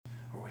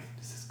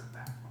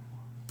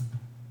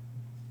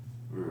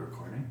We're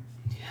recording?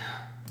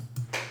 Yeah.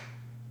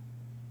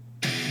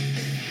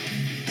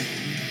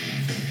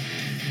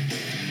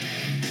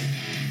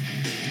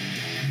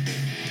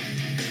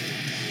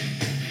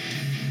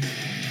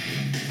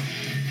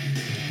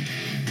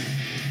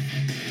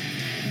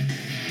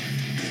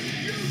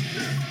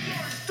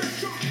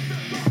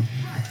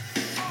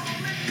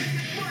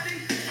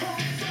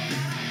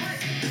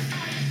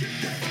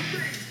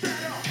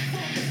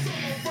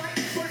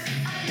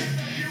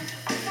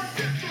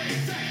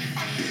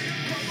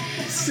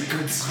 This is a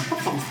good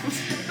song.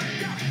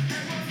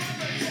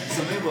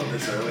 Something about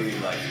this early,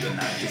 like, the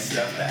 90s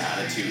stuff, the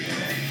attitude in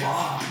it.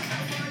 Fuck!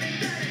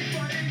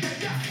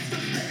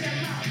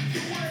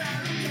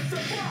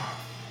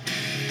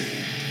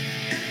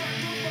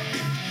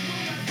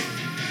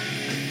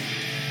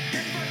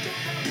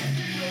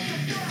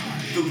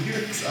 The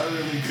lyrics are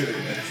really good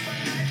in this.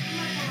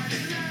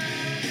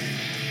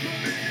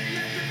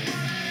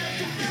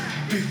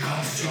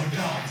 Because you're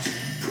not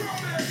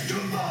promised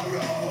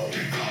tomorrow.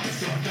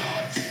 Because you're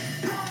not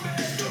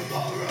promised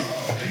tomorrow.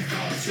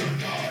 Because you're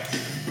not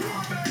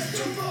promised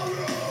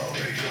tomorrow.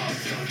 Because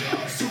you're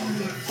not. So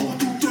live for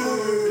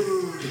today.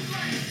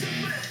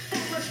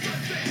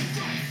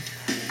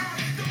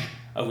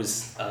 I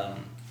was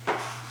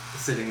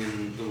sitting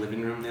in the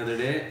living room the other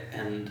day,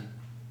 and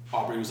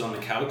Aubrey was on the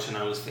couch, and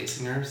I was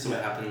facing her. So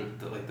it happened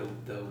that like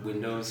the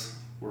windows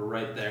were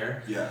right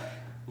there, Yeah.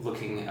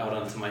 looking out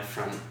onto my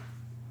front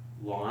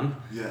lawn.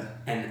 Yeah.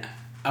 And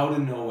out of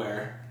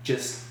nowhere,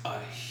 just a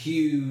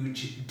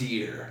huge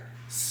deer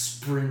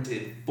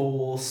sprinted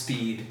full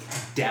speed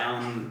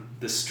down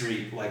the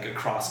street, like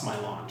across my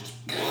lawn. Just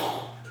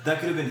That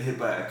could have been hit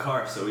by a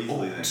car so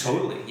easily. Then.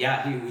 totally.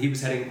 Yeah, he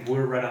was heading.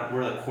 We're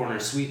the corner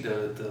suite.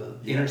 The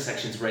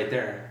intersection's right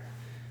there.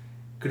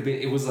 Could have been.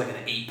 It was like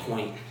an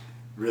 8-point.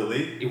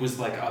 Really? It was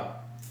like a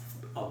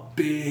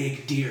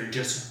big deer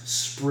just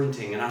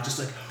sprinting, and I was just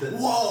like,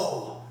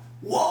 whoa.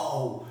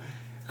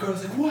 I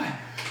was like, what?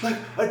 Like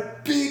a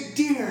big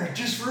deer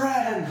just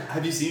ran.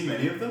 Have you seen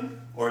many of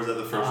them? Or is that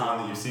the first one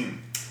that you've seen?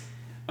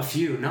 A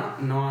few, not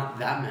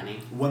that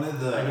many. One of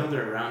the I know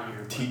they're around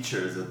here. But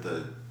teachers at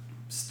the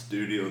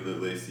studio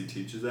that Lacey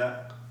teaches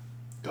at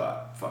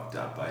got fucked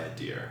up by a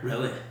deer.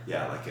 Really?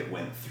 Yeah, like it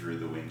went through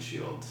the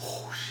windshield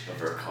of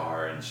her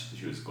car, and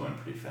she was going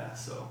pretty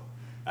fast, so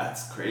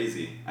that's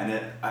crazy. And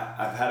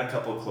I've had a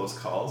couple of close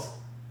calls,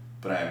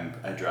 but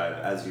I drive,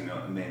 as you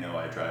may know,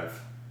 I drive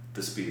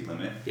the speed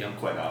limit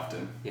quite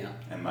often. Yeah.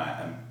 And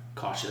I'm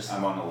Cautious.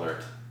 I'm on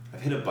alert.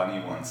 I've hit a bunny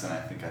once, and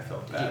I think I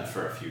felt bad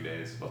for a few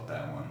days about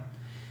that one.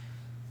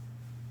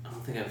 I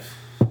don't think I've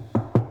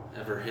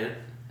ever hit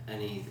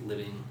any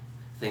living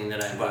thing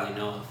that I really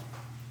know of.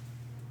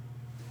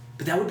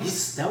 But that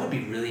would be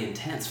really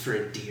intense for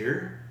a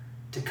deer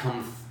to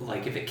come,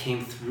 like if it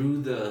came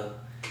through the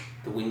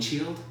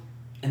windshield,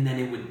 and then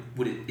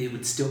it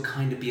would still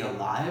kind of be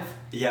alive.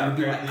 Yeah, it would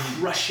be like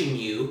crushing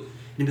you,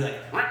 and it'd be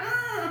like,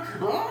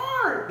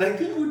 like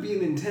it would be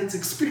an intense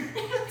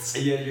experience.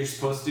 Yeah, you're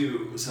supposed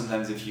to,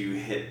 sometimes if you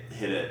hit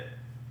it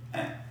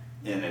and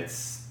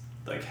it's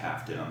like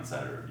half dead on the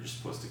side of the road, you're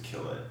supposed to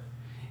kill it.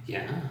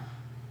 Yeah.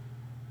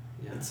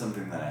 It's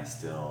something that I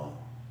still,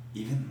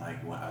 even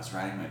like when I was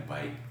riding my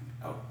bike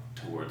out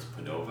towards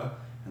Padova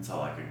and saw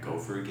like a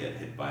gopher get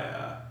hit by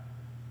a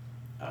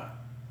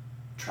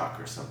truck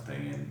or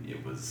something, and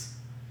it was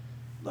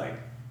like,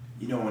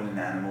 you know, when an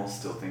animal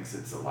still thinks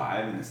it's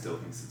alive and it still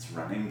thinks it's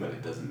running, but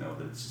it doesn't know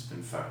that it's just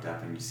been fucked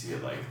up, and you see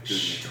it like doing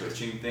the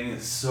twitching thing.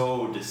 It's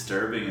so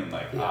disturbing, and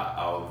like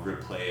I'll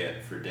replay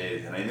it for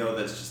days, and I know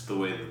that's just the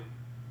way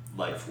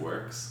life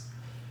works,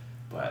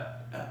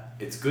 but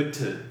it's good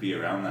to be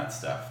around that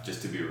stuff,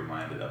 just to be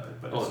reminded of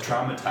it, but it's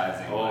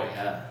traumatizing. Oh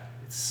yeah,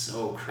 it's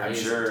so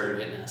crazy I'm sure to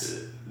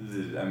witness.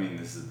 I mean,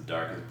 this is the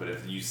darkest, but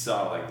if you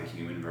saw like the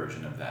human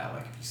version of that,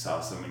 like if you saw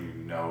someone you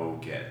know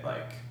get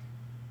like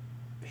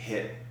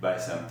hit by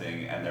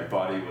something and their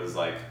body was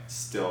like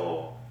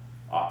still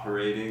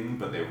operating,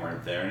 but they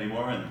weren't there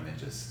anymore, and they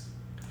just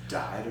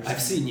died or something.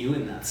 I've seen you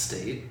in that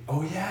state.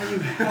 Oh yeah, you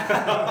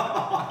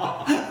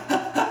have.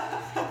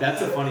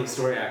 That's a funny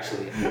story,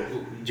 actually.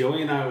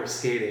 Joey and I were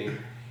skating,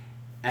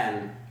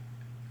 and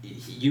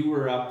you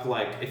were up,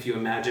 like, if you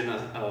imagine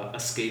a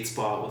skate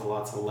spot with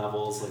lots of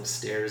levels, like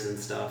stairs and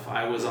stuff.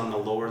 I was on the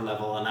lower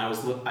level, and I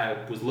was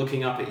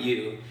looking up at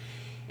you,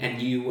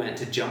 and you went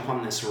to jump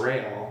on this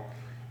rail,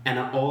 and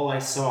all I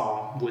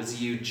saw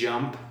was you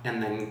jump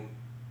and then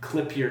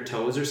clip your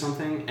toes or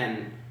something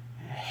and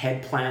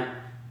head plant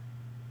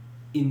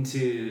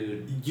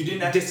into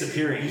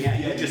disappearing.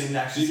 You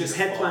just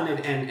head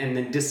planted and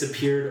then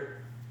disappeared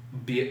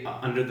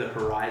under the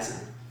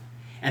horizon.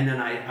 And then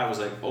I was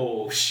like,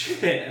 oh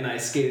shit, and I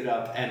skated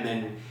up, and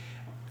then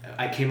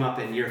I came up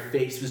and your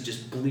face was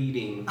just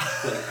bleeding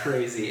like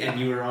crazy, and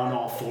you were on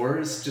all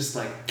fours just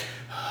like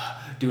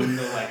doing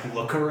the like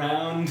look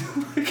around.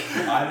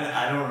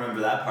 I don't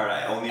remember that part.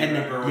 I only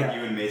remember when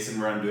you and Mason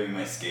were undoing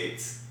my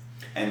skates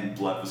and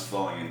blood was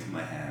falling into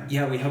my hand.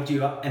 Yeah, we helped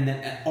you up, and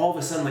then all of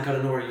a sudden, like out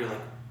of nowhere, you're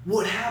like,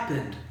 what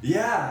happened?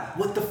 Yeah.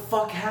 What the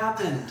fuck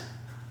happened?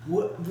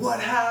 what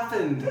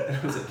happened? And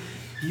I was like,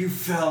 you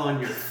fell on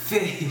your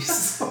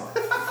face.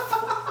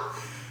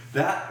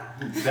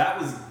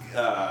 That was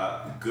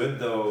good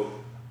though,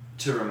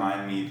 to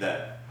remind me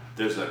that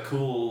there's a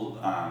cool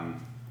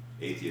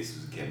atheists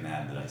who get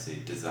mad that I say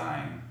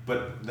design,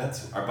 but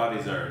that's our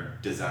bodies are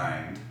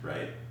designed,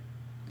 right?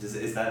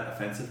 Is that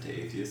offensive to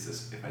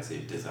atheists if I say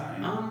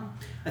design?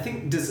 I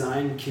think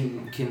design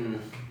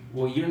can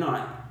well, you're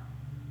not.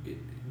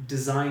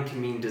 Design can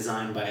mean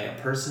designed by a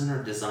person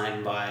or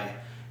designed by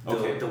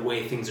the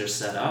way things are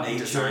set up. Nature.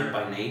 Designed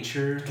by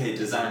nature. Okay,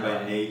 designed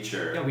by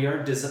nature. Yeah,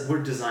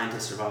 we're designed to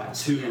survive.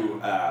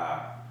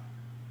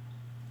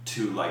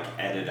 To like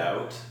edit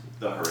out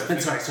the horrific.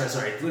 And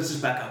sorry. Let's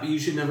just back up. You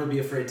should never be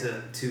afraid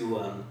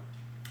to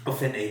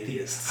offend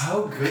atheists.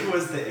 How good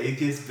was the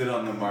atheist bit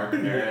on the Mark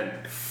Maron?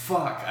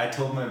 Fuck, I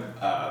told my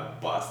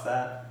boss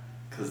that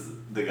because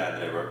the guy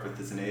that I work with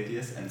is an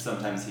atheist, and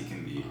sometimes he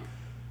can be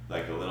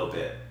like a little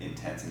bit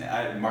intense.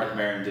 And Mark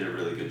Maron did a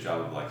really good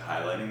job of like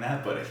highlighting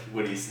that. But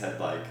when he said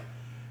like,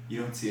 you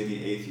don't see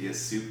any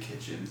atheist soup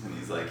kitchens, and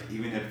he's like,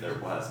 even if there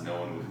was, no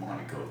one would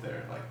want to go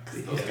there, like,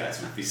 because those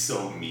guys would be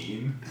so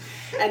mean.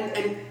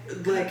 And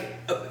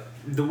like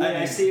the way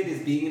I see it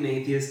is, being an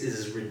atheist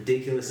is as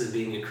ridiculous as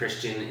being a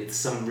Christian. It's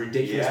some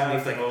ridiculous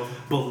belief,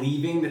 like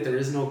believing that there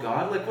is no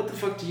God. Like, what the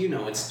fuck do you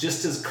know? It's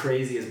just as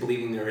crazy as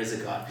believing there is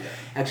a God. Yeah.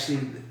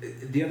 Actually,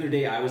 the other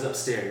day I was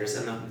upstairs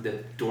and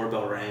the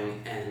doorbell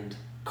rang and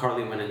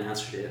Carly went and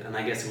answered it, and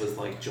I guess it was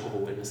like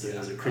Jehovah's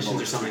Witnesses or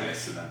Christians or something.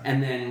 Nice to them.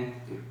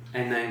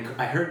 And then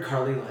I heard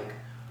Carly like,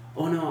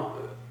 "Oh no,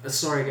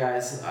 sorry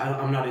guys,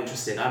 I'm not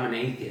interested. I'm an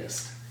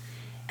atheist."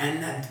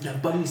 And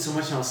that bugged me so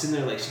much. And I was sitting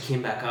there like, she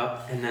came back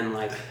up, and then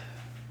like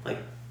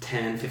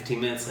 10,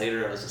 15 minutes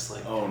later, I was just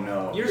like, "Oh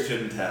no, you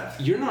shouldn't have.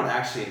 You're not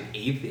actually an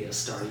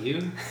atheist, are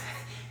you?"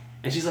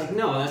 And she's like,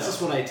 "No, that's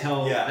just what I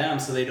tell them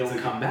so they don't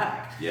come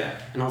back." Yeah.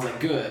 And I was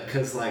like, "Good,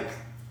 because like."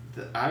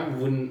 I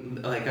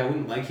wouldn't like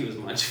you as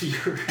much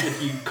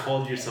if you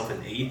called yourself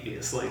an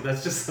atheist. Like,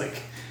 that's just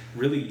like,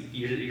 really,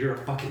 you're a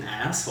fucking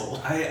asshole.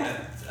 I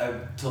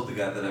told the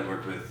guy that I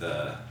work with,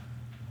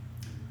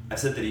 I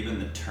said that even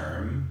the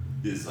term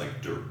is like,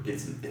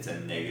 it's a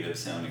negative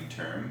sounding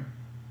term.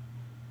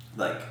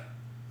 Like,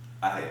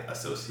 I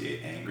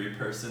associate angry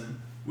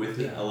person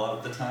with it a lot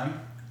of the time.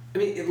 I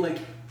mean,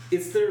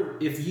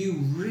 if you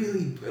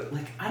really,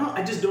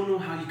 I just don't know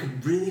how you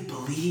could really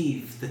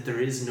believe that there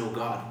is no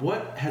God.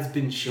 What has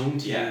been shown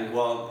to you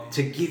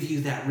to give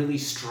you that really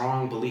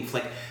strong belief?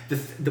 Like,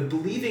 the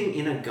believing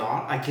in a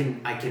God, I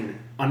can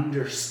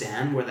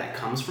understand where that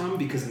comes from,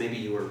 because maybe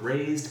you were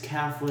raised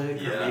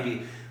Catholic, or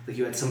maybe like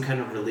you had some kind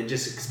of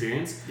religious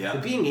experience. Yeah.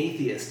 But being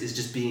atheist is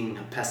just being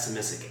a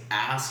pessimistic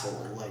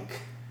asshole. Like,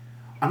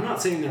 I'm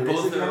not saying there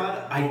is a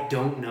God, I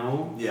don't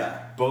know.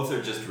 Yeah, both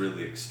are just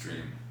really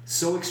extreme.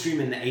 So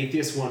extreme, and the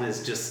atheist one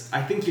is just,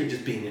 I think you're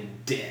just being a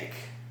dick.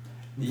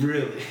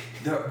 Really.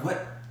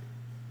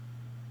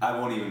 I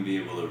won't even be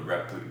able to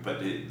replicate,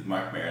 but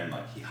Mark Maron,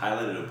 like, he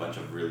highlighted a bunch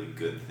of really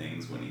good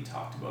things when he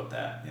talked about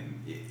that,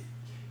 and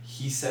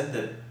he said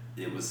that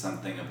it was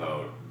something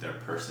about their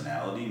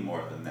personality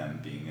more than them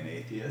being an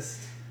atheist.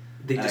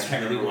 They just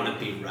really want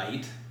to be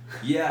right.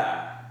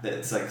 Yeah,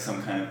 it's like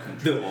some kind of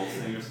control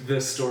thing.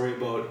 The story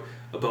about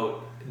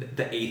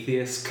the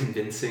atheist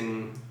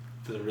convincing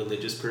the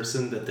religious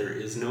person that there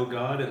is no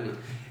God, and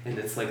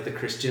it's like the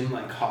Christian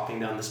like hopping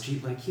down the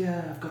street like,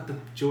 yeah, I've got the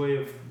joy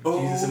of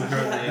Jesus in my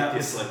heart, and the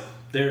atheist like,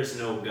 there's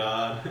no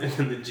God, and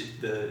then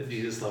the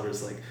Jesus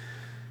lover's like,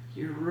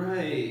 you're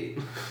right.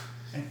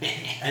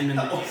 And then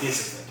the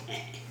atheist is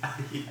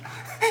like,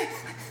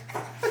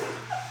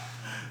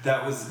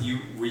 That was you.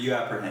 Were you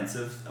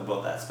apprehensive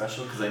about that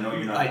special? Because I know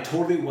you're not. I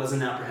totally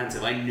wasn't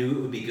apprehensive. I knew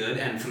it would be good,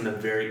 and from the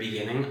very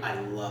beginning, I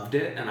loved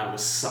it, and I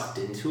was sucked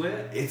into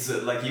it. It's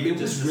like even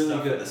just really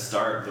good at the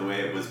start, the way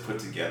it was put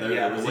together.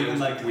 Yeah, it was even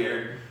like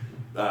weird,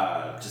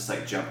 just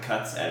like jump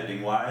cuts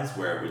editing wise,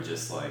 where it would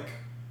just like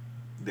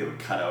they would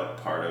cut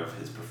out part of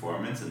his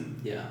performance,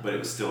 but it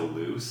was still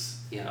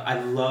loose. Yeah,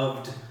 I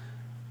loved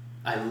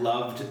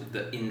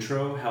the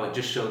intro, how it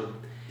just showed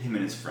him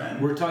and his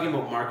friend. We're talking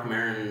about Mark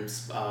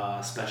Maron's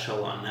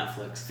special on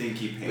Netflix.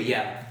 Thinky Pain. But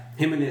yeah,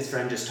 him and his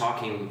friend just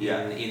talking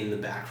in the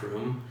back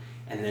room,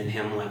 and then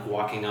him like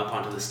walking up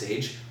onto the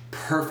stage.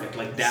 Perfect.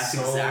 Like, that's so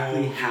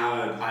exactly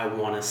how I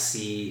want to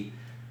see.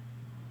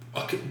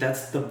 Okay,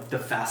 that's the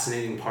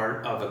fascinating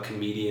part of a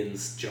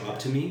comedian's job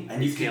to me.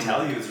 And you can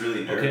tell he was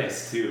really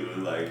nervous too.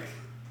 Like,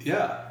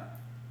 yeah,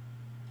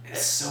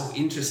 it's so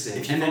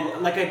interesting. And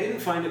then like I didn't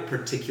find it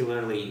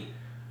particularly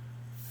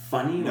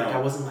funny. No. Like I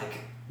wasn't like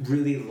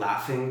really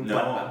laughing,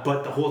 but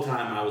the whole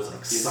time I was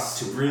like sucked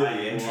to it.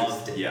 Really interesting.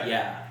 Loved it.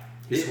 Yeah.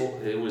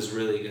 It was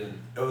really good.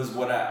 It was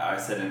what I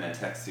said in a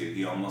text to you.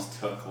 He almost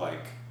took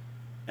like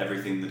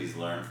everything that he's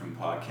learned from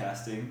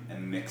podcasting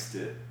and mixed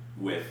it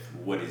with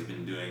what he's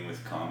been doing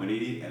with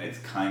comedy, and it's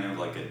kind of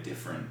like a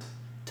different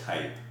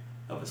type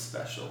of a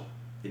special.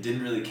 It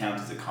didn't really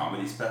count as a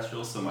comedy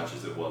special so much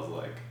as it was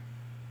like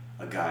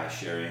a guy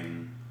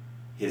sharing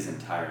his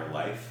entire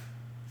life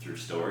through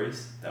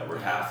stories that were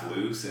half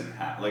loose and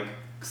half like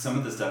some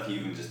of the stuff he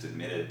even just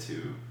admitted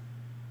to,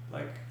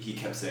 like, he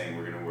kept saying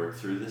we're gonna work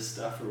through this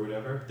stuff or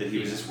whatever, that he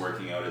was just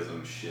working out his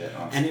own shit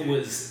on stage. And it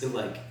was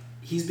like,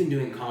 he's been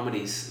doing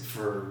comedies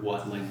for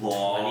what, like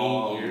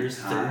Long 20 years,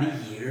 time.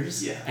 30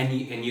 years? Yeah.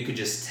 And you could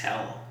just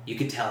tell. You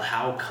could tell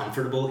how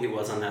comfortable he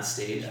was on that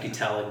stage. Yeah. You could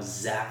tell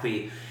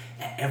exactly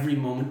at every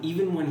moment,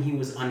 even when he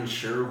was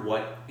unsure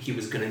what he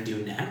was going to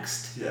do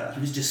next. Yeah.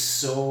 He was just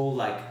so,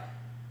 like,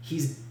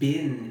 he's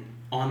been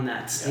on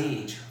that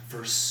stage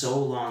for so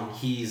long.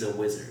 He's a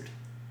wizard.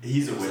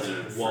 He's a It's wizard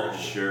like, for whoa.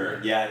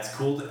 sure. Yeah, it's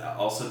cool to,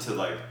 also to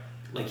like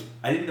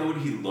I didn't know what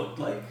he looked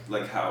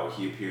like how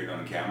he appeared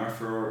on camera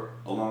for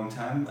a long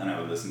time, and I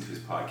would listen to his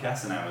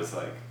podcast, and I was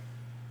like,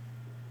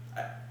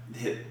 I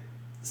hit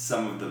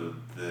some of the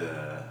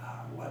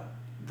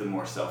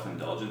more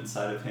self-indulgent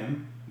side of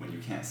him when you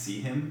can't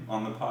see him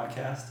on the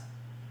podcast.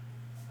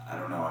 I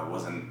don't know,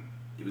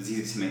 it was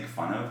easy to make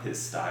fun of his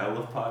style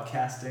of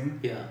podcasting.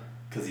 Yeah.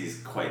 Because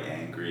he's quite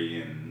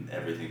angry and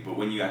everything, but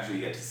when you actually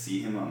get to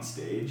see him on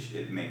stage,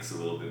 it makes a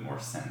little bit more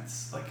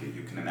sense. Like,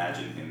 you can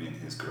imagine him in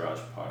his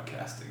garage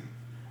podcasting.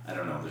 I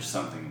don't know, there's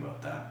something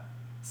about that.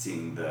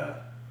 Seeing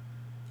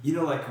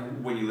like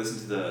when you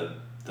listen to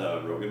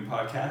the Rogan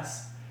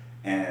podcast,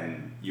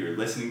 and you're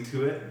listening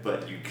to it,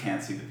 but you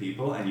can't see the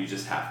people, and you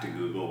just have to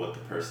Google what the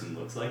person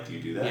looks like. Do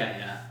you do that?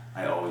 Yeah.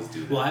 I always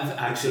do that. Well, I've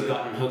actually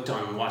gotten hooked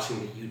on watching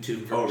the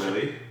YouTube version. Oh,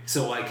 really?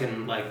 So I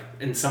can, like,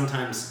 and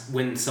sometimes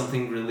when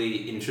something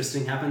really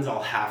interesting happens,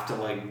 I'll have to,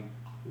 like,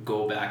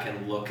 go back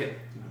and look at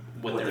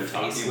what their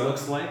face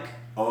looks like.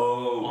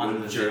 Oh,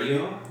 on the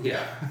video.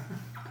 Yeah.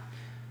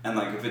 And,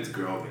 like, if it's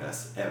girl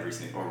guess,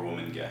 or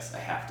woman guess, I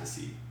have to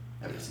see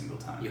every single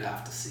time. You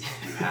have to see.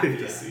 You have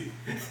to see.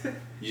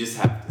 You just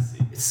have to see.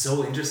 It's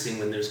so interesting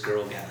when there's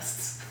girl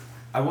guests.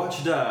 I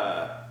watched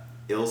Ilsa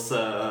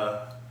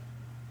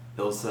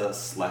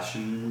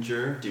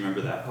Schlesinger. Do you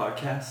remember that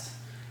podcast?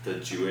 The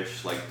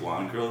Jewish, like,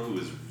 blonde girl who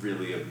was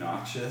really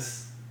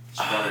obnoxious. She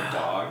brought a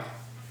dog.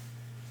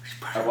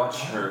 I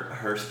watched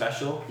her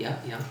special. Yeah.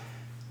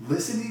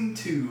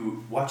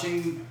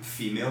 Watching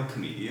female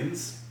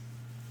comedians,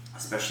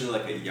 especially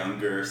like a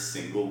younger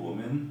single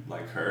woman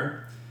like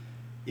her,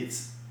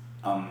 it's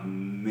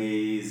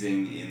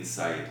amazing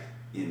insight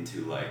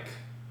into, like,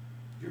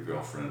 your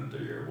girlfriend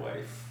or your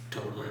wife.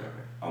 Totally. Or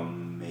whatever.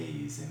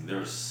 Amazing. There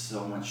was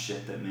so much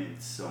shit that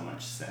made so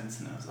much sense,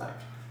 and I was like,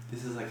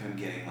 this is like I'm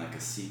getting like a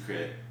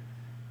secret,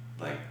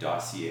 like,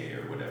 dossier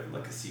or whatever,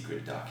 like a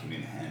secret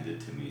document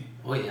handed to me.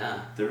 Oh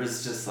yeah. There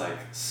was just like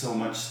so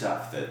much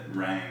stuff that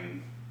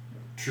rang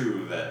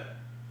true that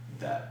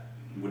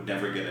would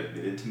never get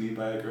admitted to me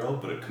by a girl,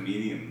 but a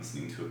comedian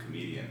listening to a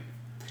comedian.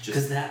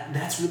 Because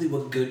that's really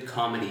what good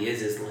comedy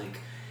is like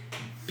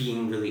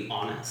being really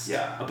honest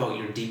about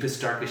your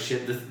deepest, darkest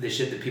shit, the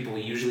shit that people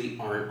usually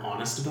aren't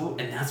honest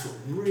about. And that's what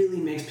really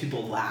makes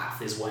people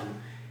laugh, is when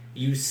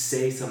you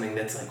say something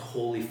that's like,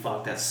 holy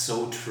fuck, that's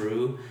so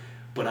true,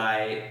 but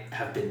I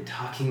have been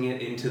tucking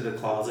it into the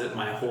closet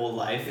my whole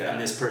life,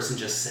 and this person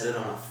just said it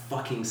on a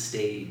fucking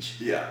stage.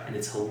 Yeah. And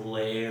it's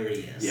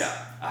hilarious. Yeah,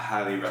 I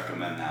highly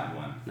recommend that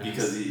one. Nice.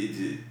 Because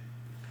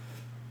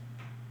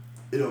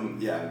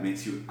it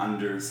makes you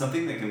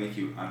something that can make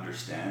you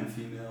understand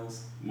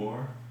females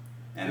more,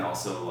 and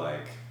also,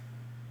 like,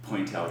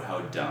 point out how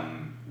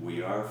dumb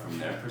we are from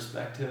their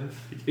perspective.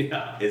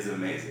 Yeah. Is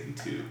amazing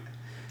too.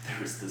 There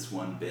was this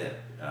one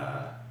bit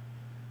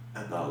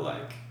about,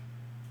 like,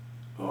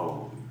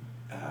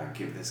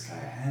 give this guy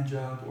a hand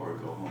job or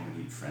go home and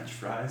eat French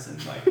fries,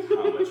 and, like,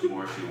 how much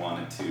more she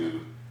wanted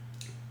to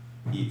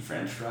eat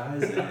French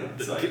fries. And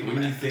it's like,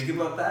 when you think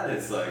about that,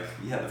 it's like,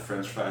 yeah, the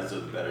French fries are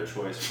the better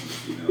choice from the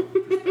female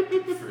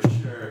perspective for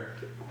sure.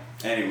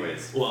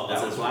 Anyways. Well,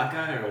 is it a black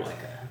guy or a white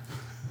guy?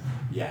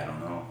 Yeah, I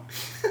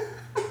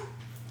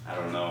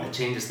don't know. It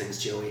changes things,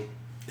 Joey.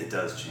 It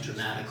does change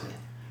dramatically. Things.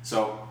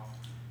 So,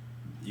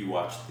 you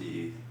watched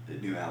the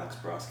new Alex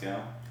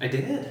Broscow I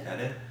did.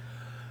 edit?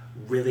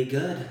 Really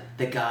good.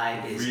 The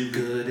guy is really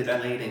good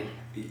at blading.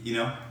 You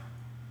know,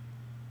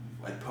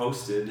 I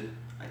posted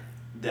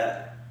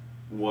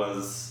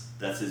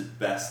that's his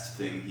best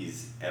thing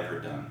he's ever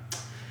done.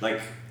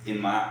 Like,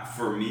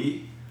 for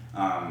me.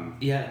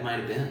 Yeah, it might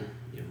have been.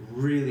 It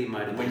really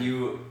might have been. When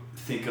you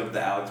think of the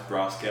Alex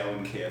Broscow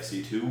in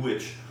KFC 2,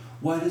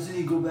 why doesn't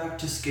he go back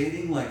to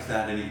skating like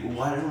that? And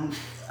why don't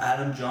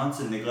Adam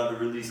Johnson, they gotta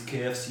release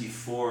KFC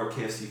 4 or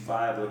KFC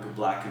 5, like a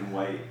black and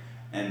white,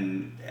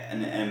 and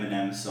an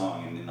Eminem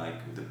song, and then,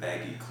 like, with the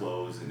baggy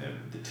clothes and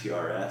the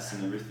TRS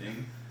and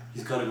everything.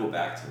 He's gotta go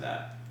back to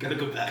that. Gotta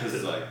go back to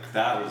because, like,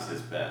 that was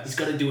his best. He's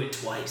gotta do it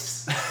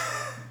twice.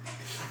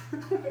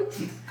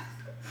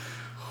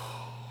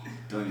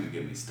 Don't even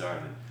get me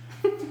started.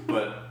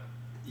 But,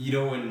 you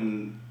know,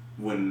 when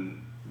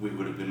we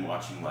would have been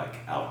watching, like,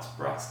 Alex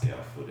Broscow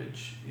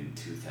footage in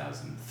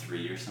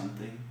 2003 or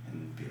something,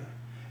 and be like,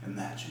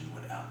 imagine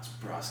what Alex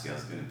Broscow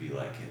is going to be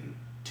like in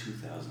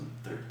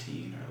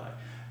 2013,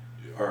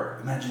 or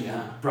imagine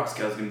what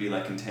Broscow is going to be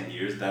like in 10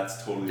 years.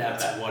 That's totally what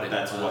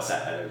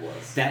that edit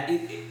was.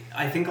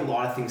 I think a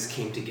lot of things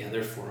came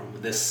together for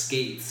him. The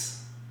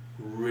skates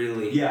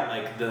really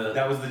like the.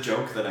 That was the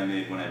joke that I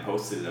made when I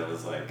posted it. I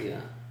was like,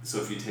 yeah. So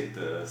if you take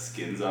the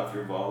skins off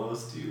your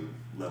Volos, do you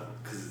level?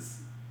 Because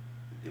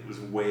it was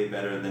way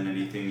better than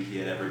anything he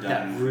had ever done.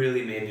 That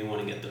really made me want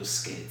to get those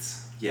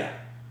skates. Yeah,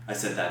 I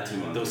said that too.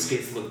 Those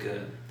skates look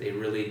good.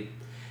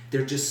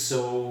 They're just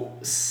so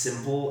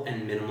simple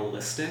and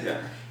minimalistic.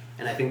 Yeah.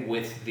 And I think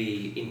with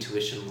the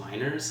Intuition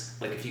liners,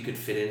 like if you could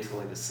fit into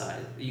like a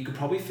size, you could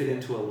probably fit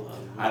into a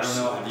I don't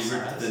know. Have you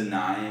size. ever, the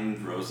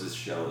 9 Roses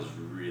shell is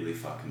really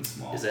fucking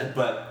small. Is it?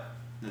 But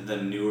the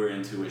newer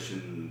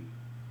Intuition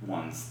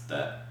ones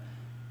that,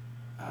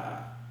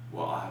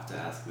 well, I'll have to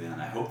ask Leon.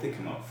 I hope they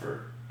come out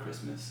for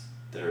Christmas.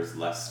 There's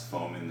less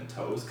foam in the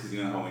toes, because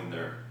you know how when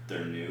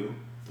they're new,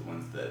 the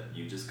ones that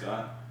you just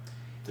got,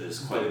 there's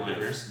quite a bit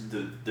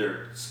of,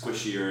 they're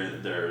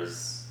squishier.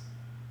 There's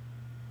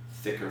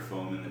thicker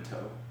foam in the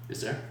toe.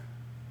 Is there?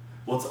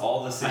 Well, it's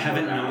all the same. I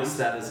haven't around. noticed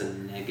that as a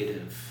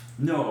negative.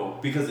 No,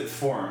 because it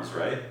forms,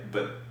 right?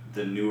 But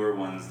the newer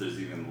ones, there's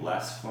even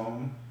less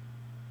foam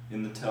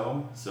in the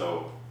toe.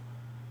 So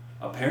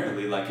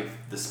apparently, like if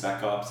the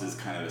Spec Ops is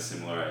kind of a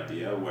similar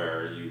idea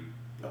where you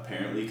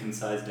apparently can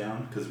size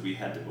down, because we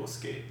had to go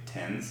skate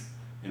 10s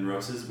in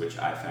Roses, which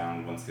I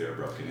found once they were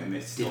broken in,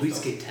 they still Did we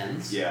skate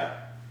 10s?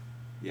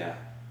 Yeah.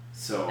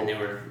 So and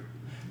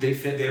they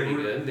fit pretty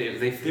good. They were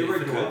fit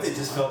good. They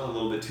just felt a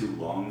little bit too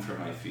long for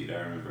my feet,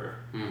 I remember.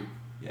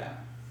 Yeah.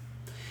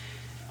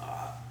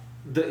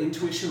 The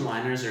Intuition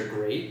liners are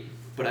great,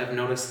 but I've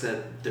noticed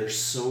that they're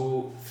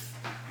so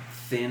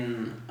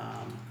thin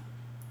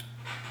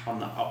on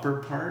the upper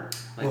part,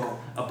 like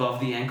above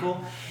the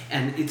ankle,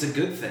 and it's a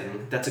good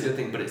thing. That's a good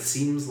thing, but it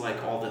seems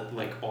like all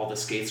the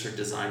skates are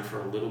designed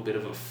for a little bit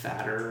of a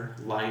fatter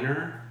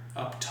liner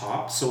up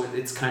top, so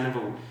it's kind of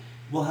a.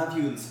 Well, have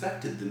you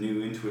inspected the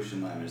new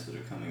Intuition liners that are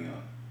coming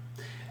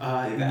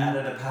out? They've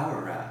added a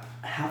power wrap.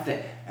 Have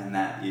they? And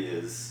that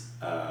is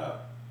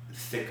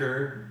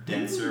thicker,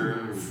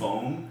 denser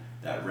foam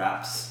that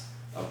wraps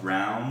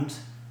around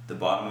the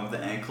bottom of the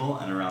ankle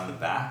and around the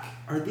back.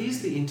 Are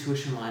these the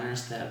Intuition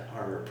liners that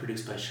are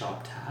produced by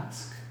Shop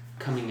Task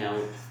coming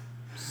out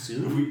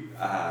soon?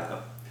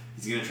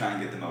 He's going to try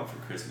and get them out for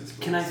Christmas.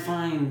 Can I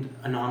find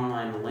an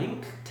online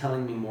link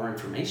telling me more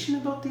information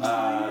about these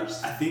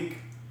liners? I think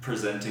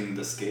presenting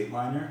the skate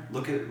liner.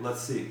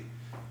 Let's see.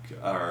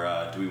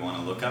 Or do we want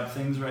to look up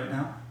things right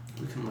now?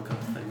 We can look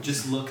up things.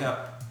 Just look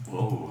up.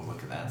 Whoa,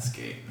 look at that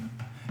skate.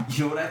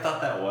 You know what I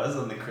thought that was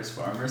on the Chris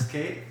Farmer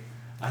skate?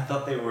 I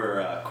thought they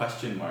were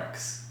question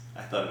marks.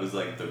 I thought it was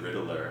like the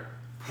Riddler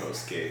pro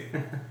skate.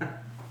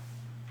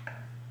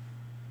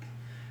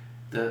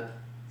 We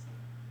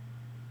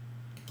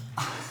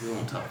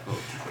won't talk about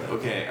that.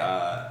 Okay,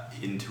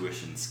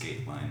 Intuition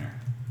skate liner.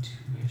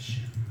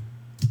 Intuition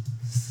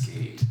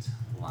skate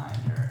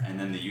liner. And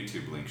then the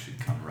YouTube link should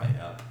come right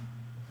up.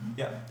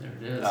 Yep. There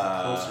it is.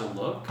 A closer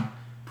look.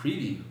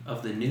 Preview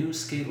of the new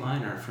skate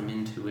liner from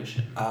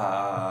Intuition.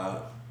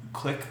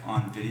 Click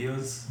on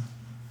videos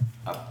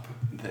up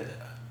the,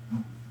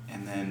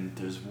 and then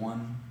there's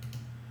one.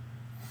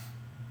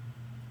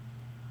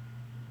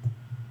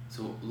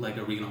 So, like,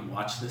 are we gonna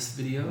watch this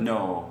video?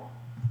 No,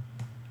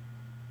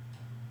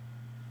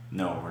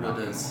 we're not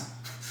gonna.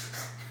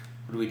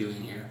 What are we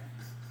doing here?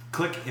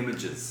 Click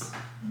images.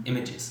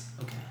 Images,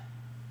 okay.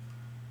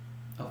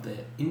 Of the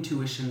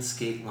Intuition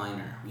skate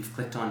liner. We've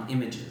clicked on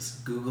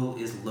images. Google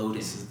is loading.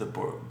 This is the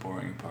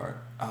boring part.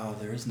 Oh,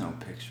 there is no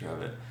picture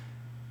of it.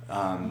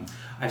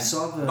 I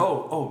saw the...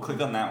 Oh, click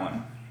on that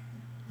one.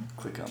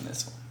 Click on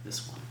this one.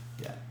 This one.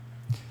 Yeah.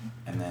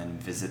 And then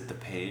visit the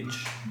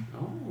page.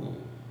 Oh.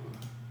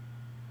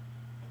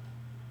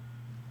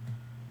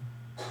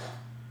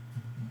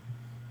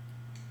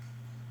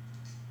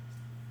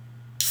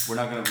 We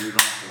don't have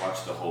to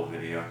watch the whole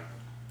video.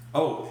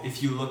 Oh,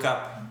 if you look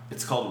up,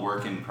 it's called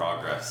Work in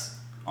Progress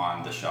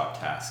on the Shop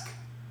Task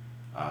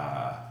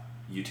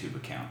YouTube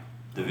account.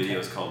 The video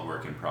is called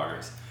Work in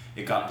Progress.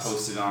 It got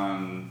posted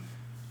on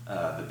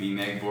the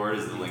BMEG board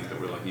is the link that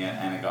we're looking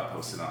at, and it got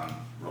posted on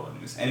Roller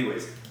News.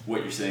 Anyways,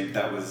 what you're saying,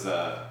 that was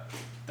a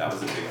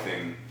big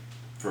thing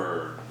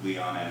for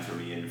Leon and for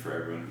me and for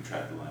everyone who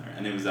tried the liner.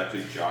 And it was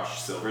actually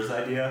Josh Silver's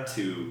idea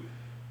to,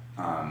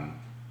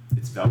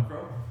 it's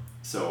Velcro,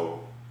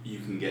 so you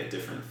can get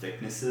different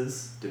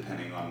thicknesses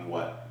depending on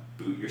what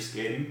boot you're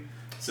skating.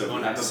 So if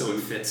you have a boot,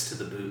 it fits to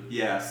the boot.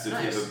 Yeah, so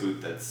if you have a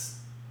boot that's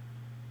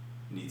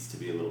needs to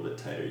be a little bit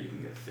tighter, you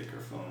can get thicker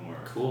foam or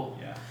cool.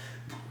 Yeah.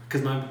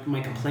 Because my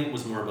complaint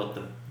was more about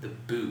the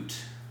boot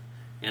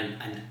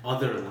and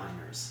other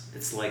liners.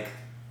 It's like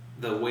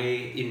the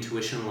way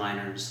Intuition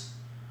liners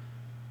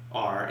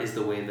is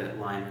the way that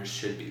liners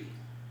should be.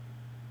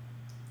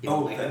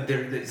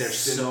 They're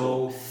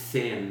so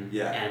thin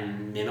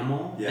and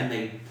minimal,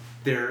 and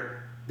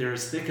they're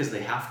as thick as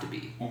they have to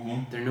be.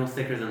 Mm-hmm. They're no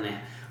thicker than they.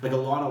 Like a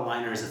lot of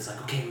liners, it's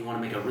like, okay, we want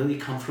to make a really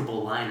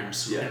comfortable liner,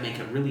 so we're gonna make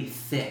it really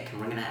thick,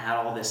 and we're gonna add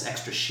all this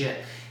extra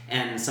shit.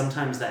 And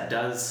sometimes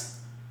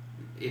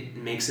it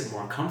makes it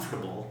more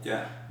comfortable.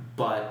 Yeah.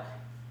 But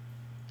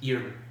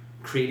you're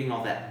creating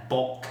all that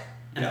bulk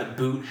and the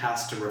boot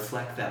has to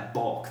reflect that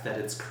bulk that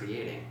it's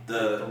creating.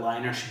 The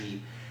liner should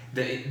be...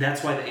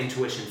 That's why the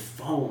Intuition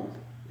foam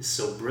is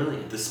so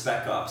brilliant. The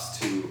Spec Ops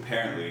too,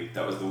 apparently,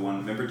 that was the one...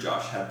 Remember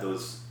Josh had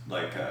those,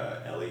 like,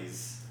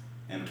 Ellie's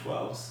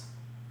M12s?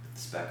 The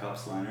Spec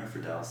Ops liner for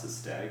Dallas's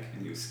Stag,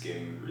 and he was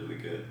skating really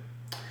good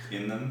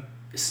in them.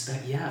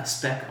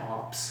 Spec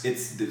Ops.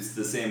 It's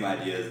the same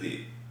idea as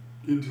the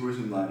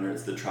Intuition liner.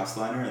 It's the truss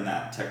liner, and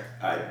that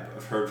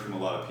I've heard from a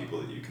lot of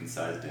people that you can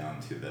size down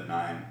to the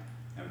 9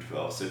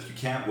 M12. So if you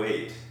can't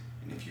wait,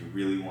 and if you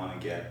really want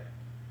to get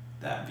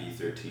that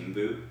V13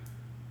 boot,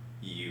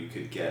 you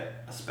could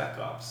get a Spec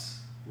Ops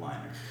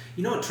liner.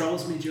 You know what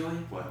troubles me, Joey?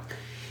 What?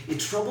 It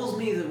troubles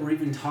me that we're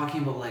even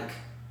talking about like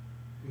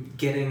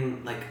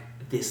getting like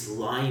this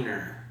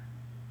liner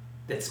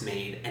that's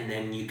made, and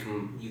then you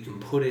can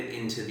put it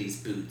into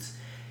these boots.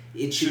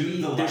 It should Shouldn't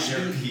be the there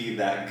liner should be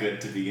that good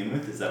to begin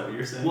with? Is that what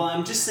you're saying? Well,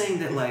 I'm just saying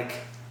that like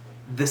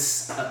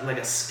this like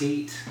a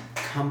skate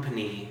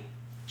company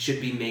should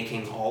be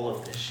making all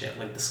of this shit.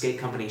 Like the skate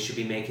company should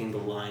be making the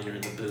liner,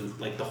 the boot,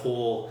 like the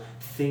whole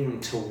thing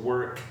to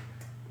work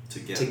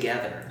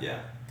together.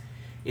 Yeah.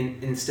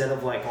 Instead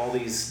of like all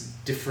these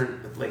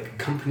different like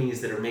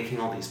companies that are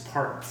making all these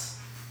parts.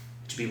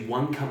 It should be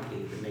one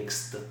company that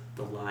makes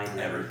the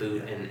liner and the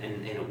boot,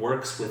 and it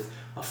works with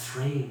a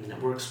frame, and it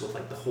works with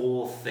like the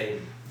whole thing.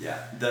 Yeah.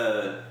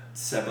 The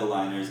Seba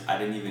liners, I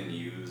didn't even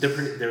use... They're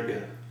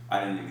good.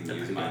 I didn't even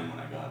use mine when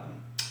I got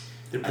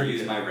them. I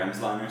used my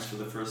Rems liners for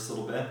the first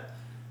little bit,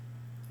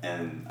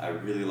 and I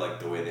really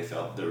liked the way they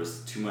felt. There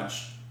was too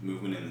much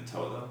movement in the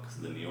toe though because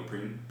of the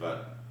neoprene,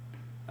 but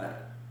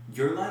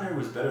your liner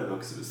was better though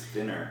because it was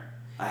thinner.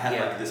 I had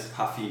like this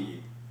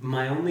puffy...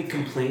 My only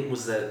complaint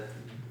was that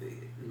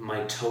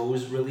my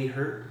toes really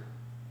hurt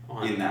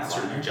on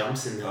certain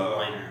jumps in the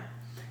liner.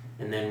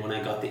 And then when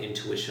I got the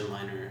Intuition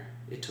liner,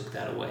 it took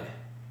that away.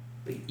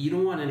 But you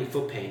don't want any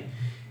foot pain.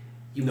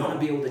 You want to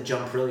be able to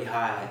jump really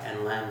high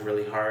and land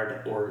really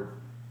hard, or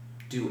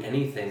do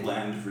anything.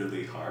 Land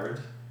really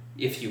hard?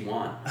 If you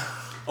want.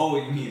 Oh,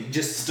 you mean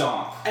just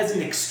stomp. As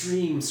an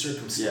extreme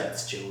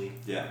circumstance, Joey.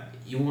 Yeah.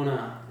 You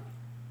wanna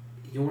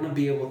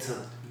be able to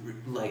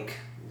like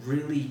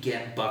really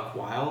get buck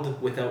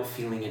wild without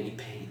feeling any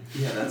pain.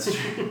 Yeah, that's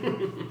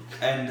true.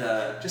 And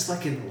just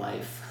like in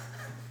life.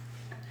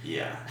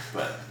 Yeah,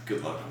 but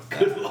good luck with that.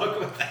 Good luck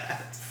with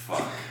that.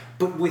 Fuck.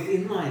 But with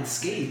inline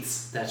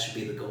skates, that should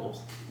be the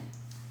goal.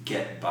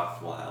 Get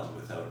buck wild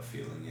without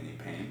feeling any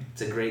pain.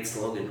 It's a great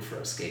slogan for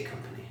a skate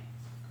company.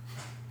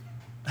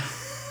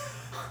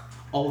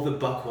 All the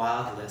buck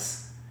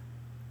wildness,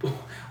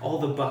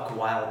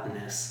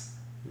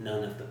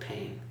 none of the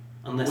pain.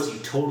 Unless you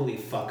totally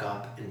fuck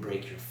up and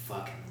break your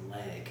fucking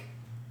leg.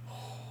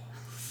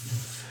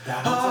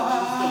 That was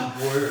always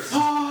the worst.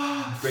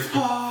 Break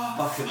your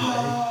fucking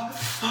leg.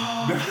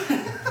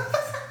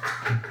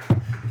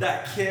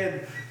 That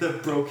kid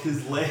that broke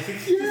his leg.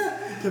 Yeah.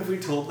 Have we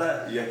told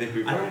that? Yeah, I think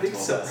we've already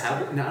told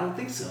that. No, I don't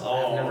think so.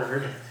 Oh. I've never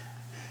heard it.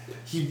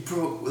 He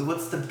broke...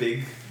 What's the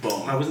big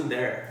bone? I wasn't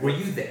there. Were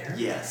you there?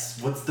 Yes.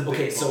 What's the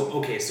big bone?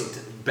 Okay, so to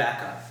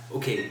back up.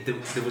 Okay,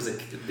 there was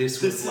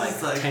this was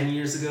like 10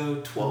 years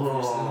ago, 12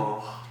 years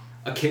ago.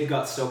 A kid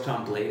got stoked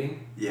on blading.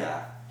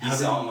 Yeah. He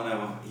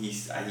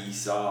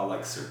saw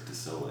like Cirque du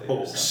Soleil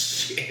or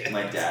something. Shit.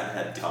 My dad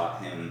had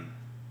taught him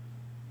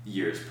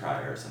years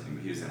prior or something,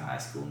 but he was in high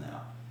school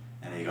now.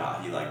 And he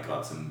got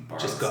some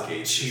borrowed just got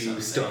skates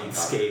juiced on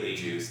skating.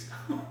 Juiced.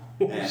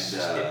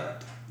 And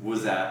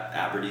was at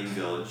Aberdeen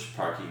Village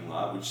parking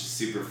lot, which is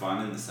super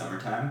fun in the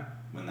summertime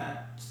when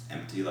that's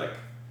empty, like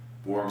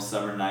warm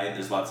summer night.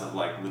 There's lots of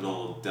like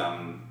little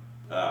dumb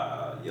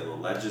yellow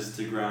ledges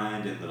to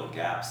grind and little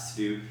gaps to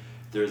do.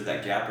 There's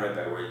that gap right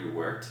by where you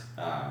worked,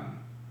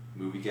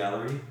 movie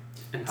gallery.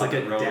 And it's like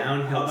a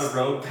downhill. How the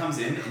road comes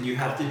in and you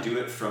have to do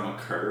it from a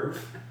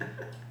curve.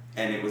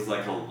 And it was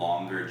like a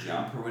longer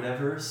jump or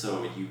whatever,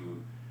 so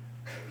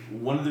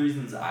one of the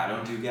reasons I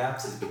don't do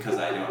gaps is because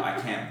I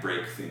can't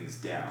break things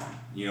down,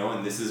 you know,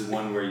 and this is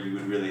one where you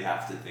would really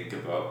have to think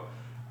about,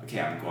 okay,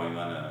 I'm going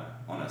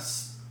on a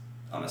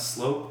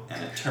slope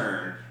and a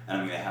turn,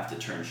 and I'm going to have to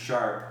turn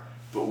sharp,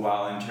 but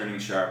while I'm turning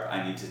sharp,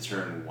 I need to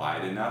turn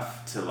wide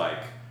enough to I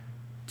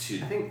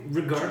think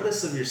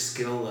regardless of your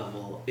skill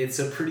level, it's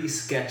a pretty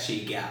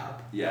sketchy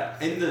gap. Yeah,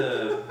 in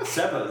the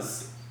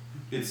Sebas,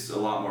 it's a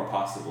lot more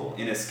possible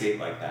in a skate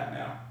like that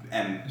now.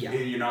 And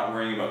you're not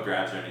worrying about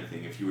grabs or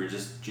anything. If you were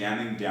just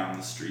jamming down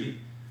the street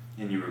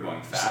and you were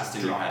going fast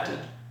and you had to...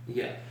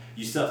 Yeah.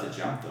 You still have to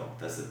jump though,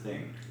 that's the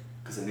thing.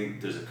 Because I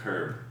think there's a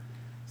curb.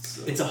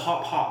 So. It's a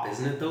hop,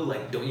 isn't it though?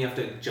 Like, don't you have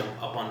to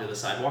jump up onto the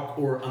sidewalk?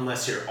 Or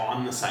unless you're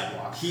on the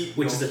sidewalk,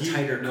 which is a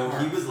tighter car. No,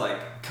 he was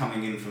like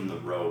coming in from the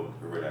road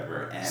or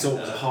whatever. And, so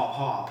it was a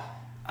hop.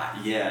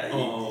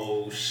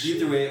 Yeah. Shit.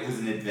 Either way, it was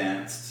an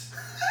advanced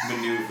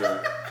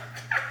maneuver.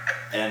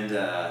 And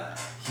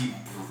he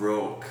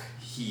broke.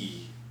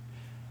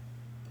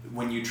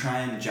 When you try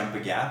and jump a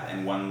gap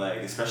and one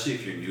leg, especially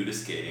if you're new to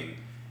skating,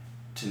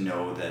 to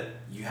know that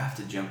you have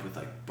to jump with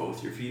like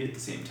both your feet at the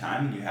same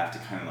time, and you have to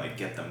kind of like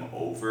get them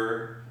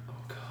over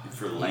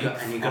for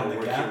length. And you gotta on the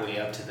work gap. your way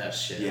up to that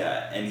shit.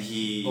 Yeah, and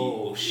he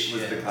Oh, was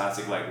shit. the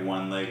classic, like,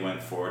 one leg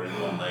went forward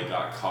and one leg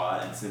got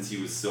caught, and since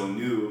he was so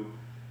new,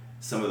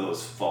 some of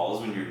those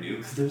falls when you're new,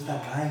 because there's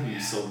that guy who you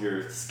sold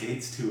your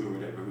skates to or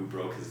whatever who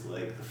broke his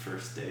leg the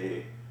first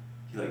day,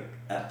 he, like,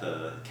 at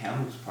the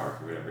Kamloops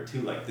Park or whatever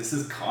too, like, this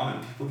is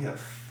common, people get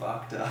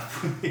fucked up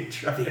when they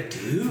try They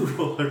do.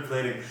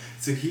 rollerblading,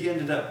 so he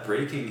ended up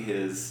breaking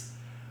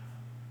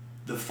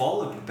the fall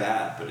looked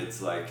bad, but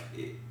it's like,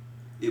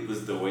 it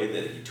was the way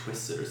that he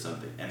twisted or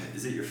something. And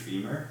is it your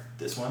femur?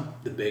 This one?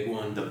 The big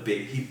one.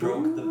 He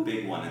broke the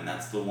big one, and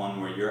that's the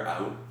one where you're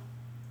out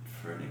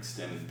for an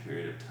extended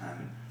period of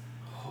time.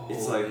 And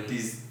it's like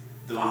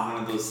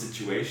one of those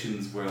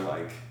situations where,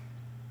 like,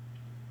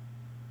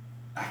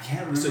 I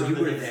can't remember. So you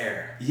were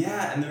there.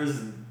 Yeah, and there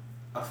was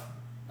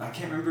I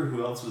can't remember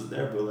who else was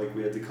there, but, like,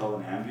 we had to call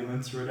an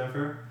ambulance or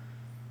whatever.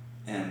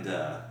 And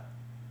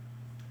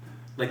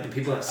like the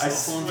people at cell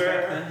phones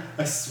back then?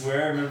 I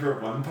swear I remember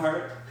one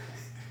part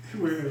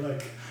where,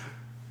 like,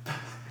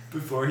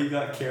 before he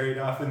got carried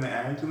off in the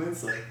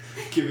ambulance, like,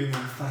 giving him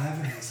 5,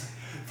 and I was like,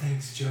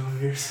 thanks,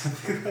 Joey, or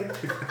something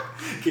like that.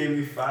 Gave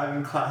me 5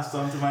 and clasped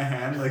onto my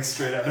hand, like,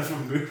 straight out of a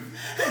movie.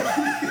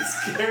 He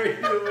gets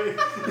carried away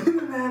in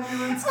an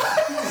ambulance.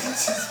 He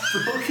just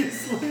broke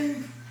his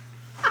leg.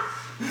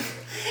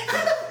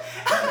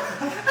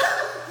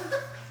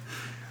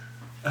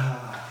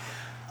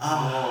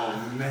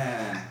 Oh,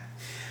 man.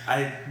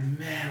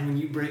 Man, when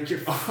you break your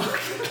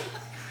fucking...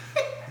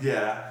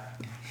 Yeah.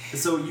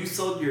 So you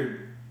sold your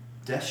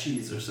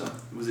Deshies or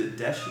something. Was it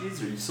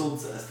Deshies or you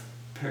sold a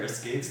pair of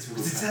skates to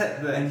Is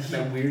that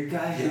that weird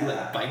guy who, Yeah.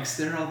 like, bikes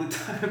there all the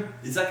time?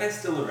 Is that guy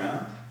still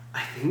around?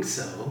 I think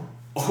so.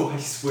 Oh, I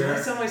Did swear.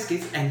 I sell my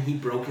skates and he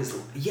broke his...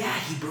 Yeah,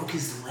 he broke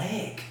his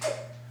leg.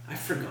 I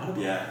forgot about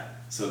that. Yeah.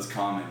 So it's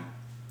common.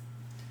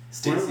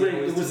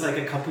 It was like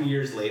a couple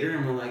years later,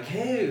 and we're like,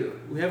 "Hey,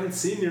 we haven't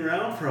seen you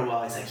around for a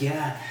while." He's like,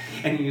 "Yeah,"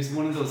 and he was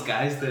one of those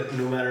guys that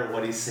no matter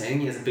what he's saying,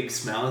 he has a big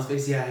smile on his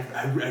face. Yeah,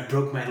 I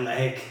broke my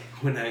leg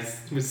when I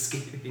was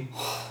skating.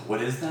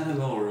 What is that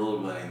about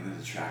rollerblading that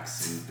attracts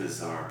some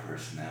bizarre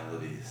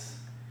personalities?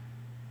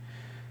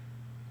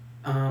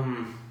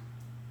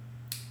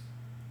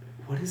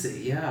 What is it?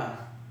 Yeah.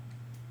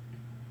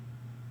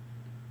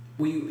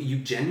 You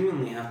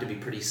genuinely have to be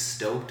pretty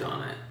stoked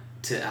on it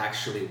to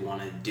actually want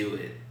to do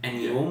it,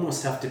 and you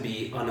almost have to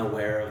be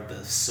unaware of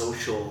the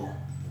social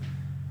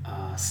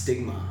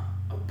stigma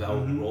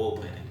about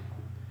rollerblading.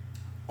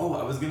 Oh,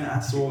 I was gonna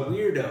ask you. So a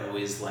weirdo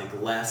is,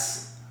 like,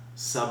 less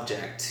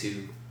subject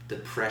to the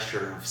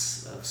pressure of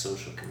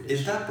social conditions.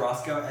 Is that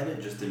Broscow edit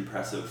just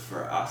impressive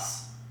for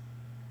us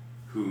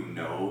who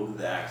know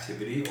the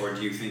activity, or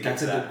do you think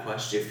That's a good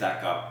question. If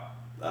that got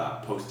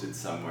posted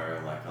somewhere,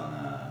 like on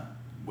a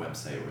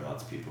website where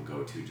lots of people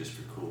go to just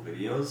for cool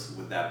videos,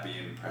 would that be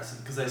impressive?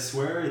 Because I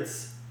swear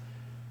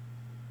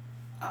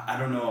I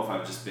don't know if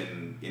I've just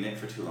been in it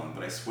for too long,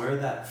 but I swear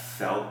that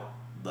felt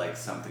like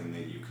something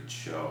that you could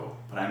show,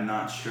 but I'm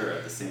not sure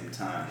at the same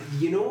time.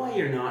 You know why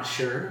you're not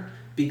sure?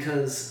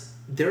 Because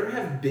there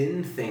have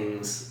been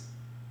things,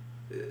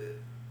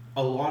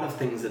 a lot of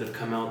things that have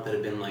come out that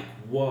have been like,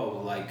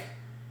 whoa, like,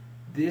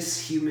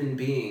 this human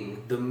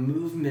being, the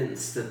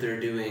movements that they're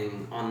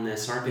doing on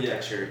this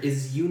architecture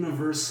is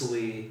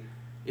universally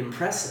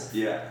impressive.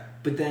 Yeah.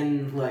 But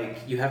then,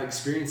 like, you have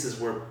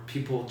experiences where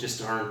people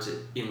just aren't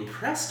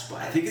impressed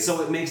by it.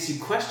 So it makes you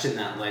question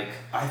that, like...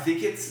 I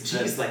think it's...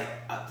 Geez, like...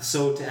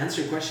 so to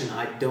answer your question,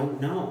 I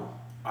don't know.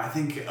 I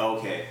think...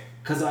 Okay.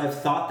 Because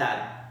I've thought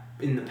that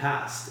in the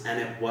past,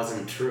 and it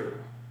wasn't true.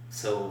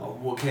 So...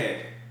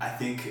 Okay. I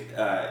think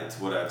it's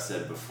what I've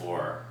said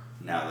before,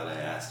 now that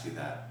I asked you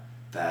that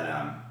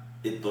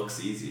it looks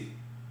easy.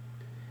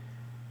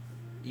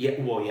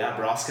 Yeah, well, yeah,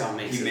 Broscow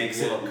makes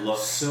it look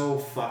so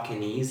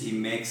fucking easy. He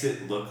makes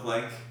it look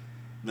like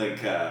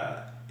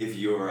if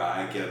you or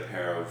I get a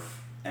pair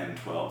of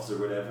M12s or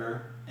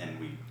whatever, and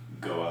we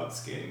go out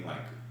skating,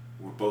 like,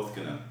 we're both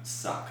gonna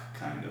suck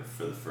kind of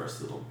for the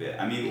first little bit.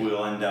 I mean,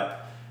 we'll end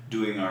up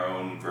doing our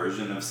own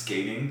version of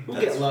skating.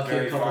 We'll get lucky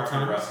very a couple far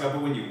from times. Broscow,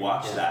 but when you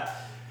watch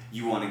that,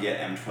 you want to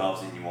get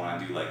M12s and you want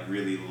to do, like,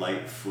 really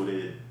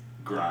light-footed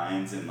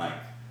grinds and, like,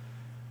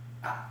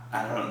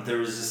 I don't know, there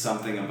was just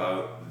something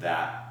about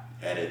that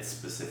edit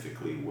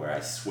specifically where I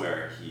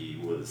swear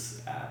he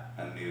was at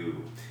a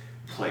new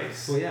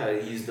place. Well, yeah,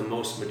 he's the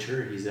most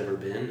mature he's ever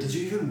been. Did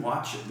you even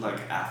watch, like,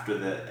 after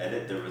the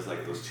edit, there was,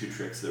 like, those 2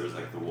 tricks, there was,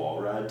 like, the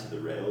wall ride to the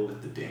rail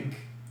with the dink?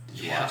 Did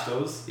you watch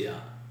those?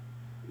 Yeah.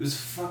 It was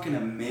fucking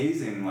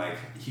amazing, like,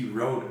 he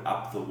rode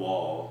up the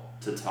wall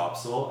to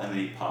topsoul, and then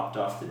he popped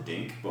off the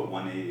dink, but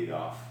 180'd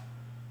off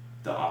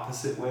the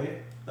opposite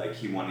way. Like,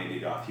 he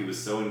 180'd off. He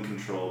was so in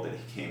control that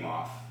he came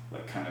off,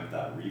 like, kind of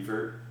that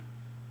revert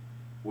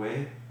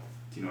way.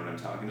 Do you know what I'm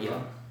talking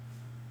about?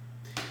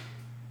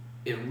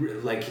 It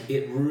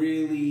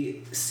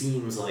really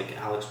seems like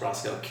Alex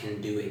Broscow can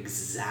do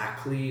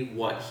exactly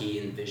what he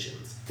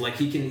envisions. Like,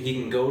 he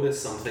can go to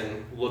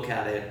something, look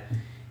at it,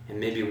 and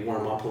maybe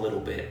warm up a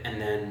little bit,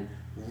 and then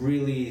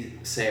really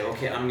say,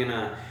 okay, I'm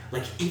gonna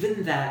Like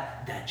even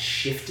that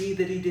shifty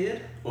that he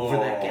did over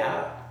that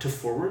gap to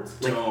forwards,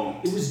 like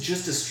it was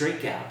just a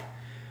straight gap.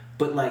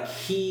 But like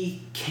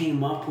he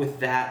came up with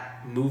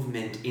that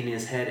movement in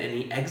his head and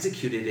he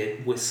executed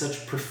it with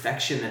such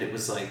perfection that it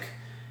was like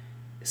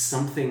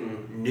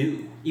something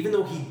new. Even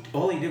though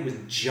all he did was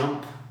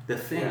jump the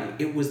thing,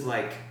 it was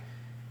like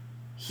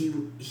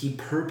he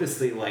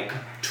purposely like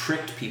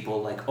tricked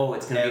people like, oh,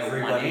 it's gonna be a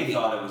 180. Everybody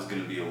thought it was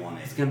gonna be a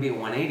 180. It's gonna be a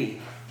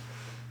 180.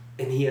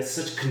 And he has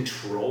such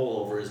control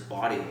over his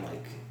body.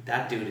 Like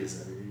that dude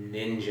is a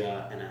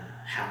ninja and a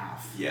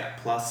half. Yeah.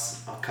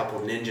 Plus a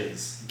couple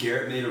ninjas.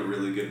 Garrett made a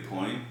really good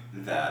point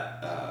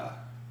that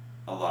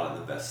a lot of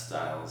the best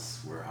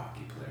styles were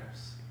hockey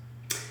players.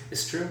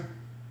 It's true.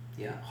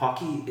 Yeah.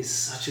 Hockey is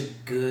such a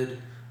good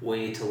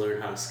way to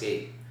learn how to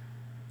skate.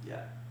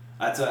 Yeah.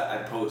 That's why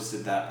I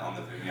posted that on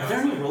the video. Are there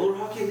any roller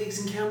hockey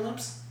leagues in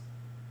Kamloops?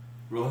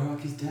 Roller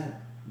hockey's dead.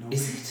 Nobody.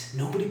 Is it?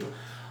 Nobody.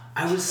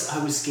 I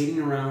was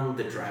skating around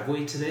the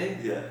driveway today.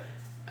 Yeah.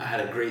 I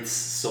had a great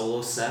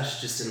solo sesh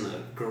just in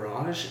the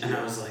garage, and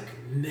I was like,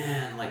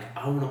 man, like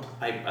I want to.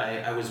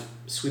 I was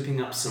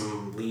sweeping up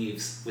some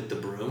leaves with the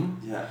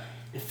broom. Yeah.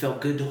 It felt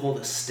good to hold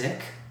a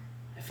stick.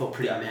 I felt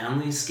pretty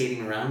manly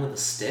skating around with a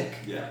stick.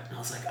 Yeah. And I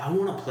was like, I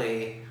want to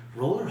play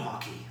roller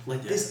hockey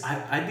like this.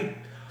 I'd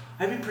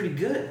be pretty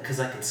good because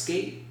I can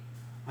skate.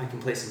 I can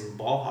play some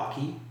ball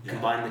hockey. Yeah.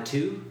 Combine the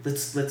two.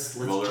 Let's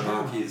roller jam.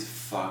 hockey is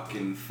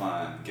fucking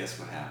fun. Guess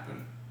what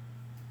happened?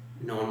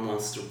 No one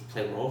wants to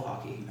play roller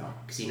hockey. No.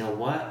 Because you know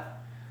what?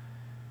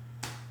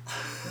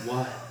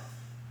 What?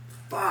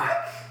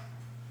 Fuck.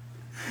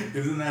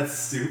 Isn't that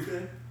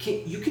stupid?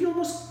 Could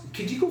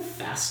you go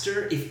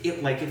faster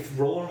if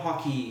roller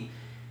hockey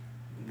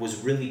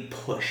was really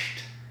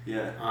pushed?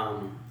 Yeah.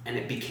 And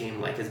it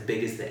became like as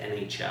big as the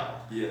NHL.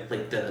 Yeah.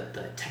 Like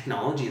the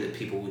technology that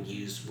people would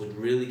use would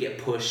really get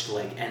pushed,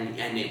 like and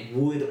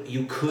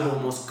you could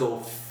almost go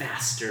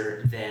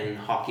faster than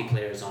hockey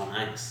players on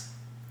ice.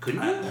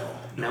 Couldn't you?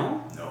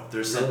 No.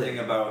 There's something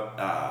about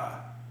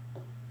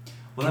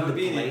that would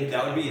be an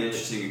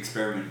interesting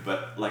experiment,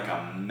 but like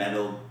a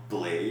metal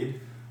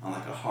blade on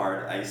like a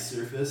hard ice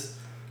surface.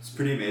 It's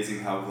pretty amazing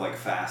how like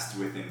fast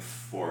within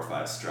 4 or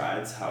 5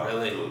 strides how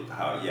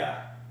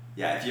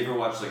if you ever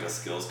watch like a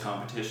skills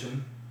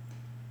competition,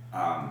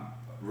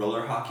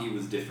 roller hockey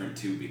was different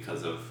too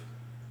because of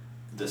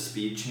the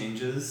speed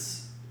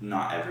changes.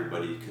 Not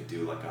everybody could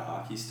do like a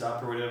hockey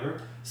stop or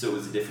whatever, so it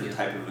was a different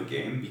type of a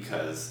game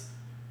because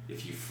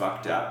if you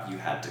fucked up, you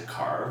had to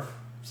carve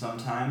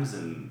sometimes,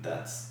 and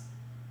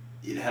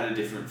it had a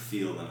different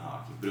feel than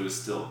hockey, but it was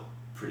still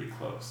pretty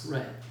close.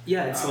 Right.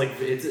 Yeah, it's like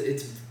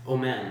it's oh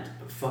man,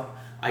 fuck.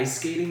 Ice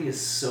skating is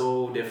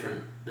so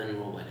different than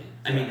rollerblading.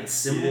 I mean, it's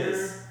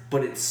similar,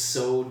 but it's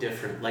so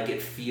different. Like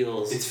it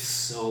feels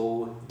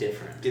so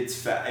different.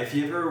 If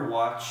you ever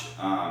watch,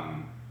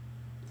 I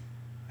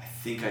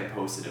think I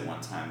posted it one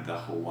time, the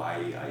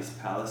Hawaii Ice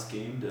Palace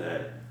game,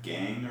 the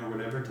gang or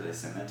whatever. Did I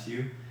send that to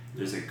you?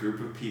 There's a group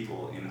of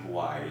people in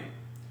Hawaii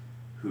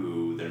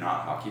who they're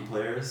not hockey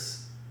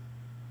players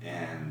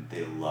and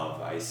they love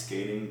ice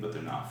skating, but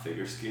they're not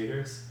figure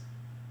skaters.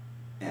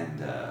 And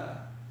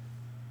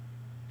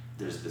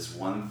there's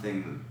one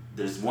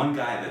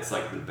guy that's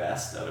like the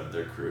best out of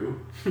their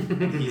crew.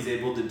 He's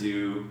able to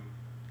do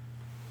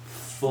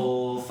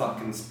full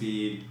fucking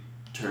speed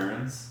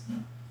turns,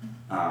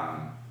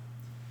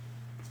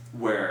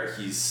 where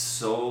he's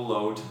so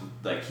low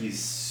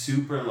he's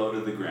super low to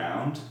the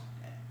ground.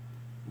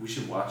 We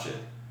should watch it.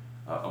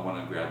 I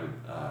want to grab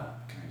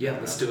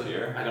let's do it.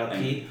 Beer I gotta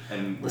pee.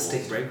 And let's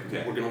take a break.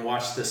 Okay. We're gonna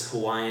watch this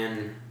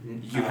Hawaiian.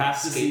 You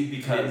have to see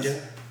because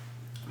ninja.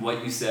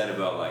 What you said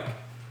about like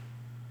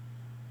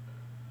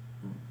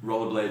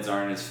rollerblades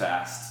aren't as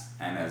fast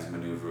and as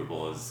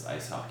maneuverable as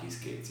ice hockey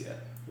skates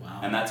yet.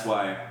 Wow. And that's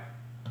why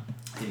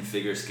in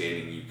figure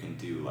skating you can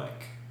do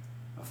like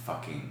a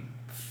fucking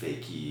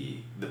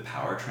the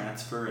power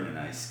transfer in an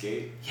ice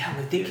skate. Yeah,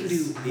 like they can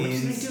do. What do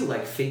they do?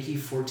 Like fakie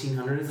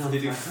 1400s on. They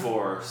do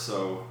 4,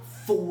 so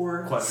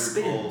 4 quadruple,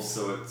 spins.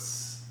 so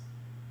it's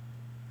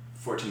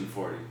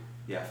 1440.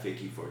 Yeah,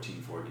 fakie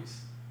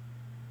 1440s.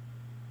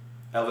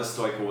 Elvis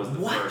Stoico was the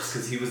first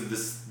because he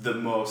was the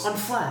most on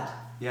flat.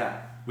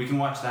 Yeah, we can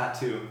watch that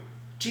too.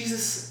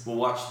 Jesus. We'll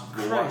watch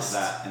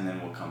that and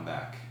then we'll come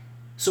back.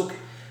 So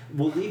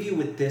we'll leave you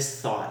with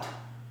this thought: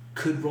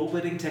 could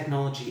rollerblading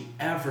technology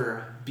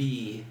ever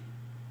be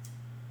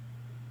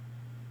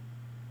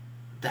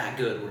that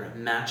good where it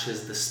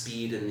matches the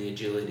speed and the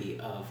agility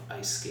of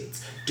ice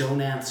skates?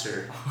 Don't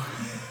answer.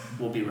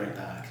 We'll be right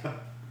back.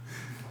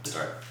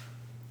 Start.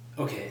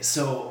 Okay,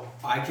 so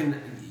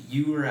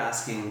you were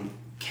asking,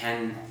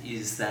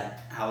 is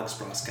that Alex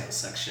Broskow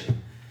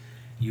section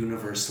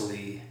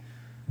universally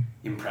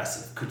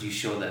impressive? Could you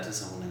show that to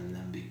someone and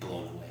then be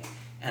blown away?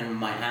 And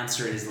my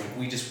answer is like,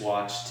 we just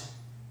watched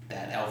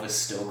that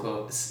Elvis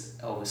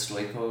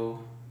Stoico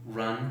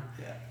run.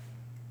 Yeah.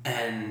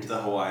 And the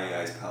Hawaii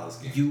Ice Palace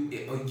game.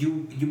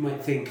 You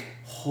might think,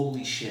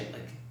 holy shit,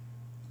 like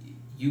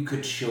you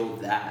could show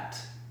that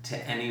to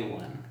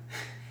anyone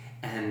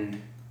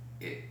and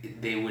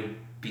they would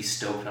be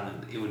stoked on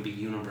it. It would be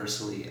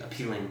universally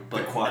appealing.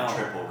 But the quad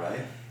triple,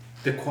 right?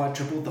 The quad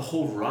triple, the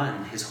whole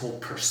run, his whole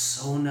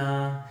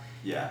persona,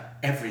 Yeah.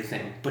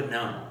 everything. But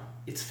no,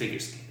 it's figure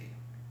skating.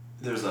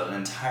 There's an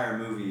entire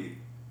movie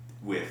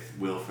with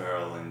Will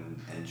Ferrell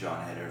and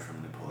Jon Heder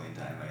from Napoleon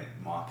Dynamite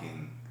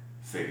mocking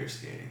figure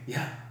skating.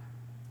 Yeah.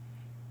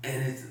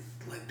 And it's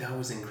like, that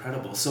was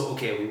incredible. So,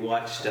 okay, we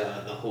watched the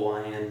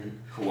Hawaii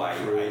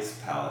Ice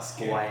Palace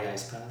game. Hawaii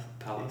Ice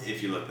Palace.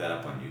 If you look that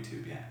up on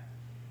YouTube, yeah.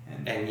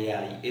 And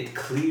yeah, it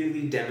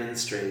clearly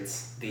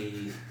demonstrates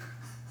the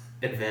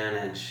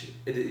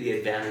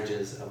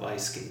advantages of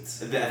ice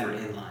skates over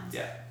inlines.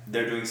 Yeah,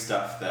 they're doing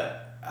stuff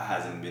that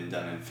hasn't been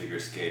done in figure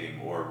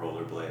skating or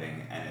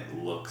rollerblading, and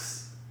it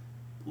looks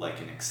like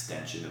an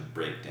extension of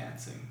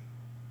breakdancing.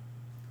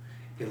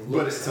 It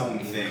looks its own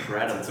thing.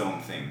 Incredible. It's its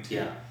own thing too.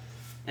 Yeah,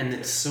 and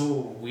it's so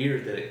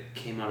weird that it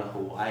came out of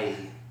Hawaii.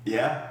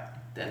 Yeah.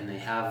 Then they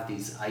have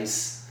these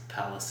ice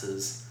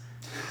palaces.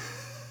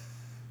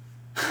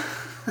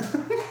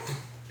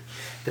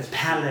 The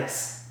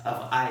Palace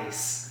of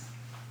Ice.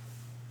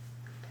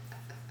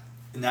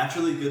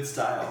 Naturally good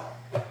style.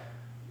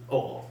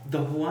 Oh, the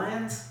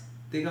Hawaiians,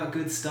 they got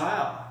good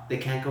style. They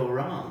can't go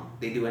wrong.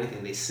 They do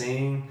anything. They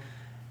sing,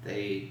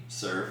 they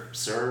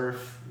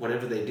surf,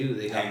 whatever they do,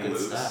 they have good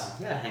style.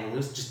 Yeah, hang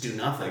loose, just do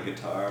nothing. Play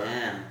guitar.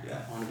 Damn.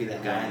 Yeah. I want to be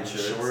that guy in the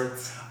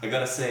shorts. I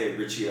gotta say,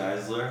 Richie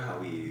Eisler,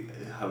 how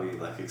he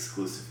like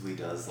exclusively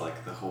does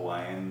like the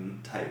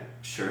Hawaiian type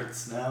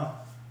shirts now.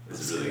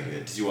 It's really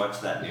good. Did you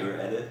watch that newer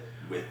edit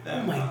with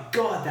them? Oh my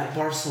god, that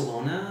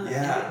Barcelona.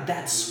 Yeah.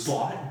 That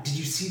spot. Did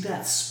you see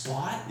that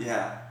spot?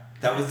 Yeah.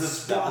 That was the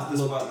spot.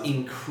 Looked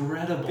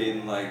incredible.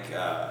 Been like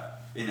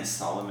in a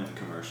Solomon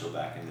commercial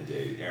back in the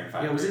day. Aaron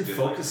Feinberg. Yeah, it was in did,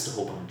 focus a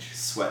whole bunch.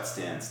 Sweat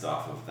stanced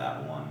off of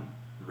that one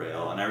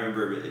rail, and I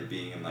remember it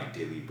being in like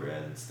Daily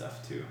Bread and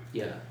stuff too.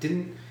 Yeah,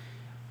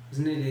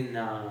 wasn't it in?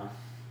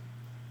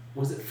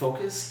 Was it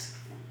focused?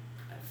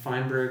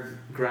 Feinberg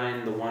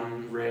grind the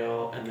one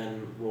rail and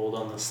then rolled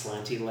on the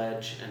slanty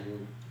ledge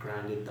and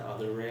grinded the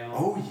other rail.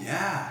 Oh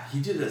yeah, he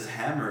did his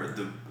hammer.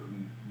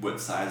 What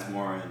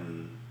Sizemore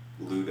and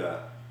Luda.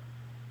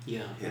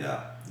 Yeah. Hit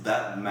up.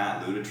 That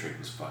Matt Luda trick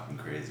was fucking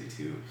crazy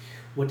too.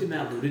 What did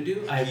Matt Luda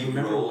do? He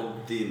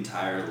rolled the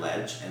entire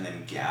ledge and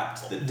then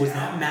gapped the was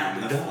down that Matt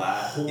and Luda the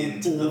flat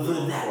into the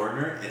little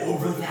corner and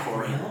over the that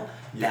corner. rail?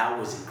 Yeah. That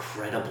was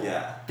incredible.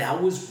 Yeah.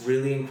 That was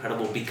really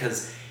incredible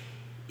because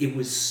it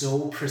was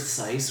so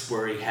precise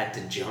where he had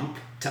to jump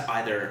to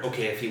either,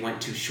 okay, if he went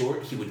too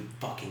short, he would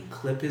fucking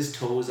clip his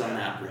toes on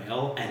that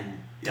rail and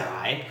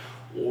die,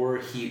 or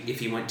if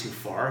he went too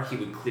far, he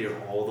would clear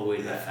all the way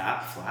to the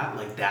flat.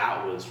 Like,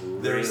 that was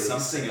really There was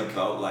something sick.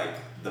 about like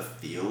the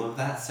feel of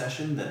that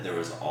session that there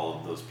was all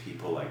of those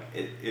people. Like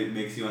it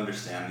makes you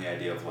understand the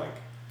idea of like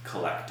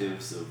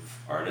collectives of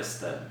artists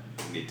that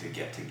need to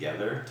get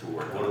together to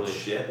work on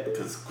shit,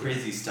 because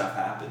crazy stuff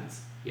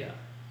happens. Yeah.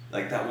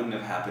 Like, that wouldn't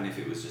have happened if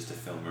it was just a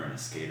filmer and a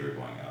skater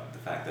going out. The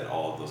fact that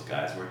all of those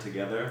guys were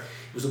together.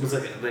 It was almost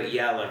like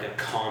a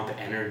comp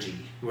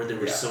energy where there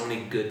were so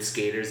many good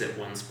skaters at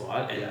one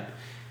spot, and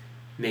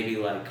maybe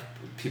like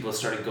people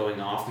started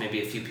going off,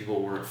 maybe a few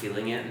people weren't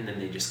feeling it, and then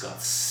they just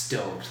got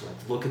stoked.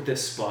 Like, look at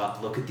this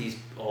spot, look at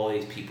all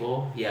these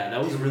people. Yeah,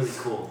 that was really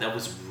cool. That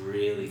was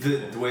really cool.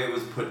 The way it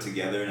was put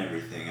together and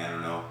everything, I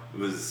don't know.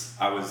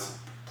 I was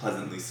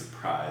pleasantly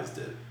surprised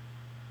at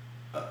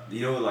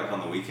like on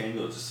the weekend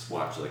you'll just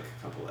watch like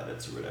a couple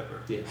edits or whatever.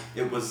 Yeah.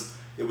 It was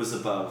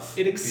above.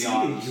 It exceeded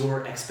beyond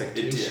your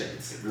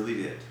expectations. It did. It really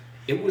did.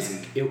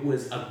 It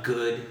was a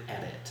good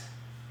edit.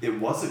 It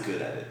was a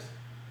good edit.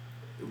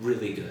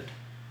 Really good.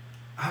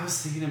 I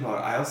was thinking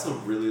about. I also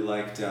really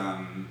liked.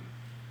 I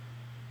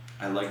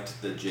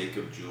liked the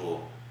Jacob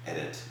Jewell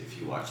edit. If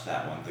you watch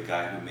that one, the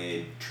guy who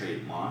made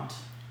Treatmont.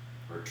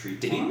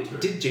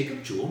 Did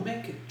Jacob Jewell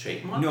make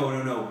Treatmont?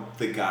 No.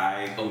 The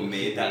guy who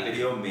made that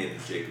video made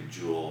the Jacob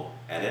Jewell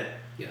edit.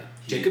 Yeah.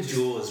 Jacob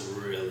Jewell is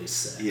really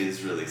sick. He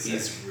is really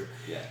sick.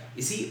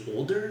 Is he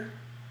older?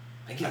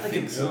 I get like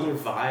an older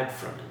vibe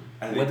from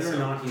him. Whether or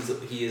not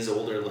he is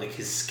older, like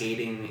his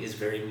skating is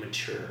very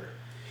mature.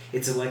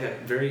 It's like a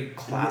very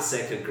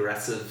classic,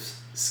 aggressive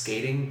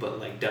skating, but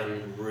like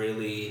done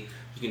really.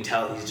 You can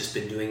tell he's just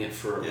been doing it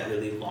for a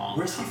really long time.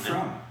 Where's he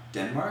from?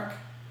 Denmark?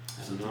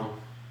 I don't know.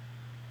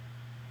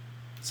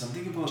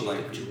 Something about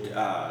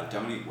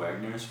Dominique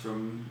Wagner's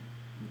from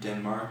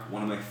Denmark.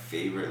 One of my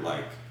favorite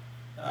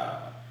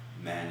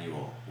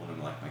Manuel, one of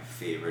my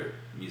favorite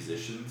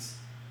musicians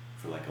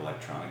for like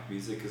electronic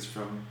music is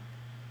from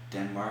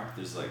Denmark.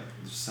 There's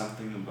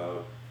something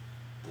about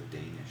the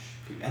Danish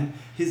people. And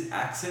his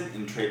accent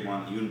in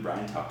Treatmont, you and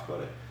Brian talked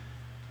about it.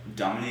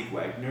 Dominique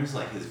Wagner's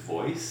his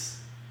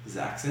voice, his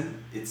accent,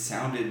 it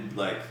sounded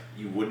like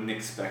you wouldn't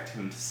expect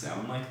him to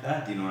sound like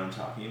that. Do you know what I'm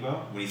talking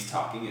about? When he's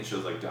talking, it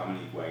shows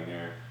Dominique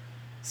Wagner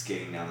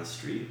skating down the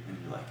street, and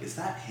you're like, is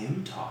that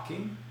him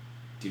talking?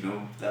 Do you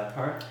know that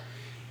part?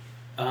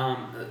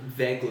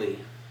 Vaguely.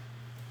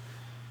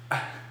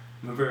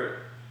 Remember,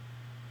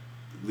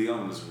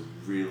 Leon was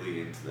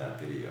really into that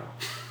video.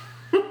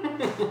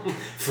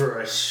 For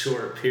a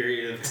short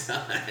period of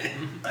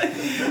time.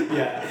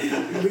 Yeah.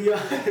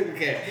 Leon,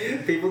 okay.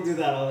 People do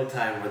that all the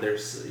time where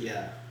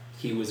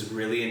he was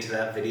really into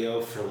that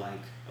video for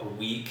like a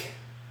week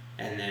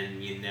and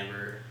then you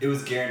never... It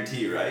was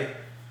guarantee, right?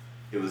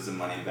 It was a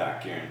money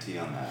back guarantee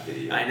on that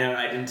video. I know,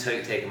 I didn't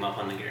take him up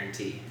on the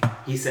guarantee.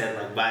 He said,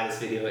 like, buy this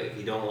video, if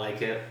you don't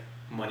like it,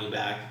 money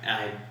back.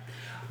 And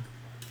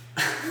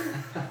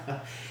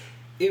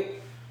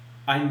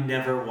I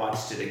never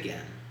watched it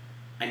again.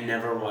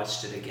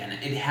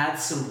 It had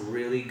some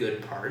really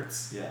good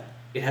parts. Yeah.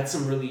 It had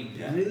some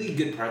really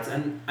good parts,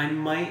 and I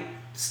might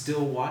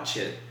still watch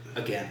it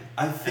again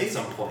at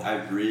some point.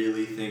 I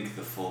really think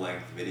the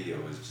full-length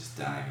video was just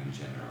dying in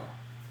general.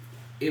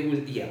 It was,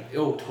 yeah.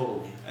 Oh,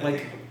 totally.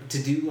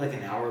 To do like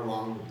an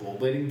hour-long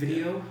rollerblading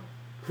video, yeah.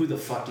 Who the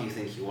fuck do you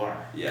think you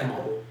are? Yeah. Come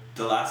on.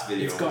 The last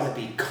video. It's got to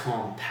be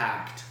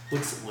compact.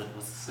 What's the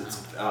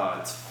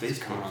sound? It's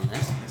Facebook. Coming on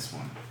this? On this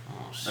one.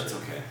 Oh shit. That's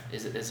okay.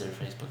 Is there a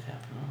Facebook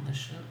happening on this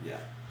shit? Yeah.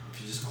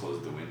 If you just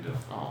close the window.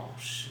 Oh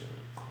shit.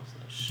 Close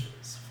that shit.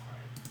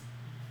 Safari.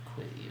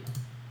 Quit you.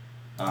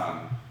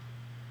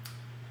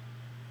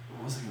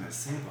 What was I gonna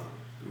say about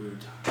it? We were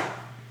talking about.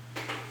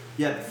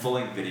 Yeah, the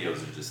full-length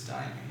videos are just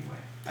dying anyway.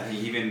 I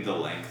think even the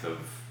length of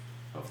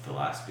the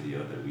last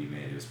video that we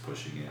made was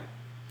pushing it.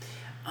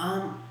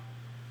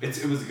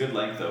 It was a good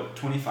length though.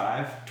 20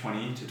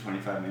 to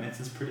 25 minutes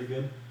is pretty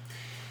good.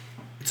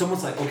 It's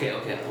almost like okay.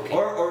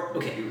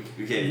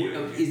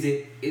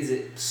 Is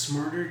it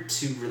smarter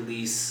to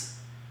release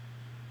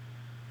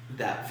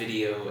that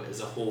video as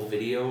a whole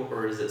video,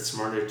 or is it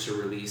smarter to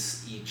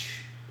release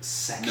each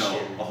section? No,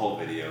 a whole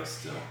video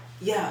still.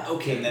 Yeah,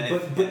 okay,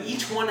 but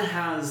each one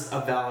has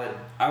a valid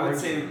I would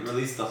say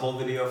release the whole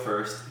video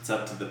first. It's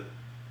up to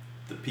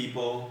the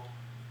people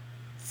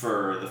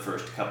for the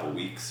first couple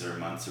weeks or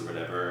months or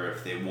whatever.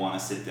 If they want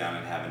to sit down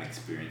and have an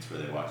experience where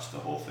they watch the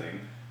whole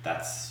thing,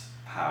 that's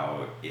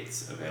how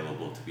it's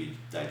available to be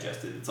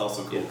digested. It's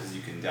also cool because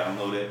you can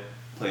download it,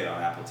 play it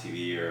on Apple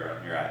TV or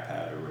on your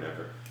iPad or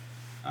whatever.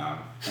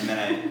 And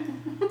then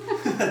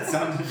that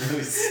sounded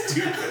really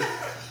stupid.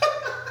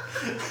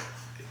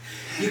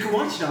 You can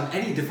watch it on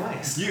any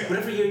device,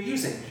 whatever you're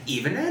using,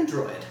 even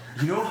Android.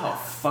 You know how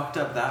fucked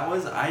up that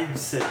was? I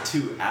said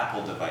 2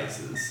 Apple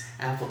devices.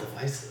 Apple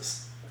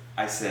devices?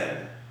 I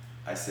said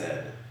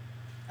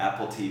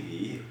Apple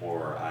TV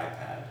or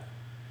iPad.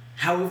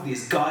 How have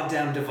these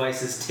goddamn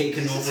devices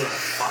taken over our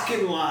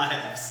fucking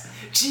lives?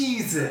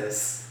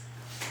 Jesus!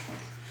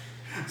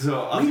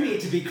 So we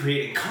need to be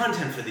creating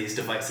content for these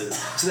devices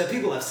so that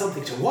people have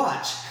something to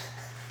watch.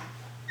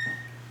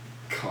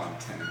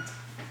 Content.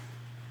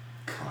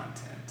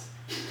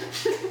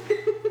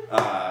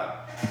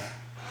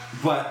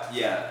 But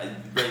yeah,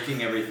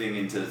 breaking everything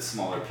into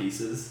smaller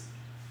pieces.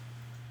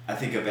 I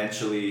think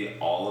eventually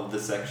all of the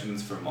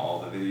sections from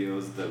all the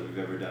videos that we've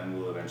ever done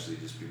will eventually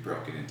just be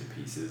broken into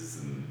pieces,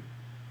 and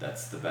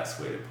that's the best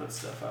way to put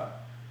stuff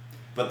up.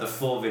 But the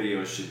full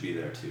video should be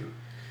there too.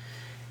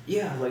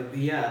 Yeah,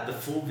 the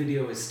full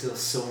video is still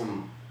so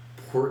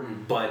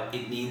important, but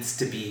it needs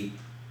to be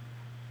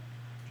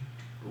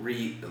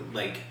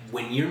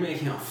when you're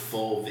making a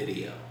full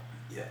video.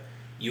 Yeah.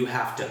 You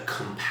have to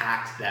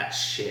compact that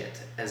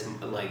shit as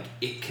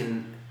it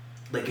can.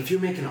 If you're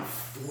making a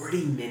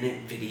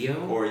 40-minute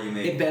video, or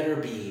it better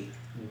be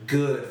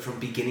good from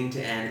beginning to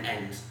end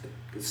and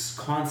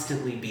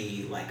constantly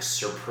be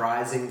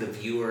surprising the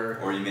viewer.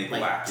 Or you make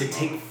to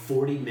take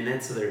 40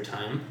 minutes of their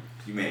time.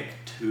 You make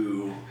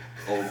 2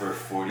 over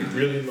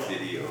 40-minute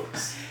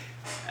videos.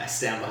 I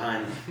stand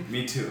behind.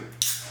 Me too.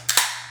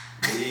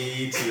 I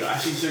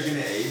think they're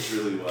gonna age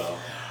really well.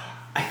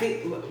 I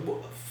think.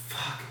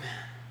 Fuck,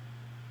 man.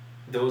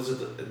 Those are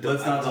the.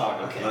 Let's not talk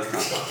about that.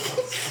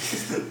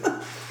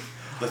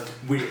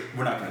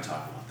 We're not going to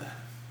talk about that.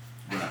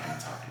 We're not going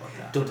to talk about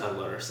that. Don't talk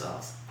about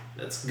ourselves.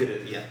 That's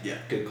good. Yeah.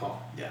 Good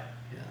call. Yeah.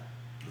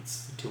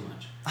 That's too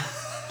much.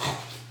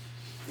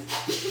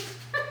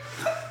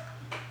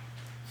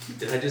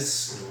 Did I just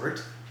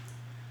snort?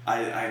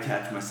 I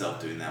catch myself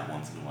doing that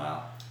once in a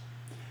while.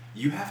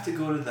 You have to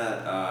go to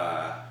that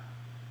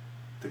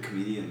the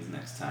comedians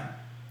next time.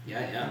 Yeah.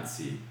 And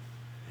see.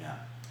 Yeah.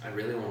 I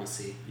really want to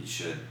see. You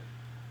should.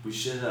 We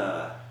should.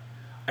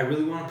 I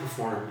really want to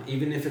perform,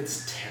 even if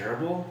it's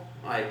terrible.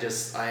 I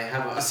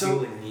have a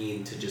feeling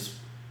need to just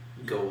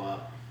go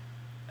up.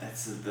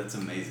 That's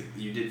amazing.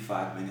 You did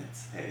 5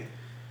 minutes, hey?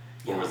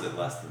 Or was it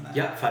less than that?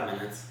 Yeah, 5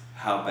 minutes.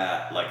 How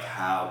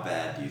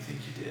bad do you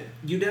think you did?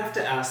 You'd have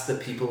to ask the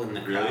people in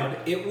the crowd.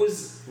 Really? It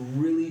was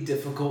really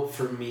difficult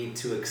for me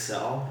to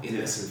excel in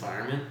this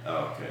environment.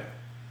 Oh, okay.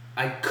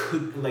 I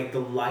could, the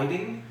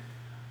lighting...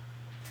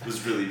 It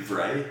was really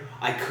bright?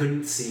 I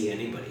couldn't see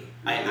anybody.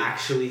 Really? I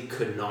actually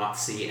could not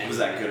see anybody. Was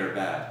that good or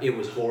bad? It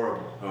was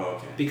horrible. Oh,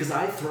 okay. Because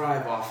I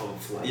thrive off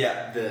of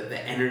the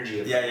energy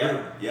of the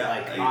room.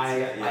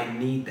 I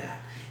need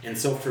that. And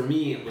so for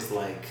me it was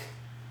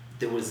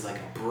there was a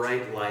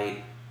bright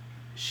light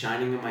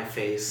shining in my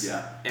face.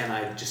 Yeah. And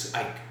I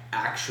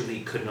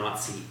actually could not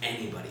see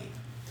anybody.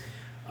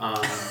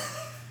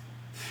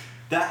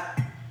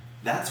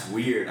 That's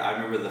weird. I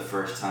remember the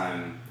first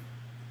time,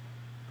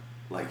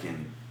 like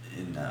in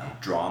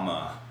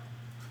drama.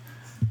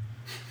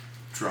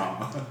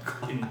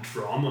 In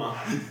drama.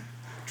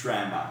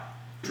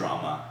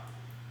 Drama.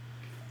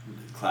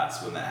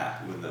 Class when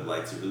the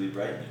lights are really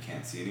bright and you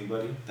can't see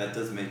anybody, that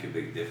does make a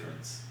big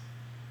difference.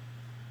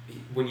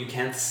 When you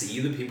can't see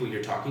the people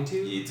you're talking to,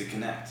 You need to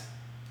connect.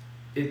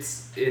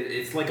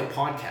 it's like a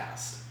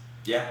podcast.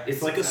 Yeah.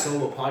 It's like a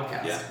solo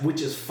podcast, Yeah.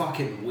 which is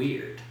fucking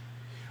weird.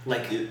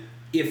 Like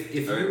if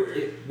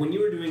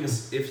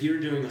you're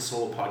doing a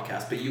solo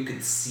podcast, but you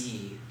could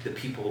see the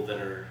people that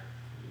are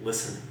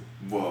listening.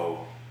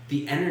 Whoa.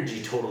 The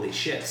energy totally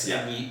shifts,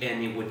 Yeah.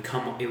 and it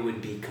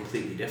would be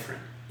completely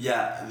different.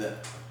 Yeah,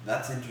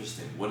 that's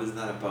interesting. What is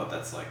that about?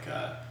 That's like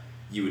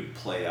you would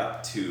play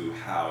up to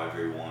how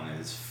everyone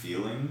is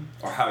feeling,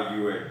 or how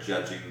you are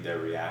judging their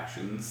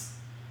reactions.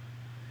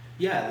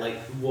 Yeah, like,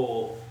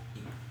 well,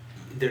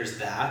 there's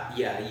that.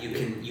 Yeah,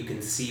 you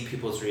can see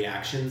people's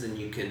reactions and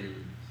you can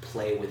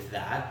play with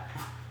that.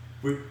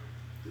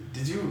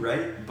 Did you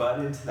write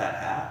Bud into that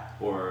hat,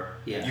 or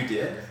Yeah. you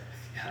did?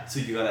 Yeah. So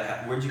you got a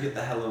hat. Where'd you get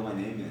the "Hello, my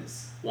name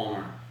is"?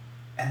 Walmart.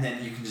 And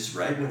then you can just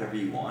write whatever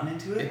you want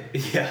into it.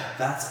 Yeah.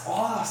 That's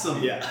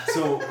awesome. Yeah.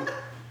 So,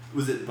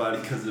 was it Bud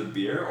because of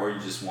beer, or you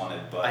just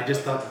wanted Bud? I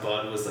just thought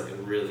Bud was like a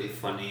really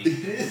funny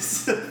It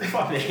is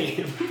funny.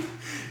 name.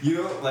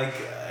 You know, like,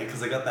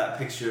 because I got that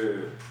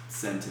picture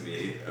sent to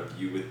me of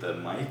you with the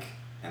mic,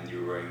 and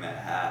you were wearing that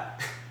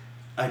hat.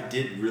 I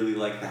did really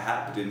like the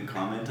hat, but didn't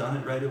comment on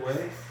it right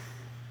away.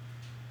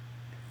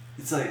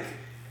 It's like,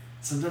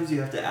 sometimes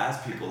you have to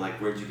ask people, like,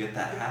 where'd you get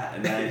that hat?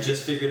 And then I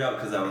just figured out,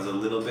 because I was a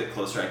little bit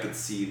closer, I could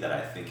see that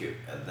I think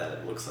that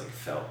it looks like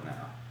felt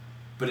now.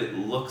 But it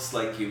looks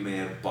like you may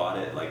have bought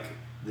it, like,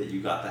 that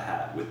you got the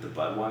hat with the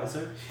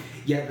Budweiser.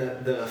 Yeah,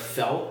 the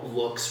felt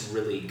looks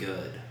really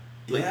good.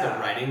 Like, Yeah. the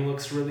writing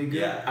looks really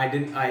good. Yeah.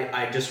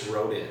 I just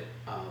wrote it,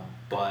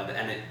 Bud,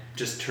 and it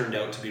just turned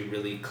out to be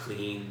really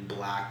clean,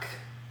 black,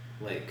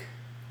 like,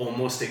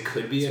 almost it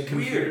could be a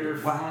computer Weird.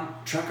 font. Wow.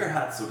 Trucker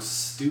hats look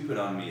stupid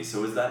on me.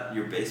 So is that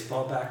your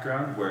baseball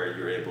background where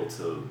you're able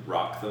to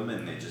rock them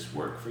and they just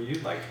work for you?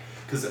 Like,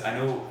 because I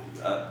know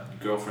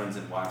girlfriends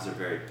and wives are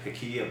very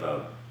picky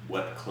about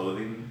what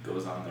clothing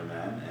goes on their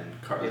man.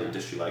 And Carly, Yeah.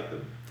 does she like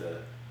the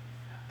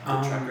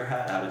trucker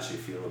hat? How did she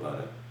feel about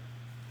it?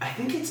 I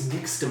think it's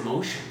mixed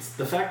emotions.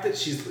 The fact that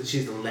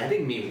she's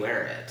letting me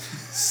wear it,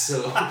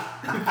 so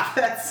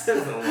that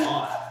says a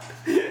lot.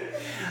 Do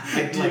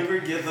you ever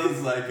get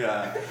those like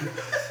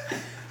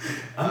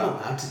I'm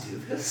allowed to do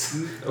this?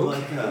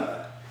 like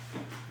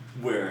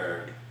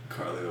where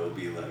Carly will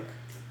be like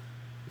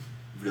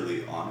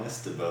really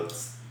honest about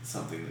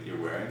something that you're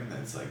wearing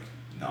that's like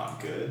not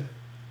good?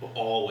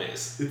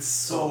 Always. It's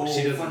so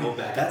she doesn't funny. go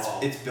back at all.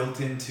 It's built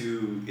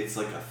into, it's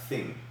like a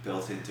thing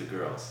built into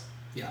girls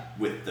Yeah.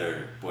 with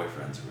their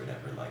boyfriends or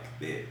whatever. Like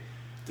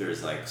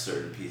there's like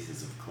certain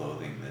pieces of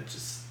clothing that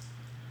just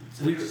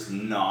We're just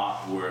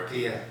not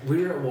working. Yeah,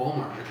 we were at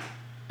Walmart,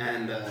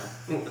 and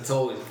it's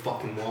always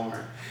fucking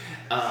Walmart.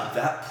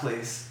 That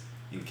place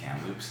in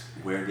Kamloops,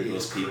 where do It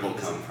those is people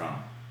crazy. come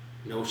from?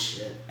 No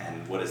shit.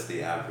 And what is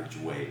the average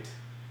weight?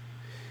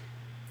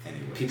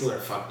 Anyways. People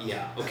are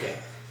yeah, okay.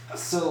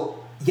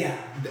 So, yeah,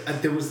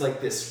 there was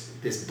like this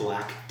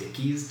black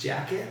Dickies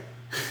jacket.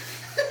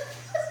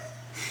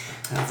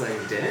 I was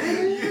like,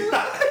 damn.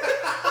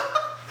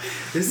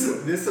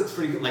 This looks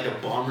pretty good, like a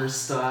bomber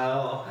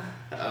style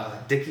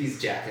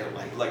Dickies jacket,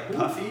 like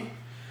puffy?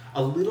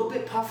 A little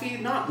bit puffy,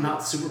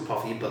 not super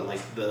puffy, but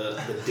like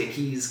the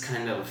Dickies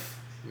kind of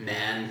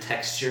man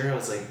texture. I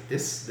was like,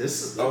 this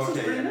is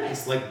pretty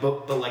nice. Like,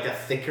 but like a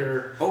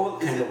thicker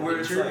kind of where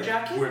it's like,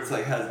 jacket, where it's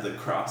like has the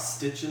cross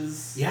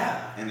stitches.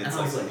 Yeah, and it's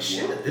I was like,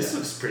 shit, this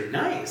looks pretty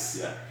nice.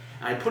 Yeah,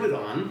 and I put it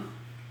on,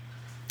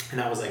 and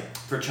I was like,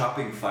 for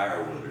chopping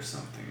firewood or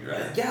something,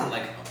 right? Yeah,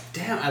 like,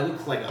 damn, I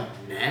look like a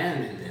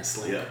man in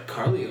this. Like, Yeah.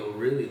 Carlio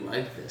really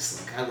liked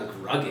this. Like, I look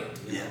rugged,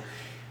 you know?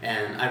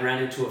 And I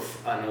ran into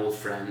an old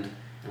friend,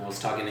 and I was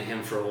talking to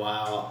him for a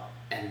while,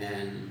 and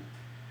then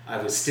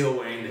I was still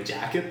wearing the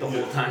jacket the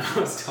whole time I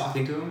was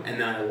talking to him, and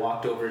then I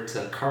walked over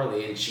to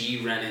Carly, and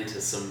she ran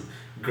into some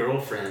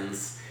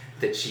girlfriends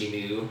that she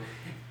knew,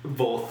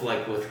 both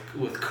like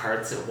with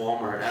carts at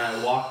Walmart, and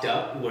I walked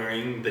up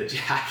wearing the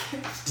jacket.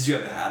 Did you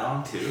have the hat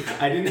on too?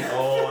 I didn't.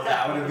 Oh,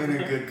 that would have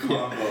been a good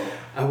combo.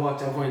 I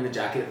walked up wearing the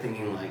jacket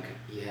thinking like,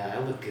 yeah, I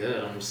look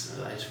good. I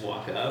just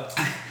walk up,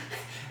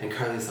 and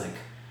Carly's like,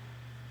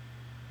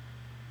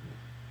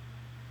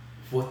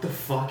 what the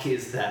fuck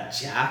is that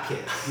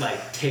jacket?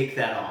 Like, take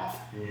that off.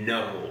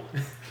 No.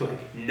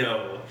 Like,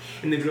 no.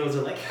 And the girls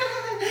are like,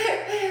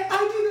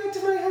 I do that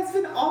to my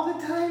husband all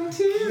the time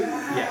too.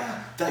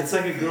 Yeah. It's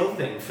like a girl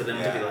thing for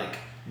them to be like,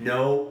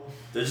 no.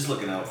 They're just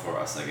looking out for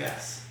us, I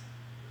guess.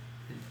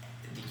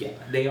 Yeah,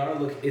 they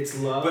are. It's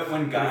love. But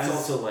when guys, it's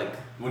also like,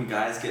 when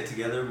guys get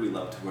together, we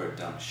love to wear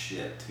dumb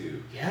shit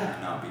too. Yeah.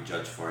 And not be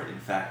judged for it. In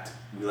fact,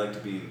 we like to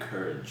be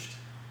encouraged.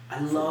 I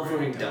love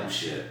wearing dumb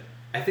shit.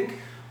 I think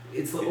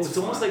it's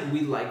almost like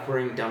we like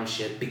wearing dumb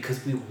shit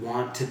because we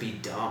want to be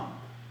dumb.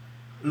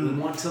 We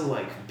want to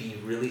like be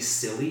really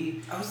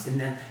silly,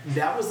 and then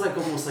that was like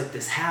almost like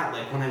this hat.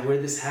 Like when I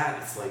wear this hat,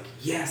 it's like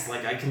yes,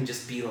 like I can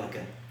just be like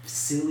a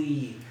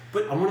silly.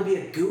 But I want to be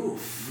a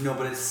goof. No,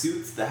 but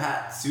the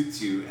hat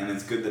suits you, and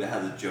it's good that it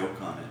has a joke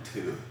on it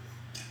too.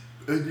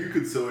 And you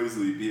could so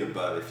easily be a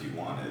Bud if you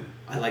wanted.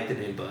 I like the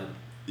name Bud.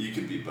 You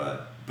could be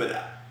Bud,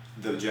 but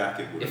the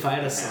jacket would. If I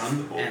had a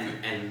son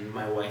and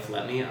my wife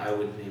let me, I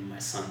would name my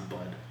son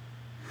Bud.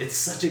 It's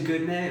such a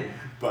good name.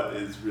 Bud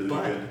is really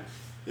good.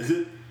 Is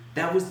it?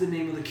 That was the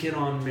name of the kid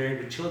on Married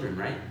with Children,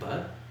 right?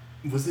 Bud?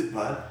 Was it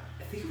Bud?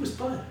 I think it was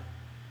Bud.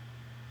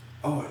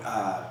 Oh,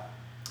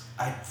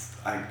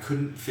 I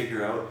couldn't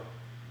figure out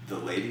the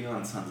lady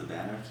on Sons of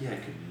Anarchy. I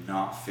could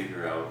not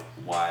figure out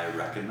why I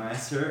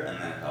recognized her, and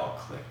then it all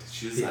clicked.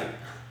 She was like,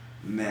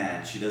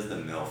 man, she does the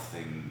MILF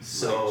thing.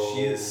 So like,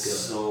 she is good.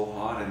 So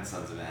hot in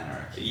Sons of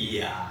Anarchy.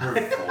 Yeah.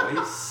 Her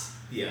voice.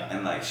 Yeah.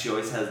 And like she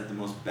always has the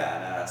most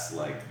badass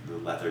like the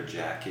leather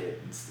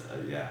jacket and stuff.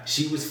 Yeah.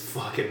 She was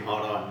fucking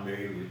hot on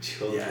Married with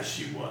Children. Yeah,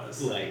 she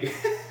was. Like.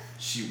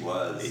 She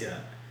was. Yeah.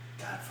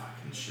 That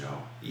fucking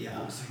show. Yeah.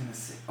 What was I gonna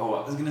say? Oh,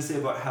 I was gonna say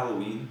about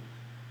Halloween.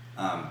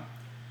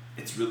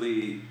 It's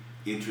really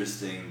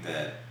interesting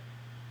that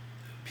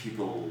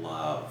people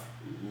love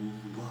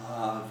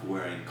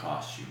wearing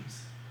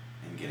costumes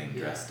and getting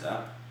dressed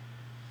up.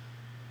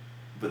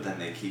 But then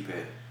they keep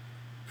it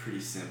pretty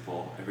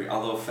simple.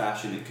 Although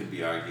fashion, it could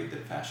be argued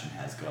that fashion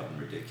has gotten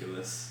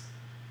ridiculous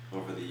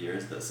over the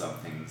years, that some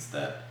things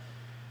that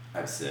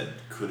I've said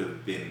could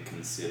have been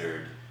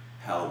considered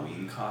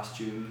Halloween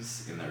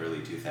costumes in the early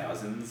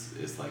 2000s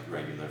is like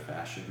regular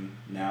fashion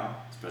now,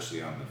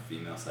 especially on the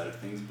female side of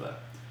things.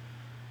 But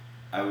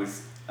I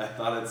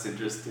thought it's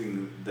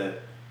interesting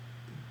that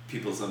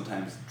people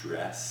sometimes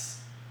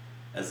dress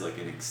as like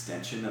an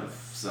extension of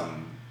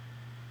some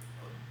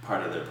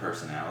part of their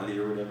personality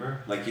or whatever.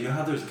 Like, you know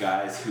how there's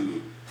guys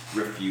who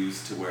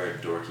refuse to wear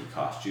dorky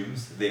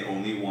costumes? They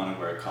only want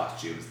to wear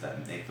costumes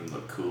that make them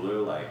look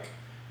cooler, like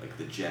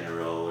the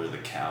general or the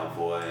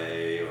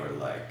cowboy or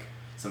like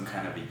some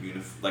kind of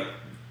like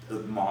a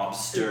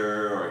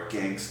mobster or a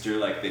gangster.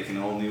 Like, they can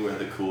only wear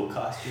the cool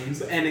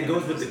costumes. And it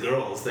goes with the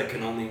girls that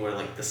can only wear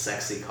like the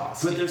sexy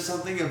costumes. But there's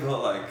something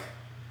about like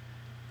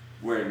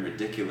wearing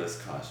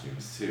ridiculous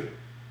costumes too.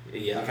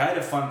 Yeah. Like, I had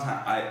a fun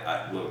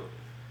time.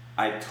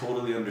 I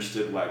totally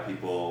understood why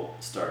people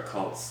start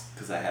cults,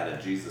 because I had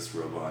a Jesus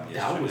robe on yesterday.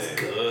 That was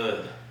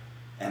good.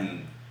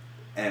 And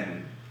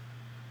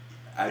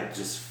I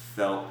just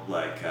felt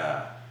like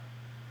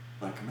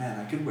man,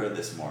 I could wear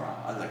this more.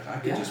 I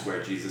could just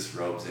wear Jesus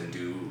robes and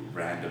do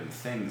random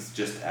things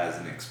just as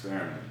an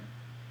experiment.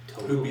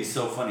 Totally. It would be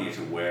so funny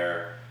to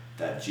wear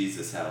that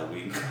Jesus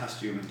Halloween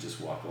costume and just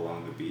walk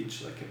along the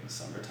beach like in the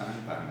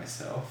summertime by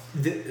myself.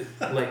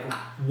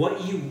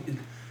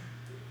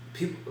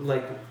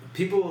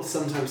 People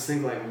sometimes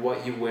think like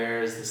what you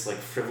wear is this like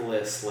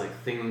frivolous like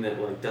thing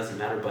that like doesn't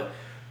matter, but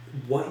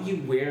what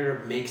you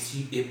wear makes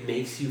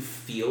you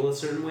feel a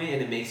certain way,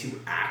 and it makes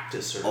you act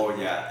a certain way. Oh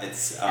yeah,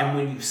 it's and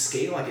when you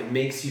skate, like it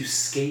makes you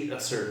skate a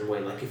certain way.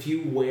 Like if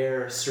you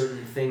wear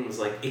certain things,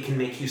 like it can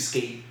make you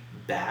skate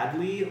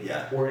badly,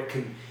 or it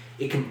can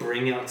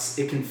bring out,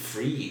 it can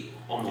free you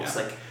almost.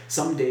 Like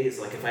some days,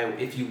 like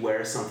if you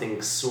wear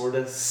something sort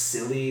of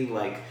silly,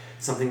 like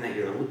something that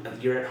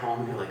you're at home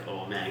and you're like,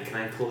 oh man, can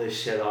I pull this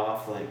shit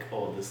off? Like,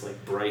 oh, this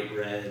like bright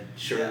red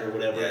shirt or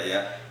whatever.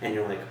 Yeah. And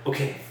you're like,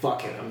 okay,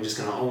 fuck it, I'm just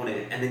gonna own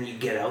it. And then you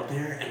get out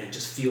there and it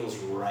just feels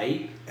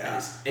right. Yeah.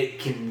 And it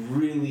can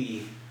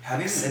really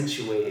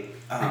accentuate.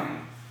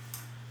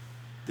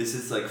 This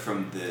is like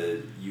from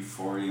the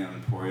Euphoria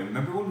Emporium.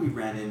 Remember when we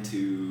ran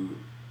into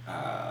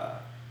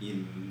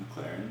Ian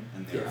McLaren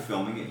and they were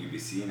filming at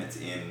UBC, and it's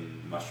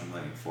in Mushroom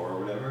Landing 4 or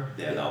whatever?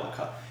 They had all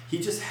the He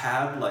just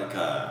had like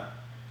a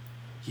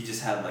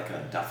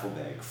duffel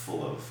bag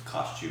full of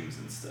costumes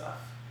and stuff.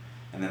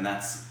 And then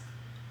I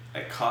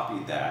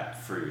copied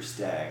that for your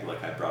stag.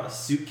 Like, I brought a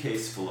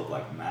suitcase full of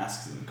like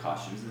masks and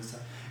costumes and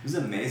stuff. It was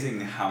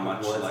amazing how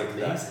much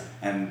that.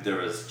 And there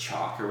was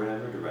chalk or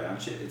whatever to write on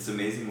shit. It's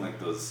amazing like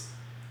those,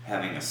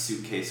 having a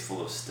suitcase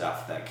full of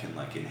stuff that can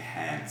like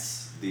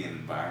enhance the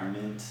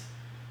environment.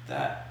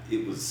 That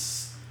it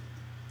was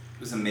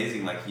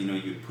amazing. Like, you know,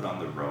 you'd put on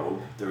the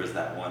robe. There was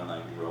that one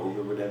like robe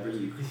or whatever.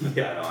 You could put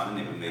that on and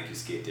it would make you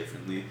skate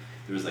differently.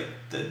 There was like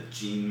the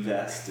jean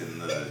vest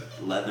and the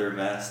leather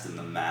vest and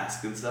the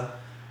mask and stuff.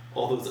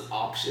 All those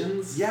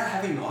options. Yeah,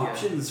 having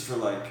options for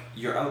like,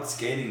 you're out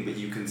skating but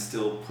you can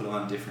still put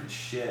on different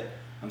shit.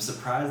 I'm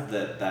surprised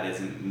that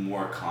isn't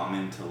more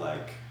common to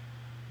like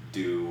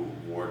do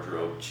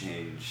wardrobe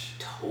change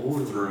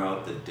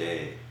throughout the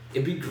day.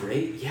 It'd be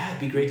great. Yeah,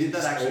 it'd be great to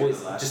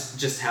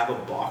just have a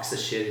box of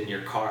shit in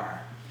your car.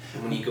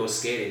 And when you go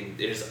skating,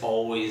 there's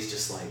always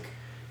just like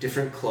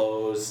different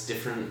clothes,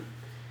 different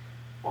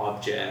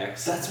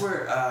objects. That's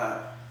where,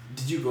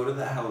 did you go to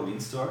that Halloween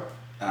store?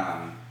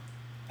 At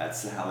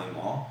Sahali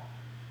Mall?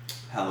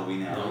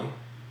 Halloween Alley?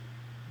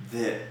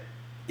 No.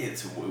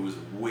 It was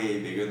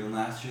way bigger than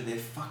last year. They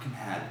fucking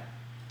had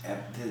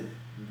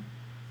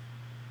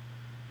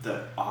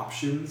the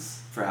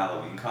options for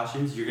Halloween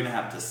costumes, you're gonna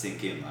have to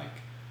sink in like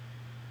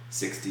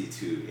 $60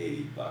 to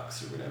 $80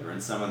 or whatever,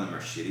 and some of them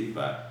are shitty.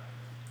 But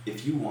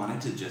if you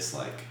wanted to just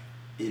like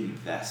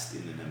invest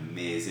in an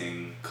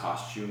amazing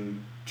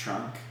costume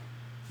trunk,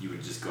 you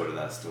would just go to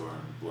that store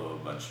and blow a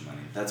bunch of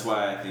money. That's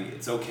why I think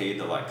it's okay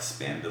to like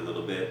spend a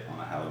little bit on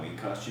a Halloween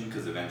costume,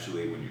 because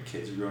eventually when your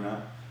kids are grown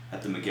up,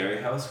 at the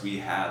McGarry house we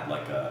had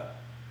like a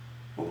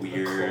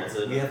weird,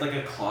 we had like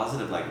a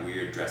closet of like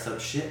weird dress up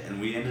shit, and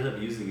we ended up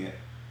using it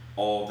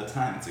all the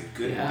time. It's a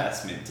good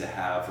investment to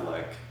have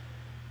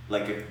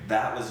like if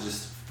that was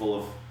just full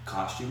of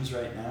costumes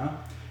right now,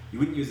 you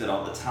wouldn't use it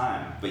all the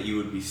time, but you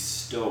would be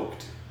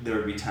stoked. There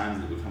would be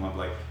times that would come up,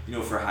 like, you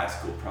know, for high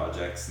school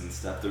projects and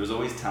stuff. There was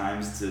always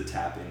times to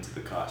tap into the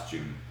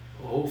costume.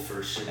 Oh,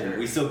 for sure. And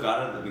we still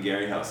got it at the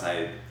McGarry house.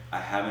 I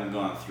haven't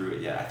gone through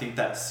it yet. I think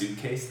that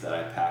suitcase that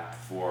I packed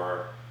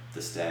for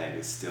the stag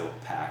is still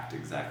packed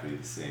exactly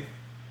the same.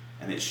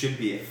 And it should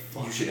be,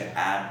 you should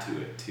add to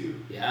it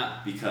too. Yeah.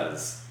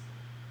 Because,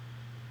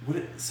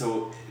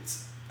 so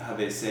it's how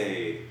they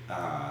say,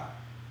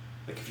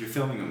 like if you're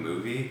filming a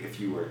movie, if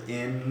you were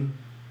in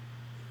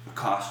a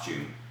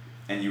costume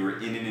and you were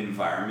in an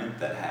environment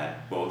that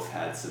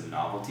had some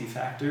novelty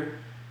factor,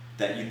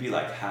 that you'd be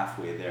like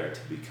halfway there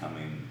to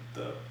becoming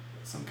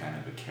some kind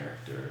of a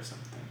character or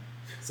something.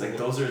 It's like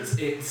those are...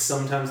 It's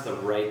sometimes the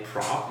right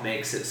prop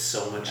makes it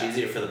so much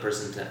easier for the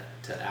person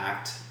to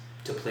act,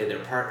 to play their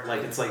part.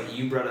 Like, it's like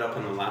you brought it up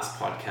on the last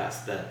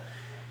podcast,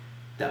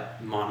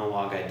 that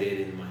monologue I did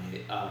in my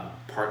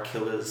Park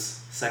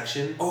Killers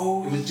section.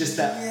 Oh, it was just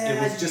that. Yeah,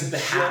 it was just the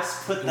hat.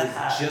 Put the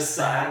hat just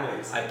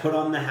sideways. The hat. I put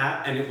on the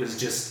hat, and it was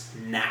just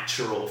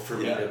natural for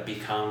me to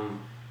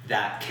become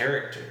that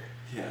character.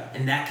 Yeah.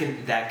 And that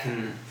can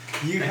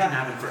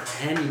happen for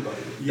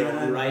anybody. The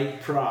right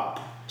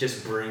prop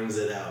just brings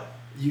it out.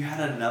 You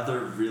had another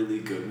really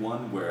good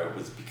one where it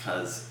was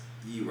because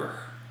you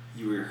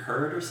were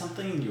hurt or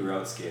something and you were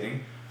out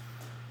skating,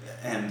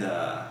 and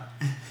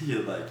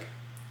you're like,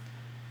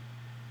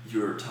 you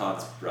were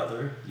Todd's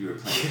brother. You were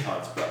playing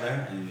Todd's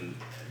brother, and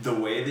the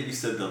way that you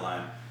said the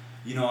line,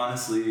 you know,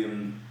 honestly,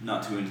 I'm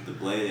not too into the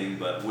blading,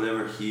 but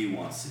whatever he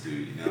wants to do,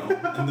 you know?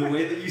 And the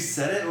way that you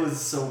said it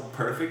was so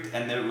perfect,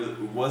 and it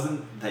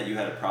wasn't that you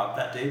had a prop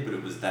that day, but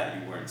it was that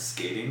you weren't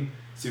skating,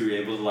 so you were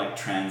able to, like,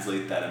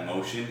 translate that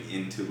emotion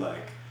into,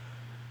 like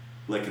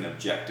an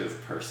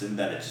objective person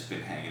that had just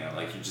been hanging out.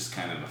 Like, you're just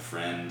kind of a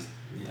friend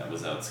that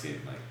was out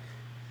skating. Like,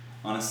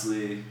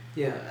 honestly...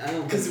 Yeah, I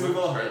don't... Because we've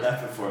all heard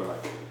that before,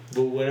 like...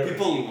 But whatever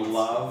people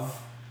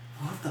love...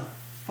 What the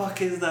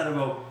fuck is that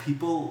about?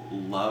 People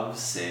love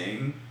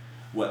saying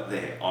what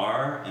they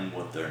are and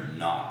what they're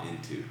not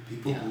into.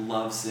 People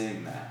love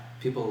saying that.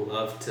 People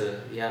love to,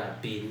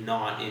 be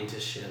not into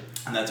shit.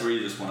 And that's where you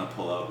just want to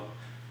pull out,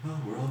 well,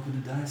 we're all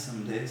going to die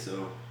someday,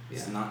 so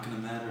it's not going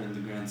to matter in the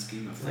grand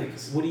scheme of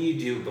things. Like, what do you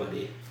do,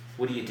 buddy?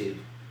 What do?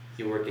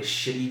 You work a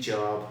shitty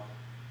job.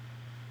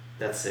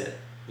 That's it.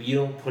 You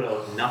don't put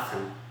out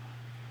nothing,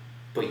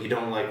 but you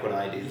don't like what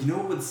I do. You know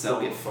what would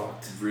sell get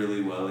fucked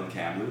really well in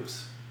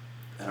Kamloops?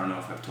 I don't know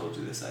if I've told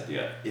you this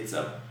idea. It's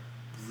a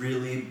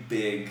really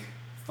big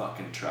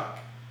fucking truck.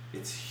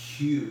 It's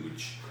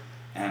huge.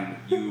 And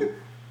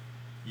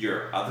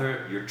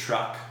your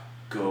truck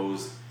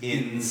goes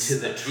into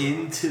the truck.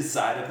 Into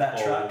side of that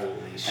truck. Holy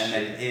shit. And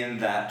then in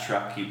that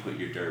truck you put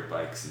your dirt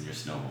bikes and your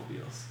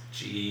snowmobiles.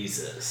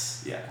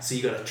 Jesus. Yeah. So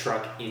you got a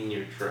truck in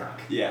your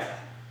truck. Yeah.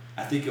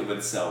 I think it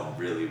would sell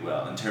really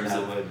well in terms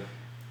of it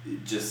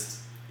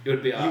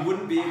would be you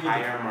wouldn't be able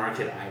higher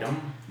market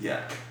item.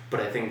 Yeah. But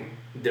I think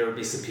there would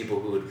be some people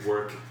who would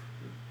work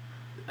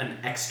an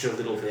extra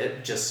little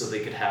bit just so they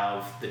could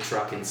have the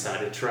truck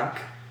inside a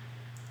truck.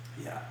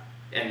 Yeah.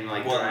 And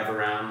drive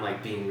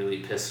around being really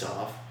pissed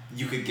off.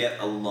 You could get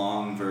a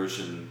long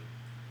version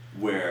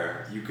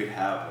where you could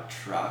have a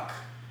truck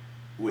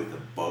with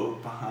a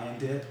boat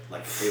behind it.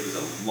 Like it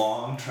was a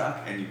long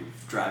truck and you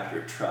drive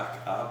your truck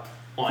up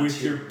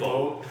onto your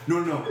boat.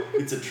 No,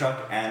 it's a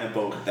truck and a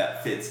boat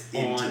that fits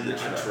into the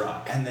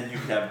truck. And then you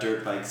could have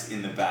dirt bikes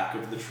in the back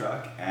of the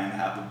truck and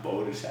have a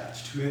boat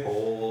attached to it.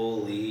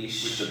 Holy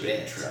shit. With the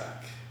big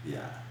truck.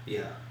 Yeah.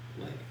 Yeah.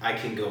 I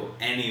can go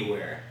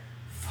anywhere.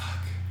 Fuck.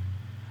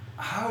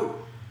 How,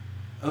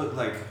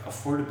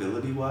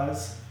 affordability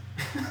wise,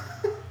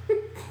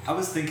 I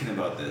was thinking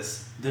about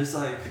this. There's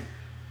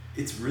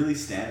it's really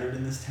standard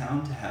in this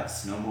town to have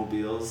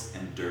snowmobiles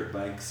and dirt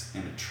bikes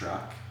and a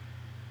truck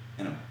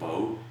and a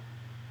boat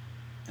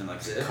and a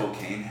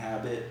cocaine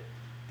habit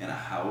and a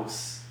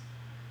house,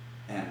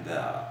 and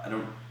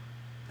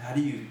how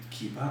do you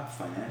keep up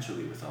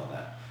financially with all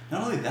that?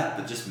 Not only that,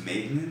 but just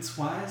maintenance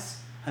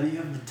wise, how do you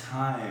have the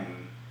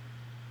time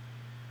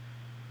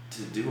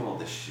to do all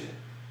this shit?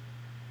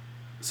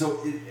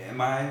 So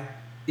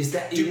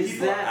do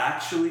people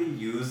actually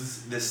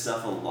use this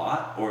stuff a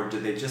lot, or do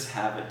they just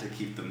have it to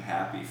keep them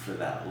happy for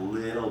that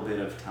little bit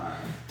of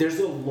time? There's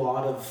a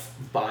lot of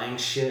buying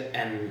shit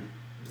and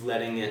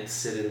letting it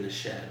sit in the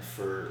shed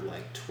for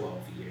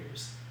 12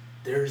 years.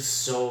 There's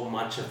so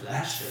much of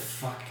that shit. That's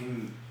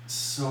fucking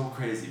so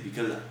crazy,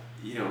 because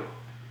you know,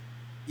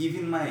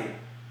 even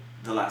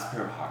the last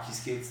pair of hockey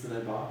skates that I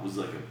bought was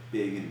like a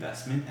big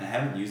investment, and I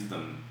haven't used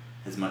them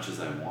as much as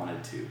I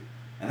wanted to.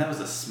 And that was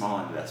a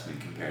small investment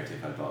compared to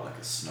if I bought like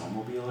a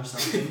snowmobile or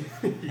something.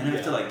 And I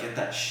have to like get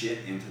that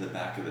shit into the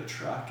back of the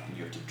truck, and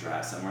you have to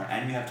drive somewhere,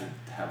 and you have to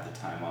have the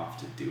time off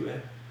to do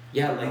it.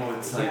 Yeah, like,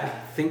 it's like,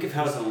 think of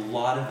how it's a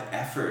lot of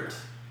effort.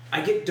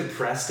 I get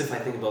depressed if I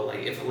think about like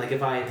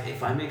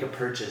if I make a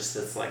purchase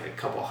that's like a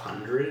couple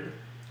hundred,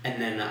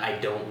 and then I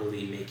don't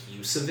really make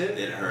use of it.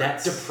 It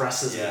hurts. That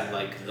depresses me.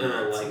 Like, it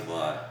hurts like a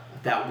lot.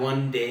 that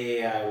one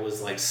day I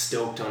was like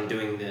stoked on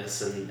doing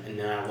this, and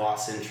then I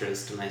lost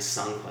interest and I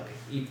sunk like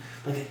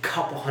a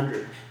couple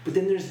hundred. But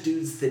then there's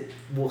dudes that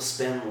will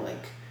spend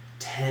like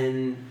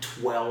 10,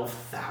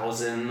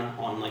 12,000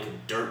 on like a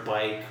dirt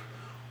bike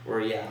or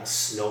a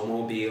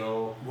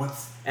snowmobile.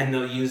 And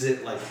they'll use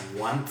it like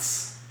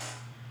once.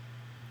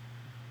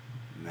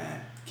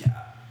 Man,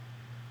 yeah.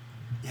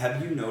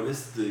 Have you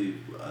noticed the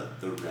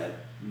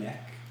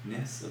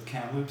redneckness of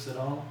Kamloops at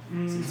all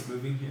since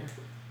moving here?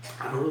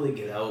 I don't really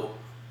get out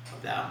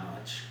that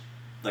much.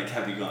 Like,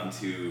 have you gone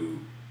to...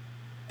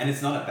 And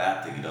it's not a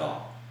bad thing at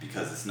all,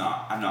 because it's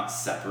not... I'm not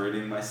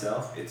separating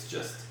myself, it's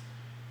just...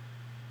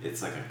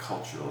 It's like a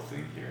cultural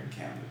thing here in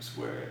Kamloops,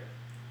 where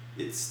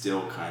it's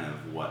still kind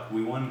of what...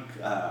 We won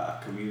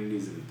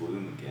Communities in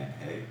Bloom again,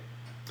 hey?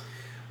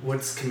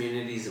 What's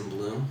Communities in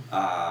Bloom?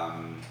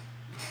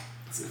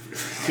 It's a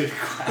really good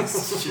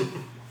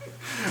question.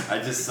 I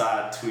just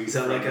saw a tweet. Is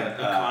that like a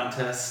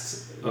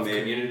contest of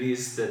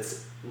communities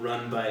that's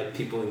run by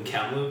people in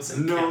Kamloops?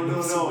 And no.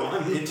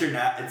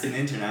 It's an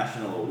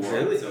international award.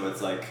 Really? So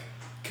it's like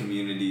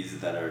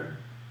communities that are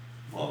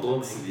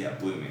blooming.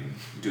 Blooming,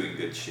 doing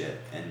good shit.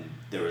 And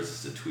there was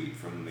just a tweet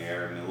from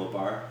Mayor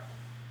Millibar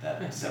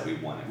that we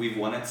won it. We've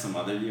won it some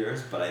other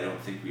years, but I don't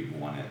think we've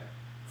won it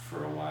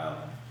for a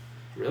while.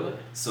 Really?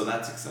 So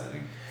that's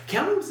exciting.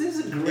 Kamloops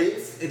is a great.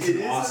 It's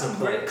an awesome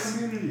great place.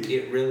 community.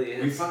 It really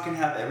is. We fucking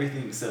have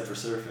everything except for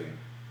surfing,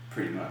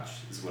 pretty much,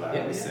 is what I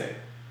always say.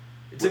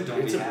 It's a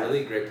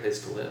really great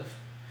place to live.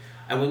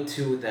 I went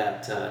to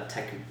that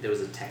there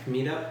was a tech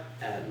meetup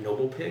at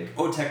Noble Pig.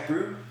 Oh, Tech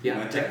Brew?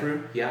 Yeah, Tech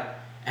Brew. Yeah,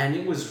 and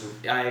it was.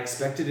 I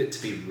expected it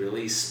to be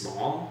really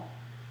small.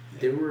 Yeah.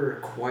 There were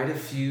quite a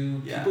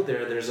few people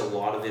there. There's a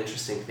lot of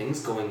interesting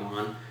things going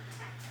on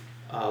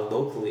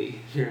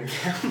locally here in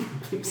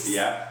Kamloops.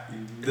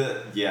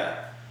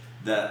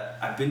 That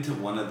I've been to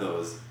one of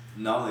those.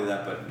 Not only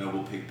that, but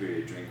Noble Pig beer.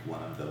 You drink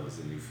one of those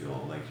and you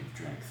feel like you've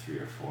drank 3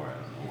 or 4. I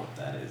don't know what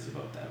that is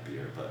about that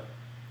beer, but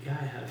yeah,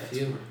 I had a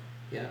few.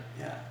 Yeah.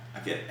 I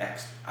get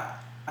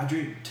I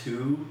drink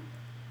 2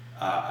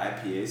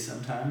 IPAs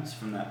sometimes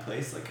from that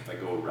place. Like if I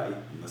go right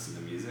and listen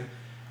to music,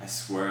 I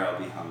swear I'll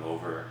be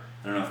hungover.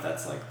 I don't know if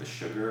that's like the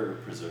sugar or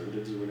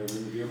preservatives or whatever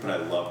in the beer, but I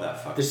love that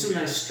fucking There's some beer.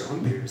 nice strong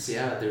beers.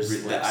 Yeah,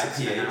 there's the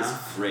IPA is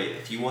great.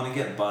 If you want to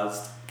get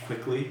buzzed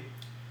quickly,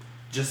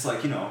 just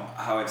like,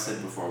 how I've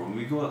said before, when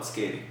we go out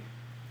skating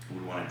and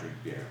we want to drink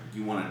beer,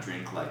 you want to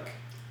drink like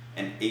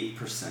an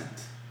 8%.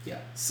 Yeah.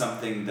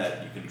 Something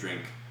that you can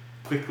drink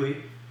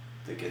quickly,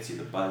 that gets you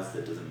the buzz,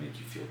 that doesn't make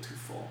you feel too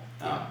full.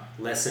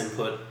 Less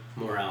input,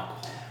 more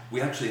alcohol. We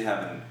actually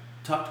haven't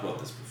talked about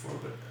this before,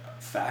 but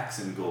Fax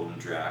and Golden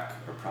Drac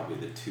are probably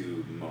the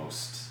 2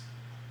 most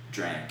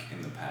drank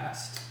in the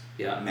past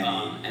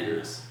many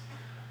years.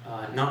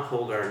 Not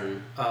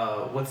Holgarden.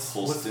 What's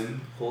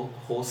Holsten?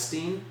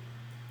 Holstein?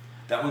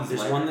 That one's There's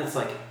lighter. one that's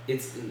like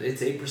it's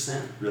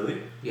 8%.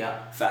 Really?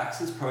 Yeah.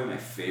 Fax is probably my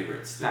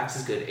favorite still. Fax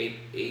is good. 8.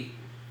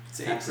 It's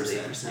Fax 8%. is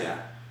 8%.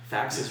 Yeah.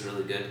 Fax is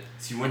really good.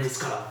 So and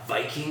it's got a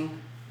Viking.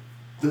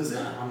 Does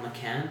it? On the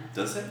can.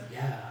 Does it?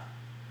 Yeah.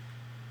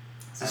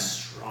 It's a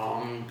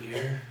strong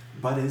beer.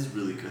 Bud is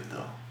really good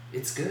though.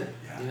 It's good.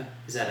 Yeah.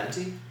 Is that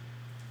empty?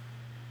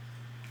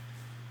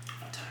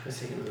 We're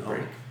taking a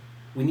break.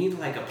 We need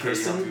like a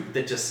person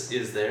that just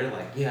is there,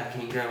 like, can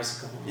you grab us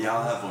a couple more? Yeah,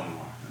 I'll have one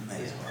more.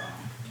 May as well.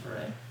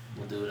 Alright,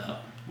 we'll do it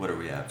up. What are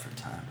we at for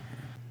time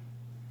here?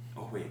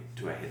 Oh wait,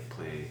 do I hit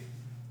play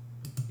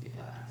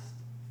last?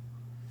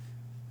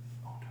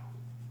 Oh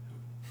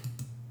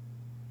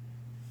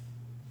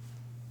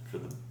no.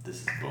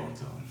 This is Bone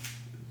Zone.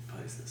 It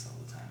plays this all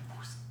the time.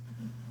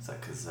 Is that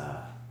because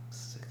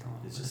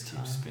it just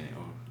keeps spinning?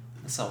 Oh,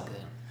 it's all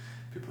good.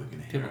 People are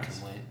gonna hear us.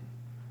 People can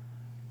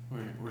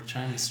wait. We're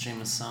trying to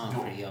stream a song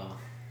for y'all.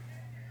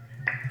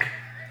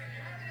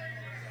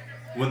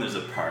 When there's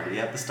a party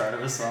at the start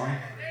of a song,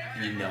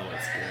 you know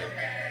it's good.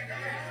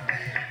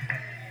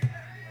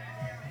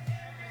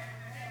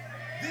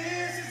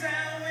 This is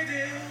how we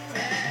do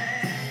it.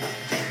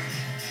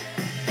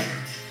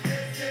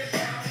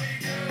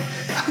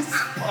 this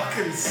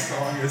fucking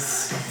song is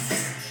so...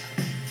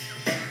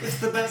 It's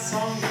the best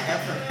song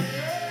ever.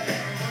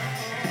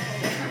 I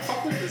can't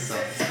fuck with this song.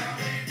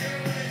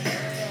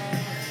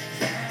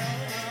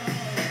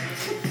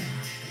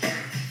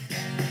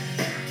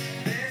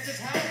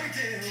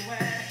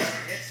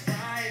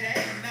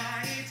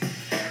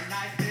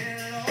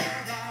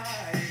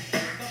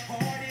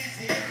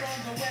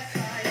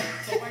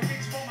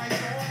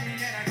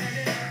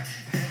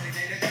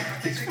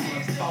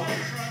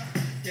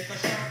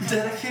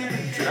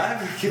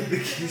 Give the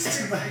keys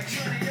to my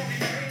truck.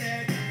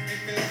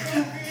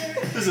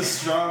 There's a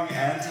strong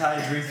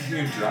anti-drinking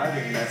and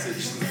driving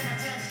message.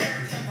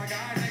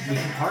 We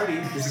can party.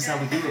 This is how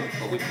we do it,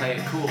 but we play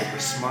it cool. We're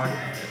smart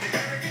about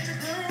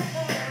it.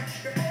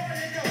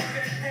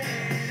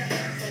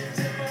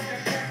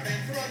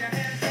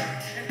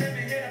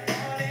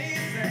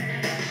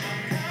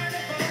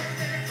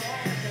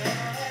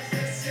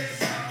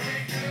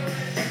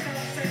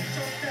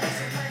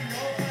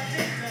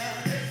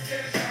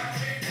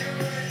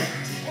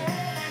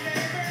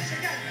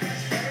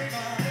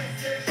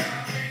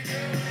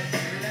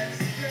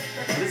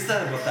 What is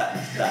that about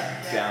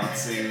that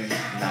bouncing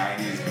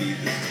 90s beat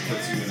that just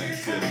puts you in a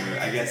good mood?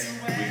 I guess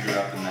we grew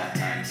up in that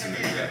time, so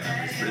maybe we have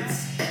memories, but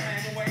it's...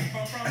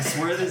 I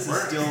swear this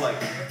is still like,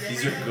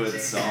 these are good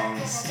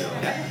songs still.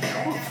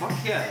 Yeah. Oh,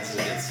 fuck yeah. This is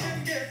a good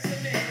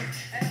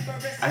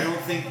song. I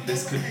don't think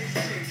this could...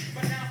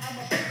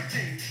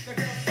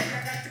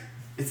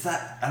 It's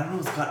that, I don't know,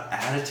 it's got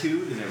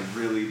attitude and it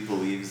really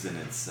believes in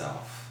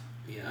itself.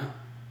 Yeah.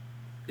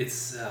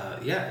 It's,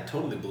 yeah, it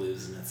totally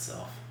believes in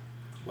itself.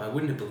 Why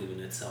wouldn't it believe in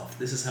itself?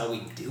 This is how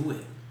we do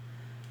it.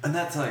 And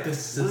that's like,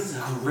 This what is a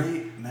how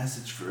great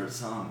message for a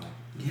song.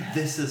 Like, Yeah.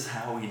 This is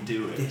how we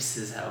do it. This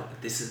is how,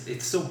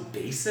 it's so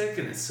basic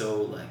and it's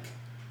so like...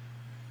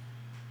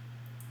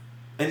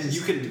 And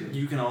you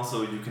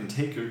can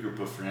take your group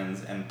of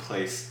friends and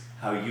place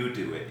how you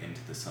do it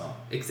into the song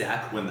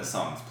Exactly. when the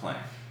song's playing.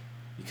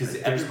 Because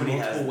There's everybody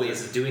multiple has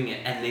ways of doing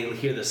it, and they'll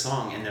hear the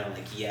song and they're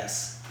like,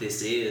 yes,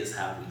 this is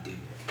how we do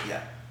it.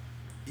 Yeah.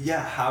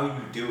 Yeah, how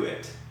you do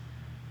it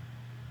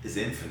is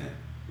infinite.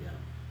 Yeah.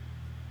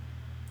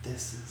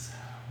 This is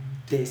how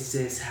This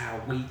is how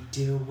we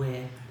do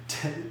it.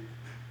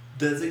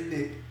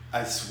 designate.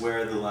 I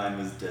swear the line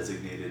was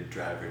designated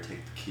driver,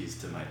 take the keys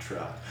to my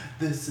truck.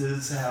 This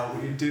is how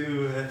we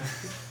do it.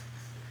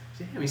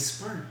 Damn, he's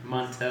smart.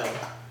 Montel.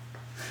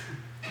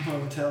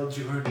 Motel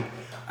Jordan.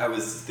 I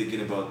was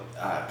thinking about,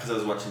 because I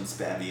was watching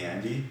Spammy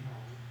Andy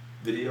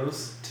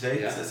videos today,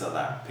 because Yeah. I saw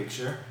that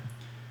picture.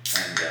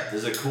 And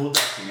there's a cool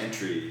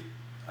documentary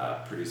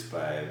produced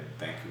by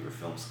Vancouver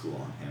Film School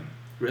on him.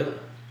 Really?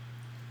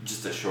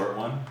 Just a short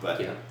one,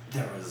 but Yeah.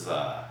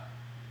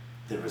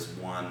 there was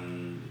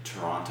one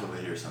Toronto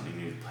hit or something,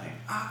 he was playing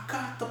I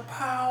Got the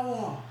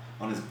Power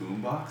on his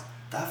boombox.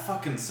 That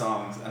fucking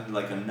song's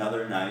like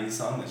another 90s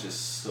song that's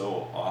just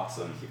so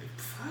awesome.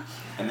 Fuck yeah.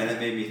 And then it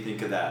made me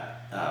think of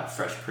that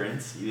Fresh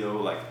Prince, you know,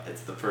 like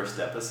it's the first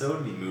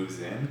episode and he moves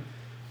in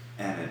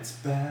and it's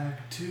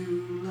back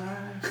to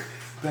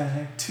life,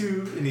 back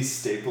to, and he's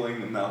stapling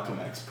the Malcolm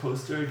X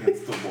poster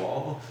against the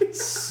wall.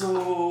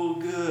 So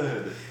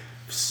good.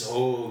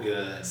 So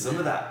good. Some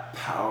of that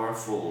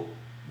powerful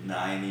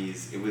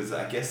 90s, it was,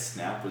 I guess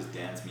Snap was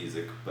dance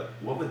music, but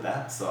what would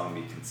that song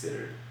be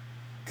considered?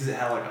 Because it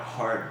had like a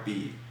hard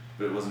beat,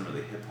 but it wasn't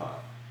really hip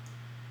hop.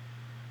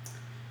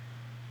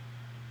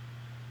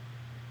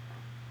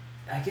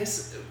 I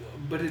guess,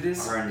 but it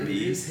is R&B? It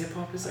is hip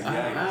hop. Is I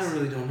I guess.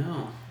 really don't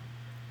know.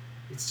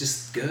 It's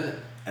just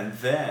good. And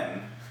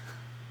then,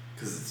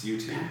 because it's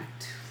YouTube, Back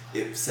to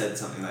it said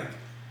something like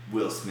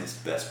Will Smith's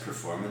best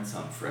performance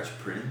on Fresh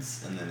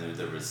Prince, and then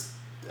there was,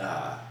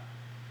 I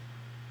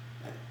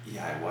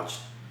watched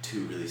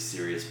 2 really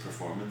serious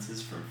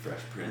performances from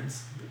Fresh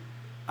Prince.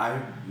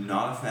 I'm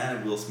not a fan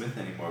of Will Smith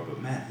anymore,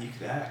 but man, he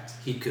could act.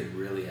 He could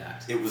really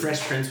act. It was-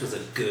 Fresh Prince was a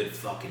good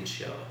fucking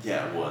show.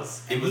 Yeah, it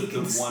was. It And was he the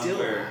can one still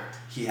where act.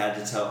 he had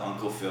to tell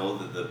Uncle Phil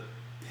that the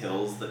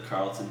pills that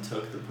Carlton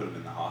took that put him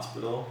in the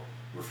hospital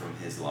were from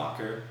his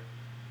locker,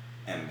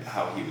 and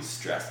how he was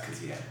stressed because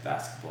he had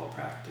basketball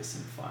practice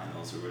and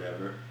finals or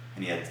whatever,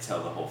 and he had to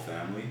tell the whole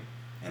family.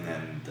 And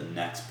then the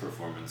next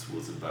performance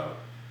was about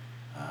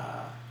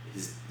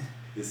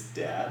his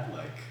dad,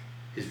 like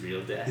His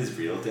real dad. his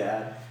real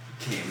dad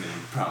came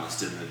and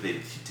promised him that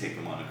they'd take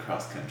him on a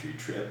cross-country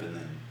trip, and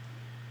then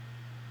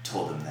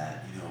told him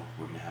that, you know,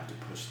 we're gonna have to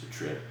push the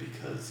trip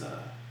because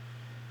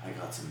I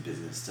got some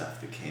business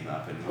stuff that came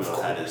up, and Of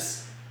Will had course.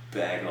 his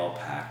bag all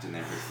packed and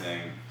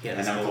everything, He had and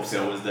his Uncle hopes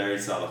Phil up. was there, he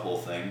saw the whole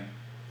thing,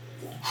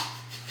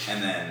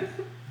 and then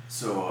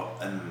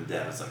the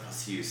dad was like, I'll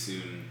see you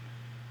soon,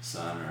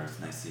 son, or it's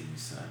nice seeing you,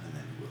 son, and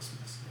then Will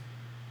Smith's like,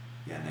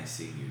 yeah, nice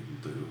seeing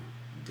you, Lou.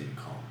 Didn't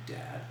call him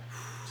Dad,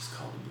 just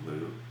called him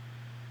Lou.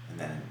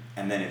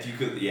 And then if you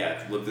could,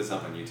 look this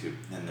up on YouTube.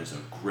 Then there's a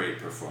great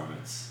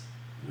performance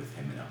with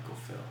him and Uncle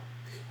Phil.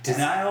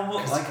 And I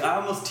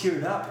almost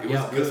teared up. It was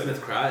Will good.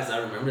 Smith cries. I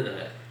remember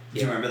that. Do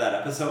you remember that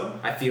episode?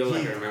 I feel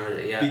like I remember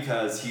that. Yeah.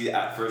 Because he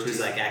at first He's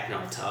like acting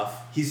all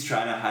tough. he's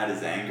trying to hide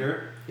his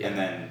anger, Yeah. and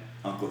then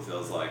Uncle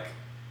Phil's like,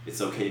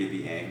 it's okay to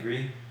be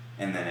angry,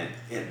 and then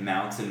it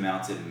mounts and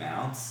mounts and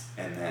mounts,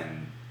 and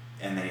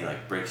then he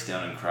like breaks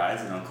down and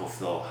cries, and Uncle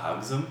Phil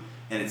hugs him,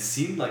 and it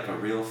seemed like a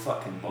real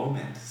fucking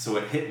moment. So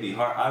it hit me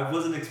hard. I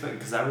wasn't expecting,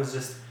 because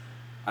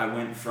I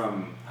went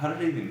from, how did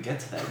I even get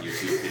to that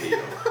YouTube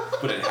video?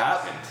 But it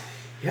happened.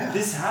 Yeah.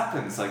 This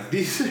happens, like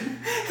this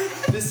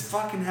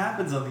fucking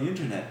happens on the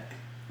internet.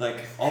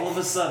 Like, all of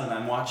a sudden,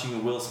 I'm watching a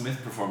Will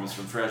Smith performance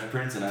from Fresh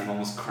Prince and I'm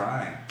almost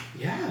crying.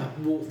 Yeah,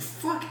 well,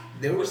 fuck.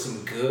 There were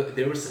some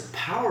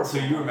powerful.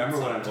 So you remember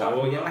what I'm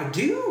talking about? about? I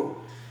do.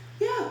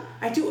 Yeah,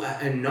 I do.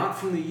 And not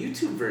from the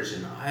YouTube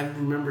version. I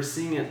remember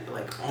seeing it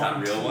like on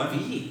That real TV.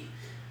 one?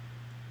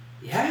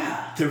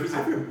 Yeah,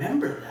 I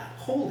remember that.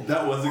 Holy.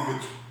 That was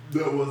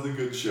a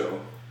good show.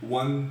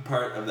 One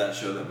part of that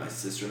show that my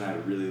sister and I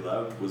really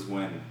loved was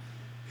when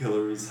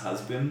Hillary's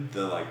husband,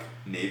 the like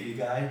Navy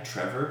guy,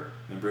 Trevor,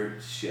 remember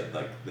she had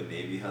like the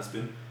Navy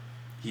husband,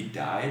 he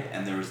died,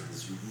 and there was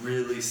this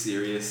really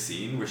serious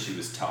scene where she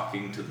was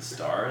talking to the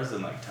stars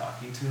and like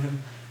talking to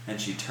him, and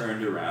she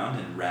turned around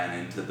and ran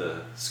into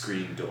the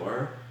screen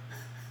door,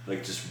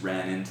 like just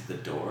ran into the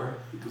door.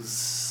 It was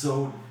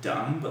so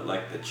dumb, but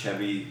like the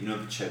Chevy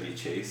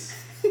Chase,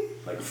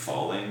 like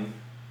falling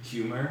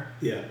humor.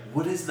 Yeah.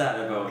 What is that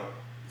about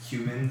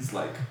humans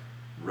like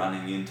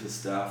running into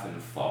stuff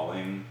and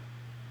falling?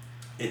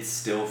 It's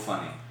still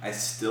funny. I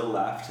still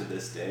laugh to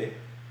this day.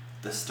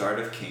 The start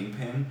of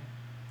Kingpin,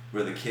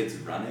 where the kid's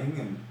running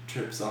and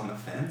trips on the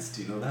fence.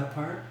 Do you know that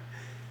part?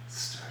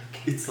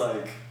 It's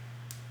like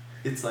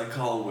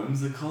all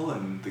whimsical,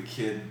 and the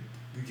kid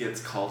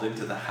gets called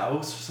into the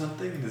house or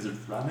something and is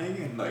running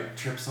and like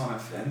trips on a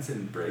fence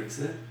and breaks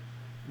it.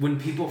 When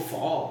people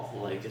fall,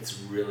 like it's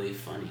really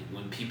funny.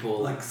 When people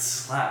Like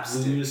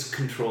slapstick. lose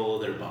control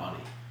of their body.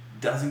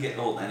 Doesn't get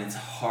old, and it's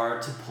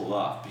hard to pull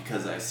off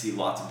because I see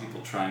lots of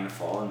people trying to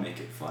fall and make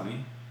it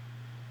funny.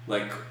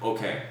 Like,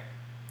 okay,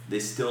 they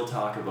still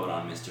talk about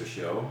on Mr.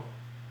 Show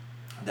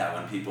that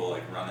when people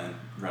like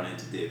run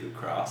into David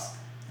Cross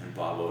and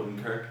Bob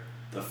Odenkirk,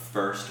 the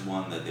first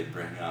one that they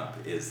bring up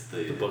is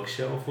The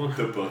bookshelf one?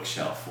 The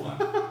bookshelf one.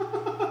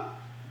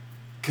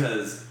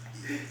 Because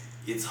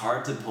it's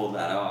hard to pull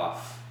that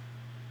off.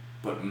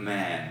 But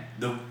man,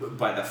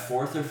 by the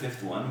fourth or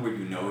fifth one where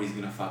you know he's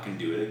gonna fucking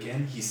do it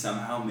again, he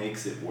somehow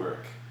makes it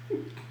work.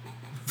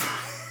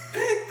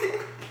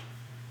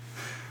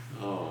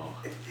 Oh,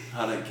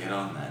 how'd I get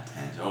on that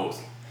tangent? Oh,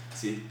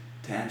 see,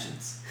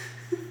 tangents.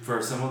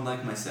 For someone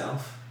like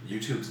myself,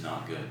 YouTube's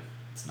not good.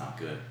 It's not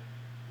good.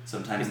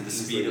 Sometimes the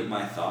speed of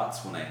my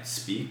thoughts when I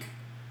speak,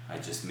 I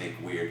just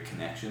make weird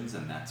connections,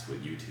 and that's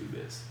what YouTube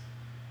is.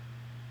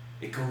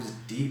 It goes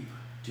deep.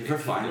 Do you ever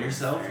find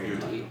yourself, you're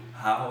like,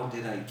 how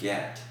did I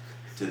get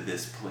to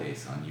this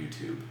place on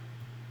YouTube?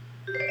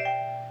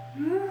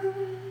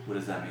 What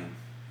does that mean?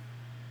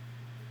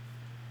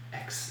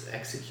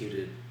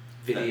 Executed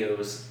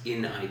videos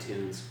in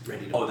iTunes,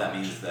 ready to Oh, watch. that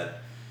means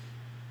that,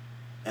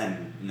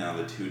 and now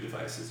the two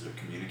devices are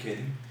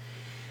communicating?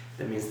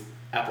 That means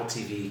Apple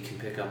TV can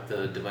pick up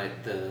the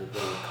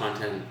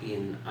content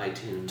in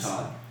iTunes.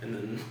 Todd, and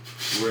then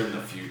we're in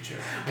the future.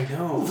 I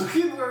know. Look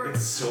at where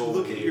It's so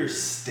Look at your weird.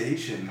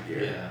 station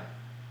here. Yeah.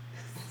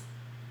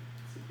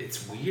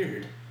 It's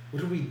weird.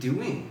 What are we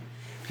doing?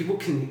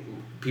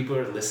 People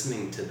are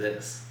listening to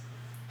this.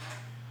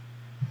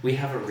 We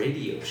have a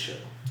radio show.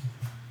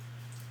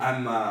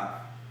 I'm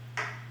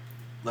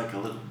like a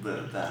little bit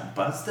of that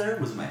buzz there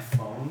was my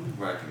phone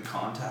where I can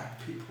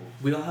contact people.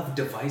 We all have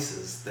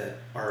devices that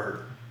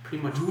are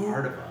pretty much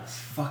part of us.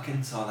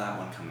 Fucking saw that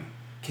one coming.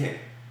 Okay,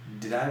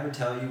 did I ever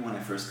tell you when I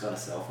first got a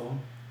cell phone?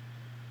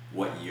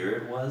 What year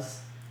it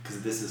was?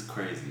 Because this is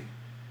crazy.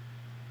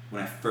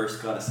 When I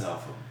first got a cell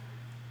phone.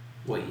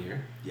 What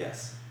year?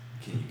 Yes.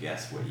 Can you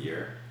guess what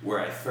year? Where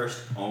I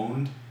first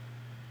owned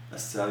a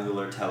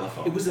cellular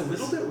telephone. It was a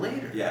little bit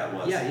later. Yeah, it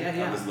was.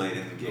 Yeah. I was late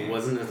in the game. It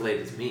wasn't as late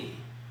as me,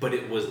 but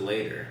it was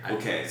later.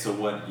 Okay, so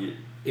what you...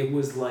 It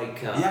was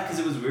like... yeah, because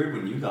it was weird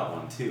when you got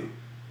one too.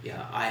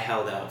 Yeah, I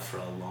held out for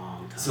a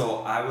long time. So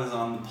I was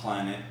on the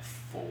planet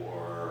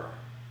for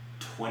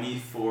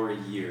 24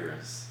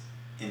 years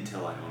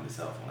until I owned a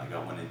cell phone. I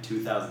got one in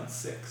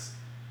 2006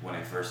 when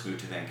I first moved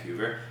to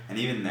Vancouver. And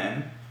even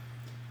then,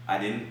 I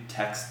didn't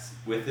text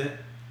with it,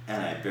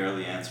 and I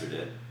barely answered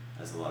it,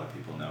 as a lot of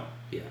people know.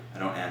 Yeah. I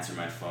don't answer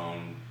my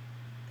phone,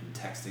 and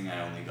texting,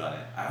 I only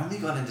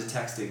got into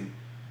texting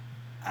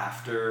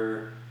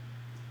after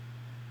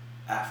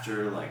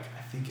like,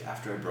 I think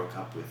after I broke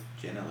up with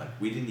Jenna, like,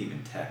 we didn't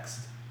even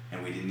text,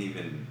 and we didn't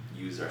even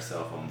use our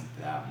cell phones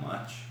that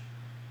much.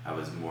 I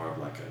was more of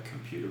like a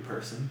computer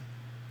person,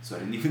 so I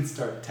didn't even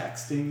start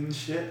texting and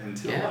shit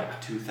until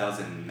like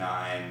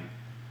 2009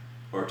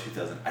 or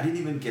 2000. I didn't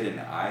even get an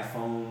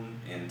iPhone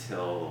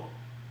until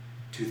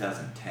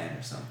 2010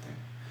 or something.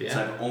 Yeah.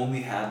 So I've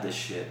only had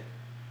this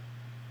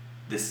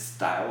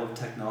style of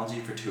technology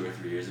for 2 or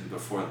 3 years, and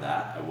before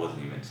that, I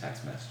wasn't even a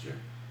text messenger.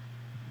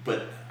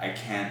 But I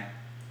can't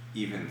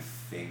even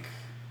think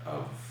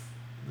of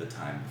the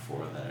time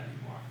before that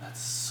anymore. That's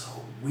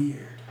so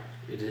weird.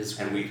 It is.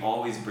 And weird. we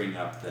always bring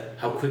up that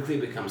How quickly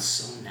it becomes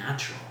so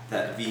natural.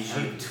 that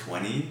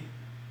VG20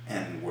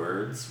 and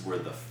Words were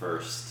the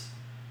first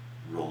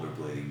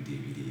rollerblading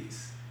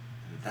DVDs.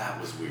 And that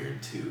was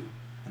weird too.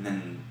 And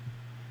then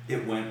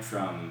it went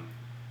from,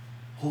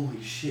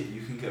 holy shit,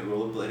 you can get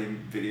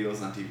rollerblading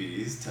videos on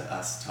DVDs, to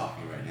us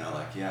talking right now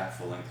like, yeah,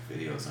 full-length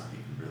videos aren't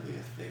even really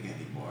a thing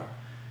anymore.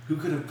 Who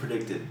could have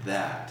predicted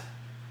that?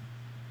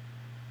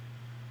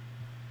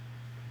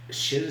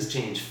 shit has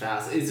changed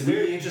fast. It's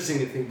very interesting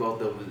to think about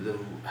the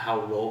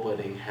how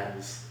rollerblading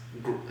has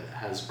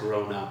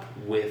grown up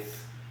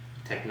with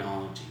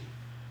technology.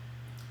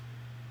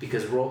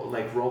 Because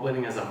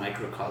rollerblading as a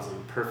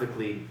microcosm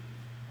perfectly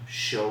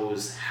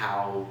shows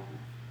how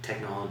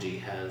technology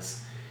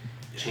has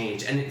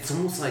changed, and it's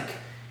almost like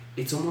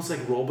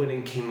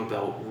rollerblading came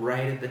about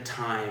right at the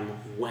time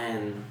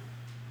when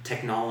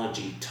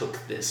technology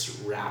took this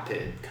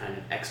rapid kind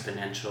of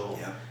exponential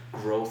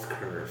growth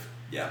curve.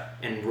 Yeah.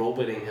 And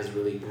rollerblading has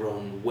really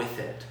grown with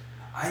it.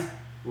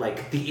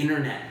 Like the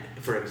internet,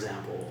 for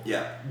example.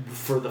 Yeah.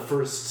 For the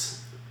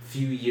first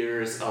few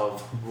years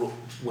of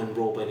when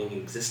rollerblading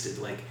existed,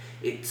 like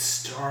it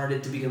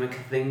started to become a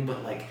thing,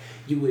 but like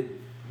you would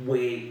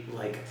wait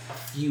like a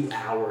few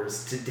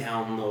hours to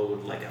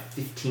download like a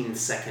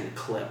 15-second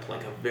clip,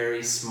 like a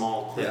very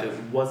small clip.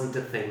 It wasn't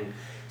a thing,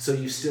 so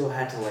you still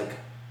had to like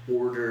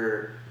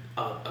order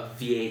a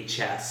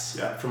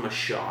VHS from a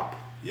shop.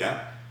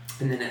 Yeah.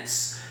 And then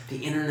the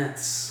internet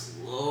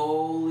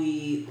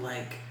slowly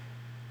like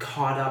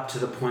caught up to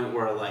the point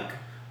where like,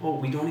 oh,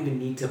 we don't even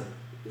need to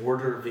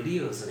order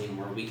videos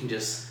anymore. We can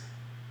just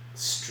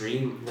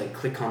stream, like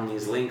click on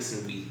these links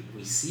and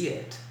we see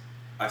it.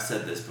 I've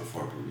said this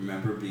before, but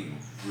remember being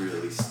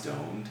really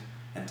stoned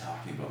and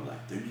talking about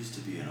like there used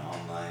to be an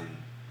online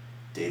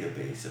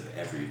database of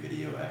every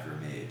video ever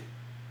made,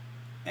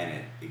 and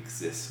it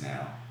exists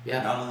now.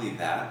 Yeah. Not only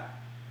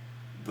that,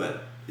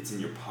 but it's in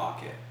your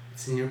pocket.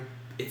 It's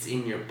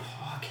in your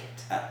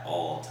pocket at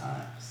all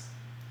times.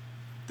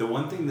 The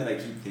one thing that I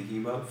keep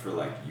thinking about for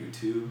like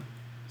YouTube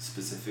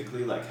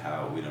specifically, like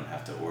how we don't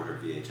have to order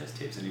VHS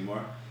tapes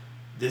anymore,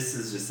 this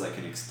is just like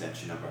an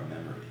extension of our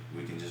memory.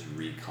 We can just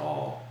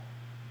recall.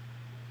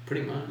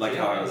 Pretty much. Like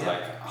how I was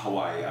like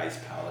Hawaii Ice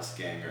Palace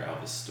Gang or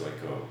Elvis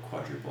Stoico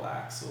Quadruple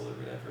Axel or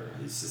whatever.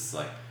 It's just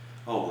like,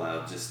 oh, well,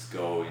 I'll just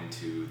go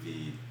into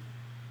the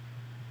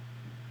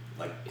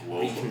like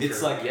global.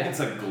 It's like it's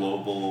a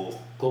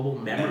global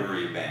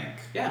memory bank.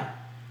 Yeah,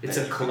 it's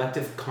a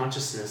collective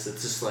consciousness.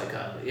 It's just like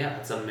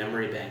it's a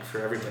memory bank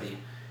for everybody.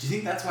 Do you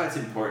think that's why it's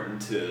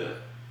important to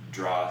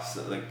draw,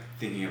 like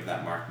thinking of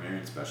that Mark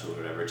Maron special or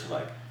whatever, to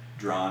like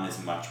draw on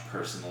as much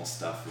personal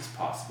stuff as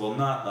possible?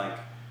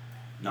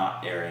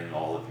 Not airing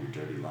all of your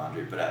dirty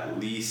laundry, but at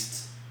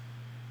least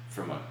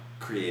from a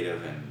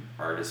creative and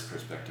artist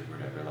perspective or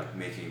whatever, like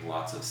making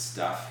lots of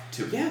stuff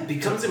to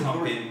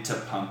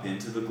pump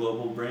into the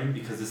global brain,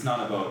 because it's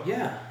not about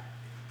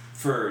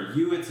for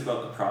you, it's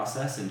about the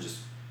process and just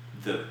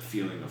the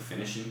feeling of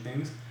finishing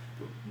things,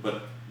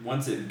 but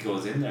once it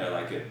goes in there,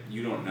 like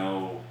you don't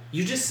know.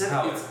 You just said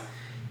how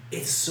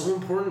it's so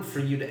important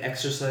for you to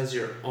exercise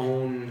your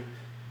own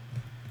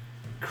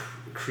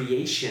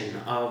creation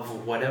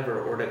of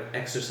whatever, or to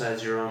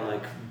exercise your own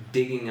like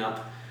digging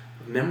up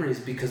memories,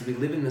 because we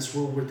live in this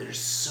world where there's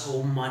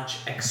so much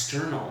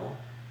external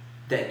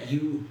that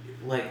you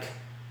like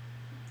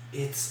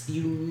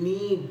you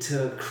need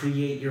to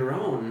create your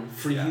own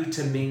for you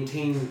to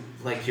maintain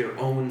like your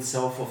own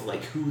self of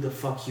like who the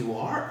fuck you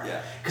are.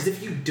 Because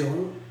if you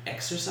don't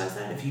exercise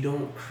that, if you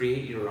don't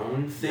create your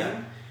own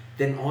thing,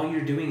 then all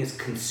you're doing is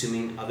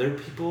consuming other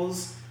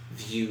people's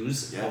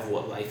views of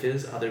what life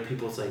is, other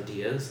people's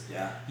ideas.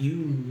 You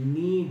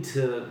need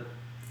to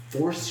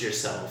force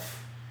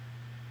yourself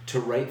to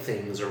write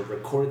things or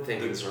record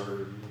things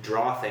or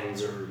draw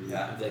things or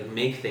like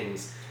make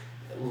things.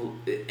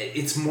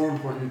 It's more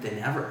important than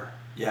ever.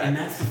 And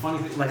that's the funny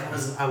thing. Like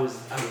I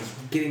was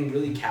getting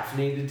really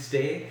caffeinated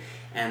today,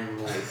 and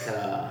like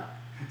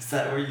is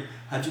that where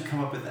how'd you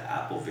come up with the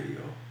Apple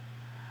video?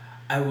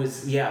 It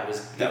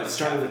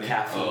started with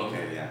caffeine. Oh,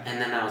 okay, yeah.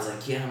 And then I was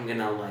like,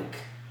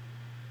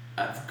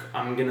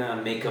 I'm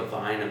gonna make a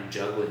vine of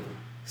juggling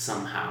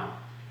somehow,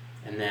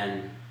 and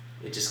then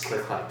it just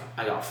clicked. Like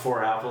I got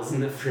 4 apples in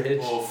the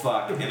fridge. Oh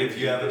fuck! And if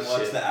you haven't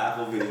watched the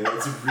Apple video,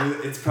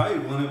 it's probably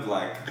one of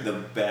like the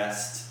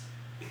best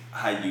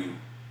how you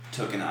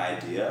took an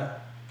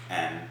idea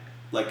and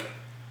like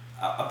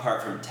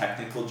apart from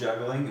technical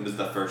juggling, it was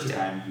the first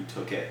time you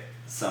took it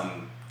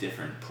some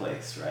different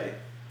place, right?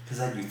 Because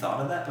had you thought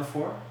of that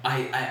before?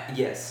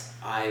 Yes,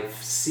 I've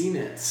seen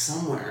it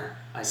somewhere.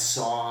 I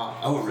saw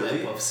a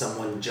clip of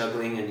someone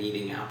juggling and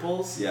eating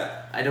apples.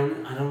 Yeah. I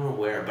don't know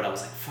where, but I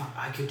was like, fuck,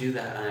 I could do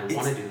that, and I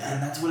want to do that.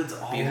 And that's what it's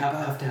all about. You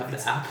have to have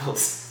the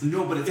apples.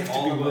 No, but it's you have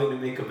all to be willing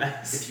about to make a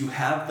mess. If you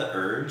have the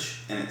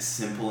urge and it's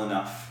simple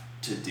enough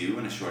to do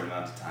in a short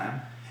amount of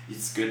time,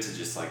 it's good to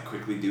just like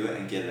quickly do it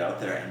and get it out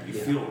there, and you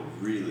feel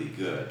really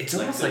good. It's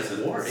almost like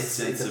war.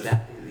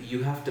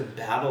 You have to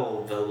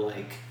battle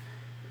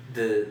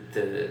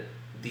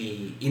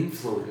the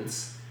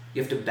influence.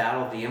 You have to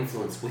battle the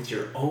influence with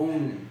your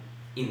own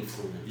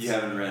influence. You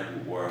haven't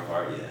read War of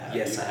Art yet, have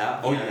you? Yes, I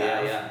have. Oh,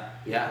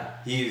 yeah.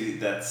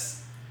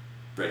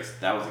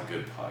 That was a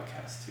good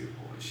podcast too.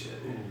 Holy shit.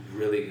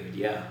 Really good,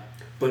 yeah.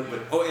 But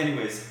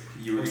anyways,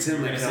 you were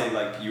gonna say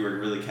like you were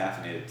really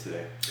caffeinated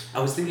today.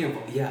 I was thinking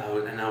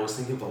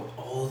about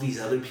all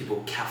these other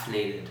people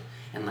caffeinated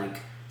and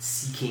like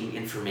seeking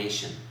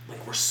information.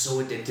 Like we're so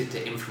addicted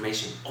to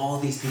information. All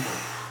these people,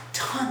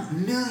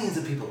 millions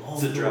of people all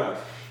It's a over the drug. world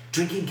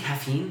drinking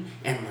caffeine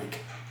and like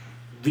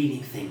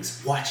reading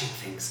things, watching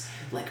things.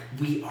 Like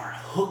we are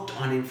hooked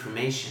on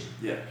information,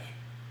 Yeah.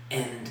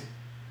 and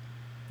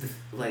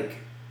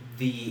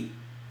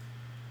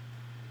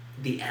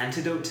the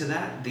antidote to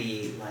that,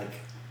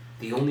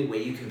 the only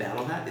way you can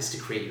battle that is to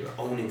create your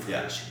own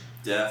information.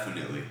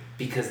 Definitely.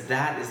 Because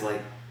that is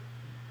like,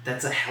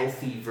 that's a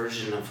healthy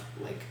version of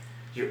like,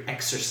 you're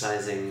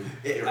exercising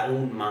your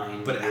own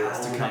mind. But it your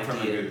has to own come from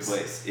a good ideas.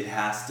 place. It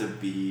has to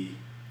be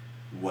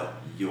what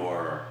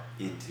you're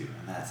into.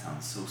 And that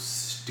sounds so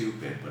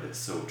stupid, but it's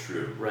so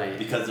true. Right.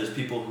 Because there's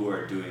people who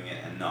are doing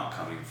it and not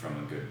coming from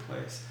a good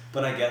place.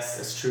 But I guess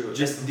That's true.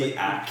 just the But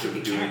act it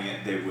of doing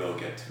it, they will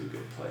get to a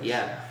good place.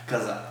 Yeah.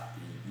 Because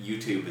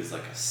YouTube is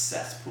like a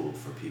cesspool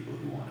for people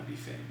who want to be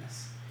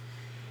famous.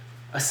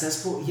 A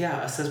cesspool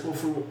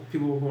for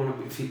people who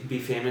want to be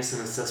famous,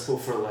 and a cesspool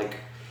for like,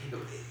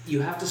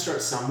 you have to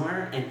start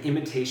somewhere, and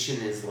imitation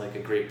is like a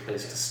great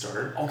place to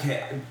start.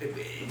 Okay.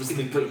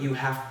 But you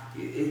have,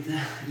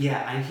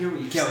 yeah, I hear what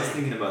you're Yeah, I was saying.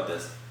 thinking about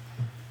this.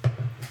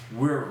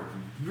 We're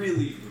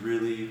really,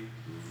 really,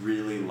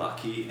 really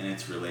lucky, and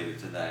it's related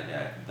to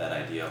that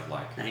idea of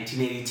like,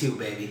 1982,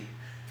 baby.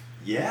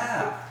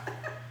 yeah,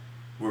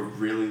 we're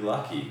really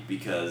lucky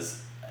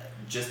because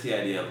just the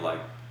idea of like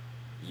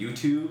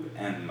YouTube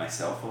and my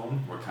cell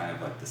phone were kind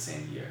of like the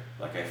same year.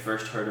 Like I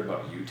first heard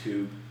about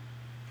YouTube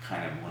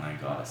kind of when I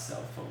got a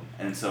cell phone,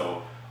 and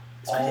so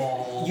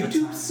all the time-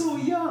 YouTube's so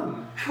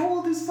young. How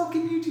old is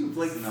fucking YouTube?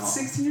 Like No.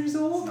 16 years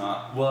It's old?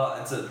 not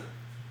well.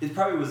 It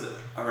probably was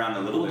around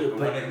a little Older, bit,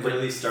 but when it but-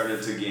 really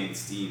started to gain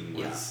steam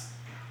was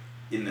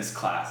in this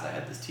class. I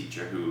had this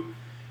teacher who,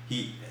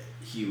 he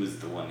was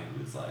the one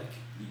who was like,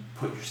 you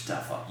put your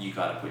stuff up. You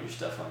gotta put your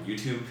stuff on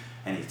YouTube.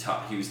 And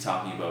he was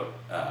talking about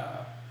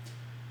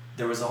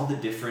there was all the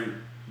different.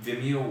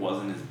 Vimeo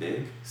wasn't as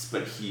big,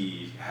 but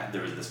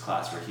there was this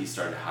class where he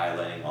started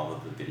highlighting all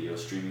of the video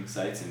streaming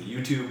sites, and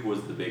YouTube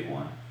was the big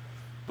one.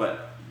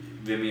 But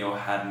Vimeo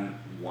hadn't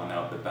won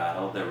out the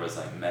battle. There was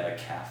like Meta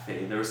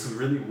Cafe. There was some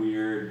really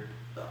weird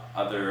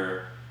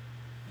other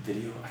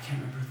video. I can't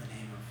remember the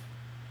name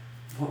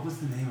of. What was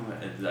the name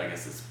of it? I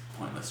guess it's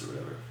pointless or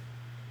whatever.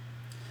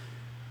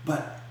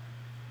 But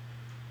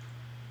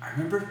I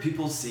remember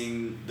people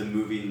seeing the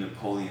movie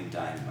Napoleon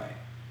Dynamite,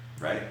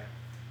 right?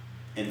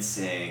 And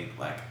saying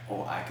like,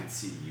 oh, I could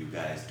see you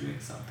guys doing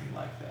something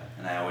like that.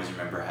 And I always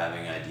remember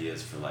having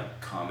ideas for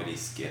like comedy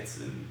skits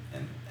and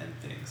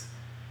things.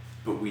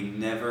 But we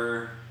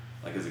never,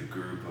 like as a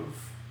group of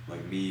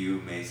like me, you,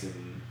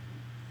 Mason,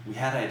 we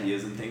had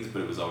ideas and things,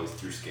 but it was always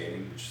through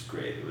skating, which is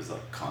great. It was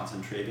like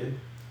concentrated.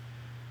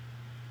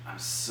 I'm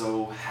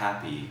so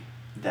happy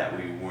that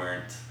we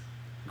weren't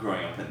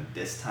growing up in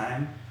this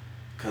time,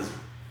 because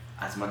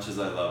as much as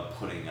I love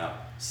putting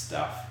up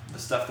stuff, the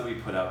stuff that we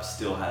put up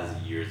still has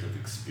years of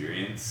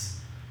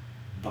experience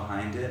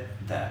behind it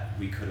that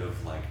we could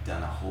have like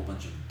done a whole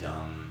bunch of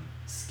dumb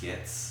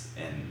skits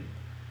and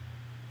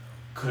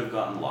could have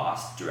gotten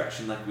lost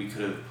direction. Like we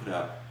could have put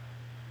up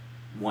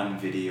one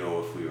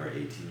video if we were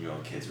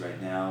 18-year-old kids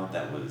right now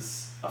that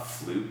was a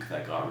fluke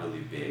that got really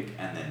big,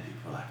 and then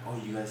people were like,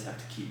 oh, you guys have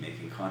to keep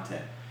making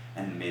content.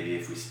 And maybe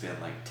if we spent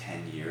like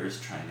 10 years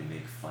trying to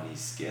make funny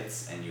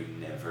skits and you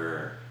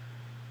never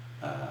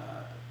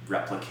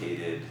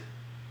replicated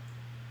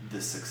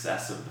the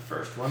success of the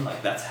first one,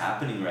 like that's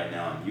happening right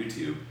now on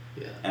YouTube.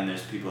 Yeah. And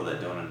there's people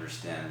that don't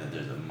understand that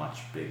there's a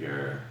much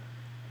bigger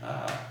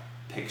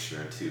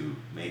picture to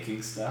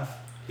making stuff.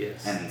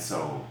 Yes. And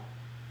so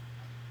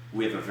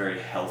we have a very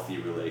healthy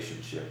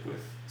relationship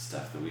with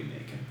stuff that we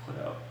make and put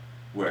out,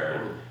 where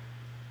Totally.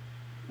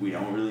 we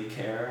don't really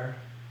care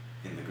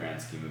in the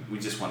grand scheme of, we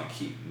just want to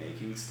keep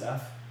making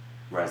stuff,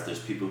 whereas there's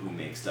people who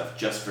make stuff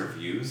just for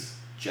views,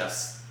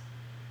 just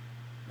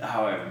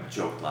how I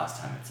joked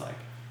last time, it's like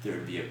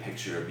there'd be a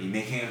picture of me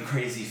making a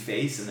crazy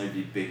face and there'd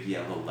be big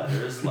yellow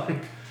letters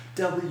like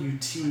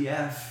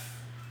WTF,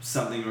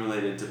 something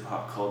related to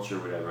pop culture or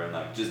whatever, and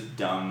like just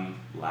dumb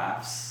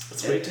laughs.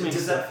 It's great to make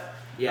Does stuff. that-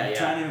 I'm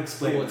trying to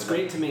explain. Well, it's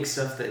great to make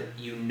stuff that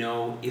you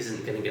know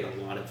isn't going to get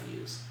a lot of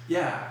views.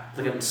 Yeah.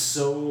 Like I'm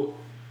so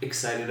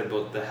excited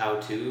about the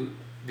how-to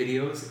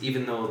videos,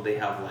 even though they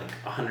have like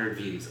 100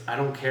 views. I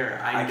don't care.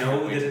 I know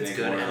can't wait that to it's make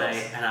good, more of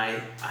and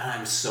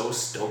I'm so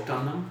stoked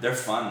on them. They're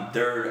fun.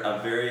 They're a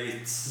very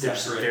They're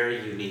separate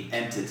very unique.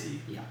 entity.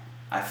 Yeah.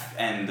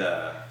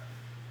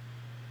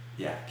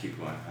 Yeah, keep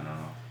going. I don't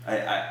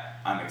know.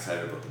 I'm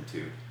excited about them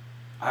too.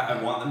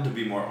 I want them to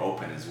be more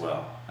open as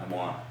well.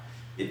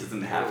 It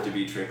doesn't have to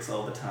be tricks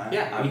all the time.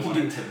 Yeah, I we can want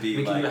do it to be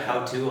we can like do a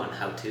how-to on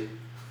how-to.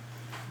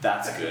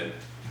 That's good.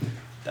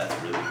 That's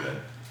really good.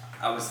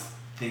 I was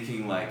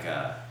thinking like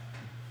how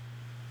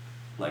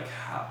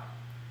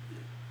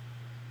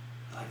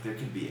like there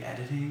could be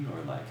editing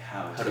or like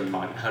how to do a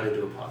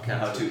podcast.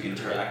 how to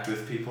interact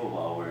with people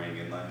while wearing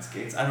inline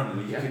skates. I don't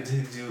know. You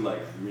could do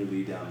like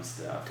really dumb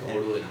stuff.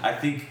 Totally. And I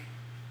think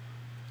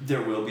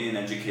there will be an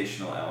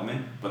educational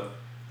element, but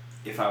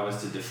if I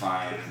was to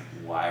define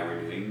why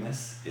we're doing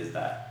this, is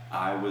that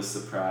I was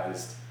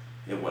surprised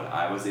what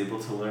I was able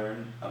to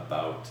learn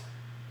about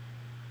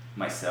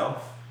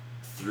myself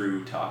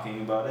through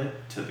talking about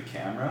it to the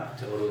camera.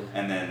 Totally.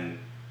 And then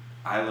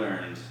I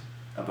learned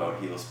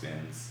about heel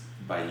spins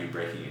by you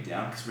breaking it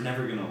down, because we're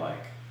never gonna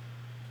like,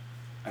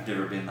 I've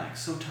never been like,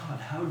 so Todd,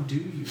 how do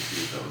you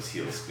do those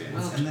heel spins?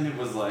 Well, and then it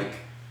was like,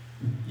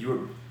 you were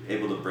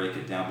able to break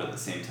it down, but at the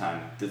same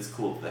time, that's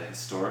cool. The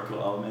historical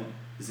element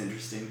is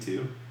interesting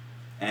too.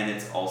 And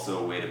it's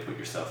also a way to put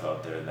yourself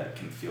out there that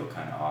can feel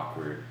kind of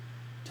awkward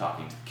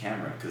talking to the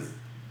camera, because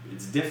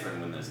it's different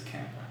when there's a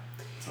camera.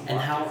 It's a And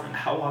lot how different.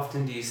 how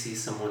often do you see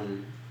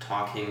someone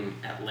talking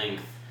at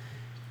length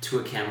to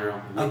a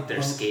camera with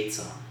their skates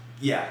on?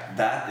 Yeah,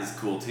 that is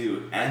cool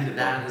too. And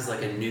That is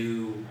like a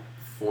new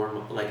form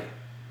of, like,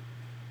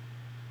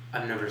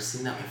 I've never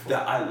seen that before.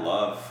 that I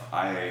love.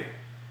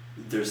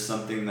 There's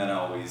something that I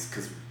always,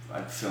 because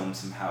I filmed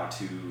some how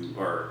to,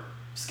 or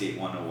Skate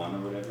 101 or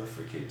whatever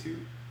for K2.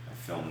 I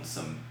filmed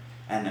some,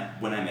 and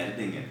when I'm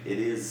editing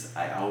it,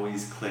 I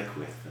always click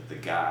with the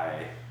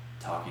guy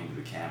talking to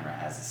the camera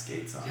as the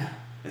skates on. Yeah.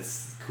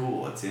 It's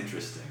cool, it's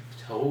interesting.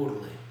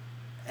 Totally.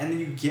 And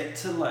you get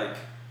to like,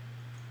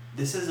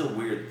 this is a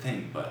weird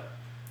thing, but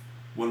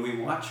when we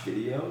watch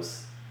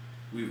videos,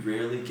 we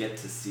rarely get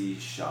to see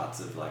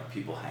shots of like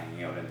people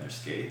hanging out in their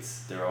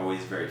skates. They're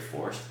always very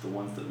forced, the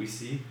ones that we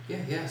see.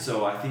 Yeah.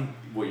 So I think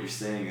what you're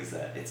saying is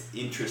that it's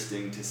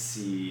interesting to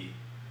see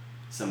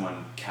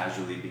someone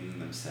casually being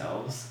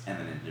themselves, and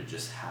then there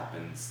just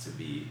happens to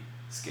be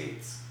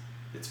skates.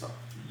 It's fun.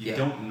 You Yeah.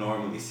 don't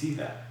normally see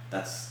that.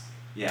 That's,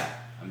 yeah,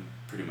 I'm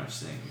pretty much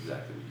saying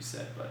exactly what you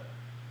said, but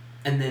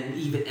And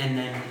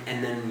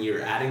then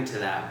you're adding to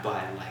that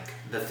by like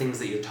the things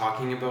that you're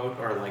talking about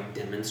are like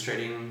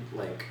demonstrating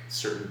like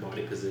certain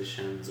body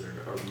positions or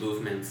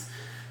movements.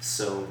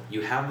 So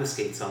you have the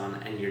skates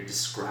on and you're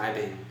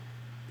describing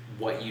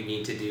what you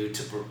need to do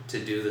to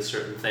do the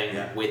certain thing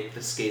Yeah. with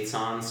the skates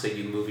on. So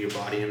you move your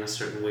body in a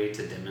certain way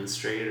to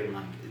demonstrate, and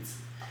like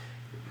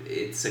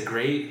it's a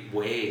great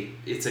way.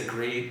 It's a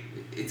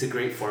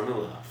great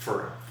formula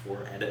for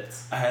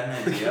edits. I had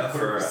an idea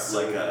for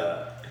So like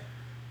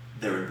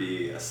there would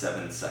be a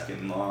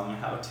 7-second long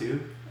how-to,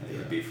 and it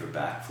would be for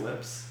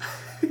backflips,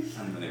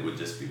 and then it would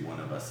just be one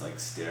of us like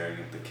staring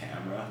at the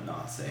camera,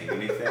 not saying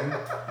anything,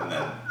 and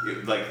then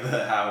like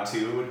the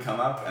how-to would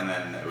come up, and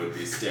then it would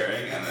be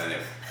staring, and then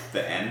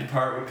the end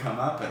part would come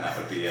up, and that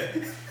would be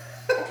it.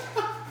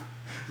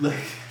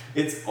 Like,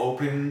 it's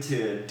open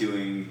to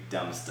doing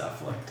dumb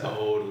stuff like that.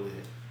 Totally.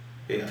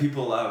 Yeah.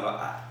 People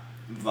love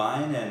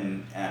Vine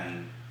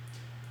and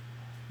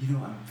you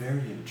know, I'm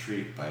very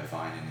intrigued by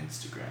Vine and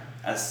Instagram.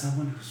 As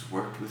someone who's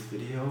worked with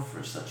video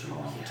for such a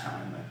long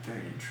time, I'm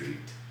very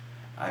intrigued.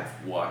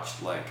 I've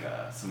watched like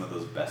some of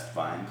those best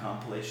Vine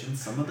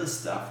compilations, some of the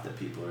stuff that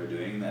people are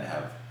doing that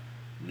have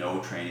no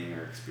training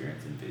or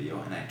experience in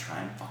video, and I try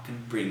and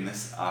fucking bring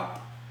this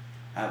up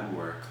at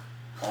work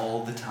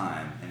all the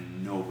time,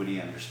 and nobody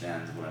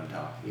understands what I'm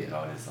talking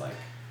about. It's like,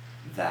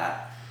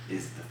 that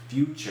is the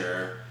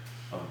future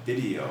of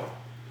video.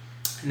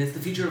 And it's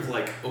the future of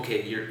like,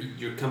 okay,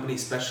 your company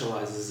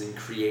specializes in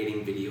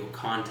creating video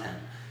content.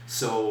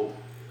 So,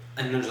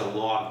 and there's a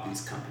lot of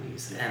these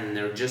companies, and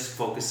they're just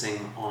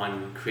focusing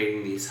on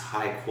creating these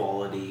high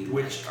quality,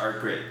 Which are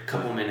great.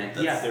 couple minute.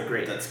 That's- Yeah, they're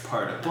great. That's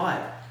part of it.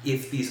 But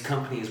if these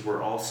companies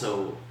were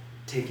also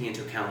taking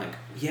into account like,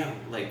 yeah,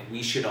 like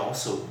we should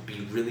also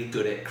be really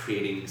good at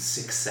creating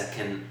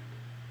 6-second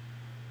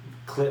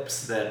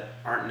clips that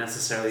aren't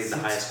necessarily the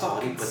 6 highest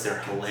quality, fucking but they're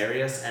seconds.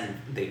 hilarious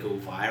and they go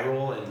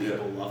viral and Yeah.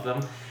 people love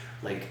them.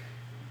 Like,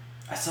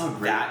 I saw a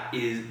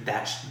great.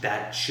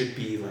 that should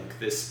be like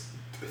this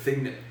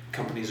thing that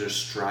companies are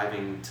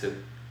striving to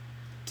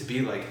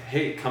be like,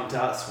 hey, come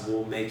to us,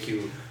 we'll make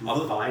you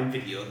a Vine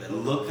video that'll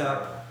Look go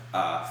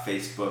up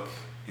Facebook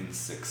in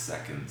 6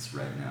 seconds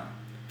right now. viral.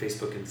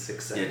 Facebook in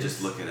 6 seconds. Yeah,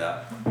 just look it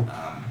up,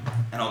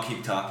 and I'll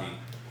keep talking.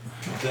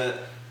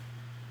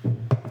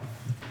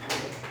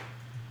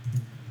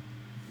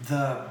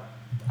 The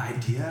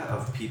idea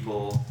of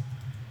people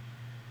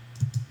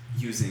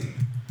using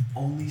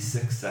only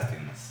 6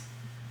 seconds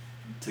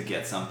to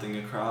get something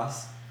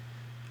across.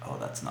 Oh,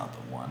 that's not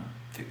the one.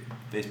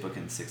 Facebook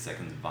in 6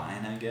 seconds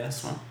Vine, I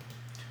guess. This one?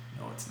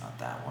 No, it's not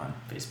that one.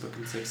 Facebook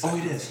in 6 Oh,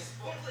 seconds. it is.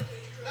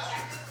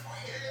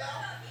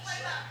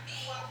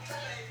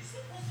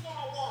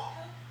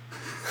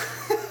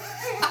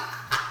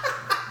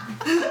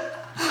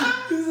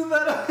 Isn't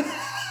that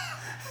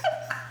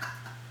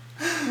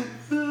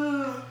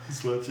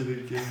Let's watch it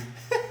again.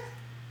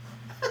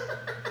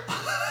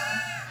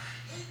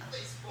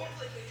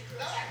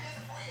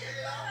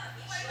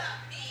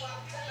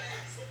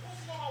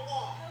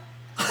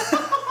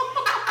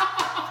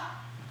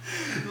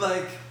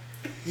 Like,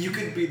 you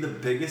could be the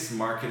biggest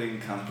marketing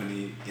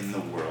company in the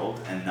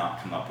world and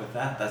not come up with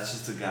that. That's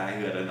just a guy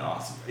who had an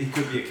awesome. He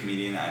could be a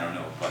comedian, I don't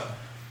know, but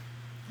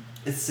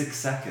it's 6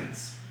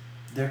 seconds.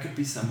 There could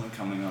be someone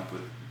coming up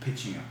with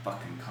pitching a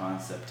fucking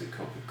concept to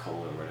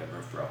Coca-Cola or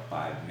whatever for a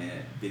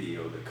 5-minute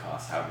video that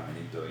costs however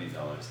many $1 billion.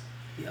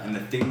 Yeah. And the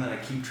thing that I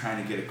keep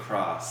trying to get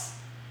across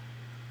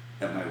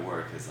at my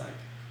work is like,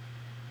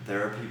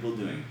 there are people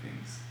doing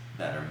things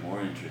that are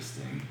more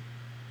interesting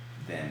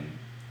than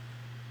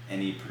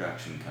any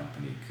production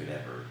company could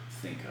ever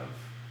think of.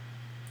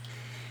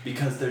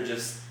 Because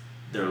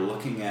they're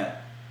looking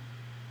at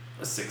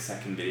a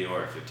 6-second video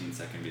or a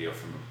 15-second video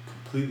from a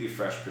completely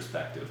fresh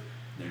perspective.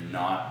 They're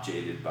not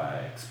jaded by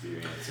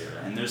experience,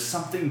 and there's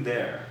something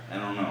there. I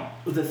don't know.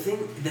 The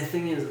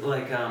thing is,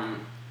 like,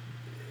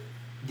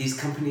 these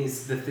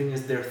companies, the thing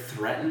is, they're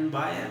threatened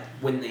by it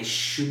when they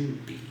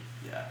shouldn't be.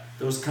 Yeah.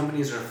 Those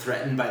companies are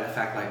threatened by the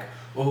fact, like,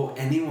 oh,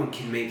 anyone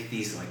can make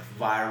these, like,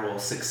 viral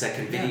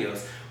 6-second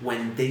videos,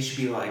 when they should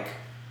be like,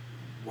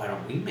 why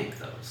don't we make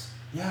those?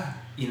 Yeah.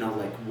 You know,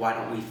 like, why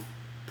don't we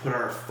put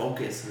our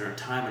focus and our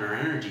time and our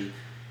energy,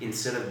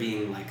 instead of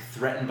being, like,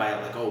 threatened by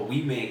it, like, oh,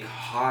 we make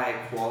high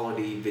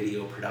quality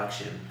video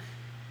production.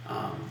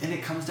 And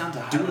it comes down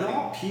to Do it highlighting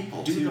all.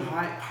 people Do too. the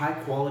high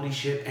quality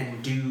shit,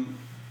 and do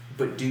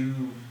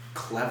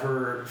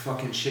clever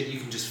fucking shit you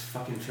can just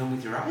fucking film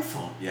with your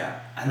iPhone. Yeah.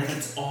 And, like,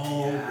 it's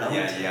all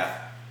relative.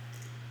 Yeah.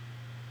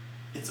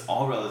 It's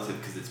all relative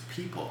because it's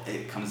people.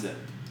 It comes in.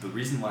 The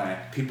reason why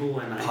People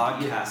and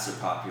podcasts ideas. are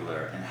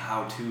popular and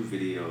how-to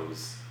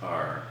videos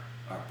are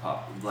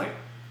like,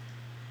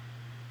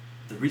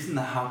 the reason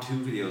the how-to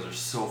videos are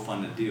so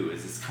fun to do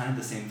is it's kind of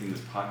the same thing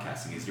as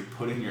podcasting, is you're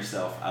putting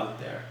yourself out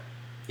there.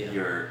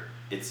 Yeah.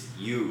 It's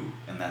you,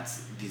 and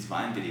that's these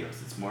Vine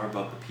videos. It's more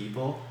about the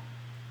people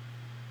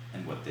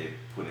and what they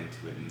put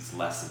into it, and it's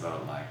less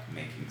about, like,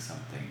 making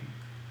something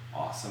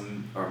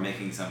awesome or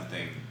making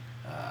something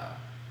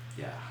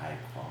high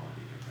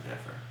quality or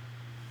whatever.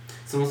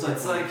 So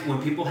it's like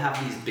when people have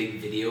these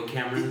big video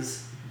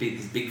cameras,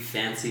 these big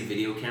fancy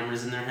video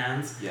cameras in their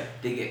hands. Yeah.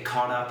 They get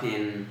caught up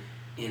in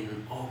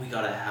oh, we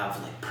gotta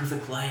have, like,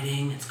 perfect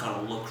lighting. It's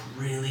gotta look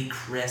really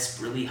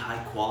crisp, really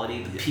high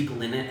quality. The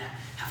people in it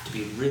have to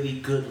be really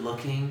good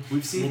looking.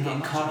 We've seen and they how get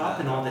much caught of up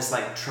that, in all though. this,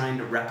 like, trying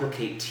to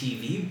replicate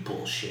TV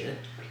bullshit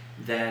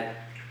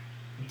that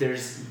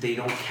they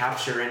don't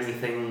capture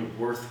anything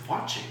worth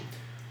watching.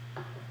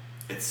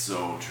 It's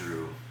so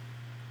true.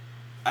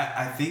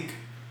 I think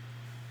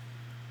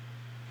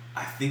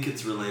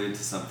it's related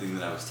to something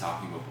that I was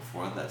talking about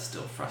before that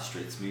still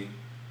frustrates me,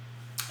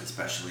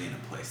 especially in a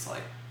place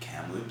like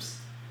Kamloops,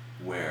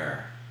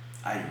 where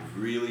I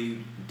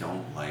really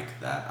don't like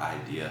that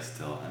idea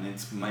still, and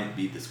it might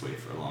be this way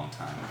for a long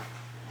time.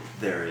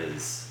 There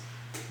is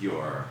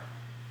your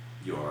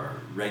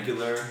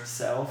regular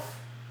self,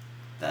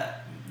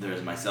 that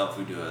there's myself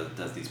who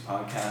does these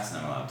podcasts, and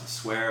I'm allowed to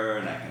swear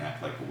and I can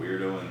act like a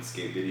weirdo and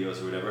skate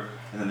videos or whatever,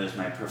 and then there's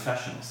my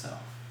professional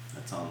self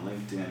that's on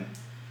LinkedIn.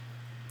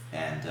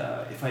 And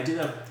if I did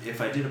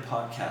a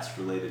podcast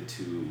related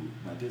to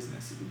my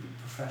business, it would be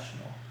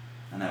professional,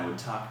 and I would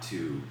talk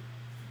to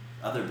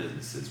other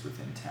businesses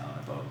within town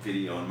about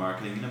video and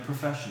marketing in a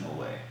professional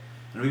way,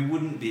 and we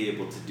wouldn't be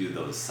able to do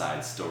those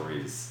side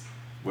stories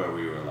where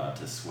we were allowed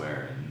to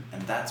swear,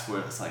 and that's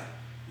where it's like,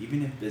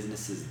 even if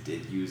businesses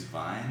did use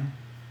Vine,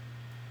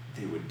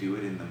 they would do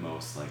it in the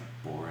most, like,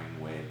 boring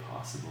way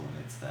possible,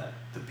 and it's that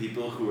the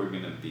people who are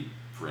gonna be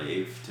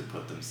brave to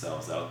put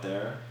themselves out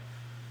there,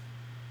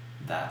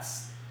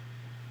 that's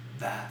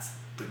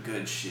the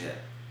good shit,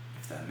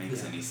 if that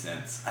makes any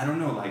sense. I don't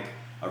know, like,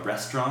 a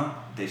restaurant,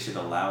 they should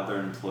allow their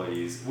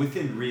employees,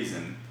 within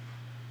reason,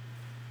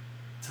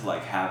 to,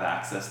 like, have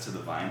access to the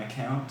Vine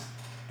account,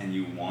 and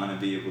you want to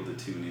be able to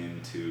tune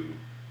in to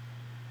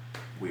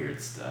weird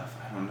stuff,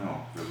 I don't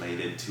know,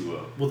 related to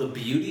a... Well, the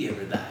beauty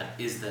of that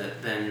is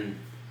that then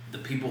the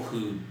people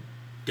who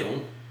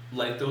don't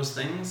like those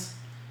things,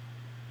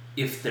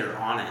 if they're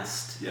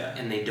honest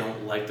and they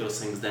don't like those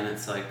things, then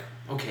it's like,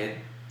 okay,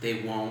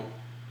 they won't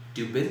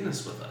do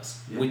business with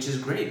us, which is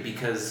great,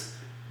 because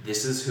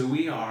this is who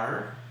we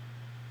are,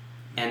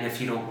 and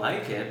if you don't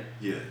like it,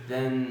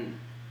 then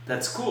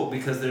that's cool,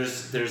 because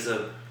there's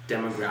a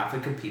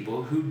demographic of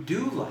people who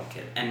do like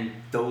it, and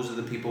those are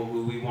the people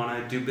who we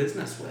want to do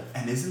business with.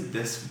 And isn't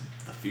this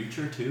the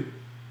future too?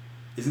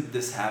 Isn't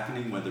this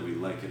happening whether we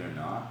like it or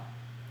not?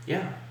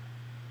 Yeah.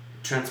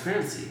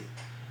 Transparency.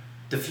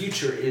 The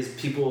future is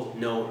people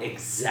know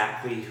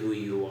exactly who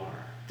you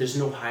are. There's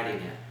no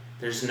hiding it.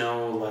 There's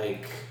no,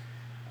 like,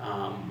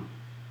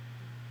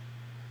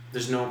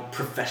 there's no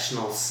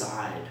professional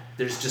side.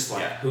 There's just,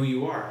 like, who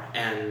you are,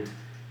 and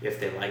if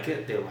they like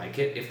it, they like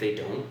it. If they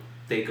don't,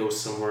 they go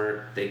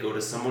somewhere, they go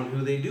to someone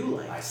who they do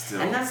like.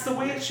 And that's the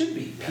way it should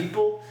be.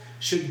 People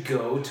should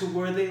go to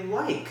where they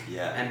like,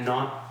 and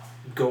not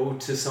go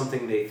to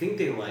something they think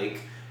they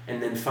like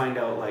and then find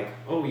out, like,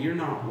 oh, you're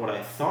not what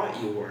I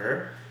thought you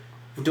were.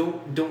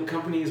 Don't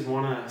companies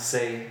want to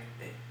say,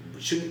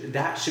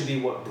 that should be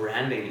what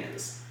branding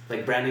is.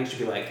 Like, branding should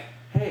be like,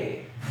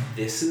 hey,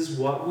 this is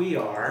what we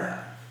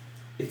are.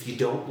 If you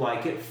don't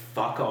like it,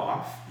 fuck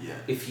off.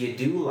 If you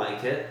do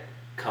like it,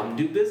 come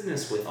do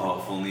business with me. Oh,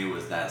 if only it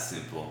was that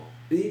simple.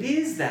 It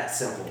is that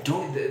simple.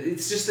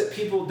 It's just that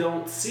people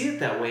don't see it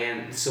that way,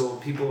 and so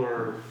people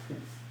are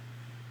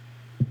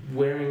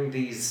wearing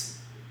these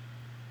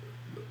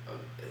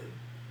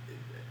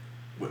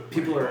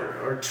People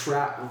are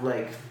trapped,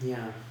 like,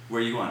 yeah.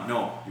 Where are you going?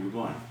 No, you were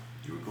going.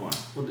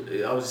 Well,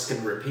 I was just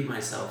going to repeat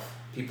myself.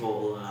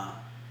 People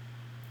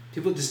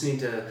just need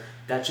to,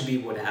 that should be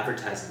what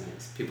advertising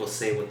is. People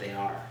say what they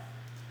are.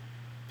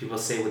 People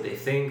say what they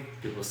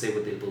think. People say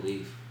what they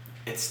believe.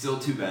 It's still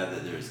too bad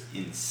that there's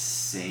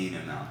insane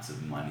amounts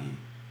of money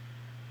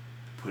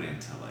put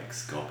into like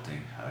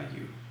sculpting how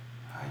you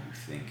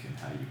think and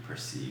how you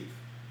perceive.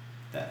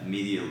 That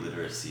media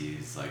literacy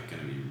is like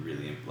going to be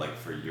really, like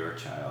for your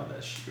child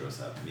as she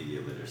grows up, media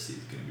literacy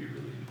is going to be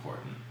really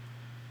important.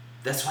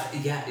 That's why,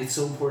 yeah, it's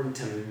so important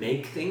to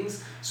make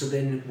things, so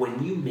then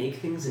when you make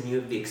things and you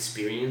have the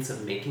experience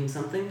of making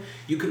something,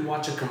 you can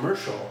watch a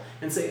commercial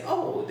and say,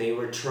 oh, they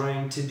were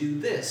trying to do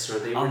this, or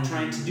they were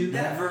trying to do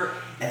that.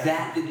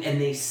 That, and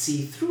they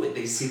see through it,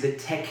 they see the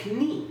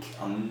technique.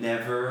 I'll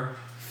never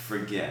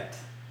forget,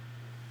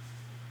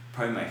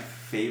 probably my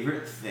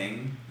favorite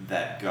thing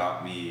that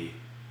got me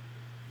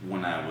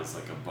when I was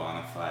like a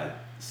bona fide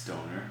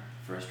stoner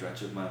for a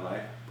stretch of my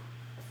life,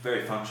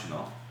 very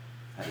functional.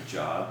 Had a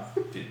job,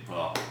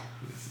 well,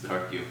 this is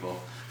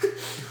arguable.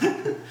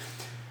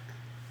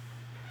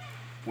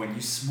 When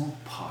you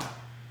smoke pot,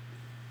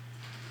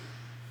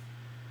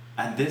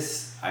 and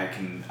this, I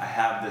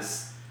have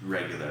this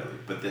regularly,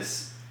 but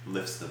this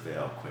lifts the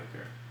veil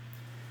quicker.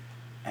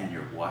 And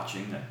you're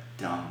watching a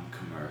dumb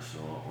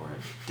commercial, or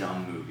a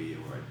dumb movie,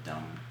 or a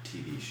dumb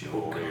TV show,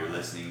 or you're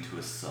listening to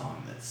a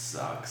song that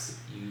sucks.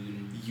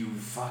 You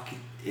fucking,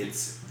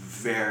 it's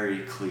very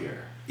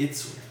clear.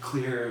 It's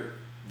clearer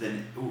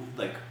than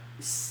like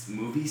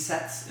movie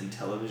sets and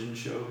television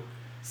show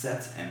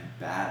sets and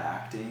bad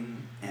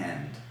acting,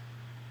 and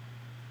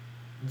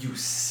you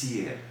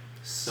see it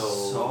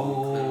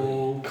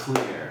so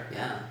clear.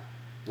 Yeah,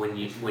 when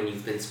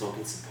you've been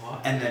smoking some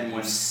pot, and then you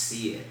when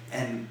see it,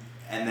 and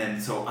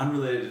then so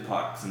unrelated to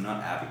pot, because I'm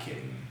not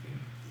advocating anything.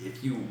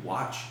 If you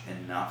watch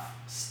enough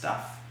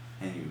stuff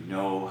and you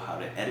know how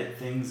to edit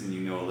things and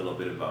you know a little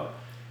bit about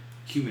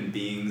human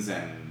beings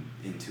and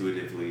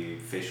intuitively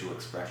facial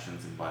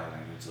expressions and body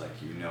language, like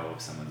you know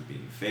if someone's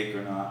being fake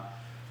or not.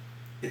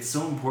 It's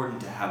so important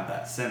to have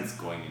that sense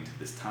going into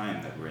this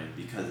time that we're in,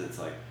 because it's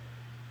like,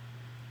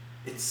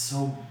 it's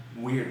so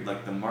weird.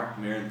 Like the Mark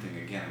Maron thing,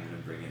 again, I'm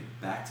going to bring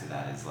it back to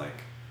that, is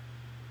like,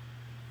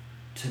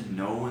 to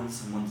know when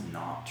someone's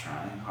not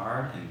trying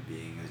hard and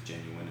being as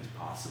genuine as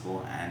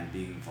possible and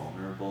being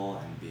vulnerable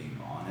and being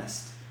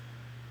honest,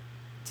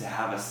 to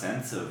have a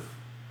sense of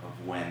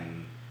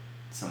when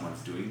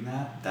someone's doing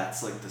that,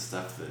 that's like the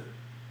stuff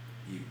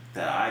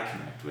that I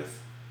connect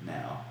with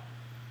now.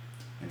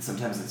 And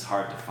sometimes it's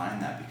hard to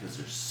find that because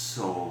there's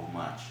so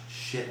much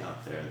shit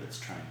out there that's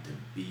trying to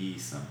be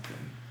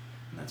something,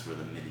 and that's where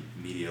the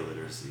media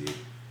literacy,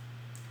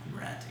 I'm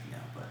ranting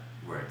now, but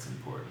where it's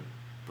important.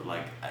 But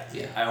like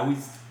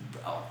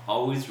I'll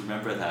always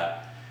remember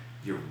that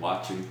you're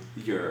watching,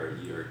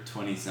 you're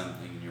 20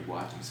 something and you're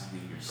watching something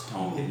and you're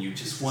stoned and you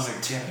just want to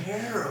get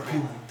terrible.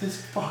 Like,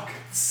 this fucking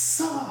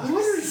sucks.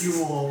 What are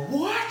you all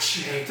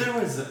watching? There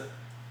was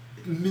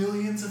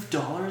millions of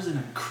dollars and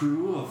a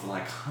crew of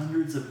like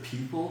hundreds of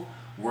people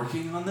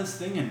working on this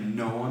thing, and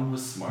no one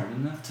was smart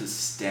enough to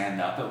stand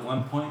up at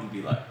one point and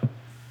be like,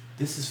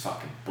 this is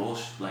fucking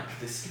bullshit, like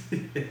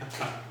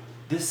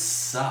this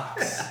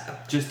sucks.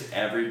 Just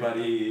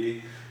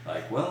everybody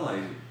like, well,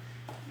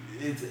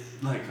 it's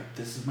like,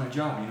 this is my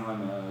job, you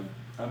know,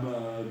 I'm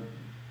a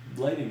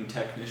lighting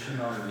technician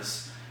on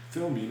this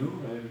film, you know,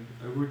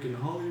 I work in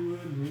Hollywood.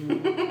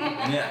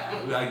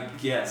 Yeah, I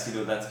guess, you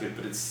know, that's good,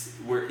 but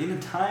we're in a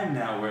time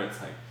now where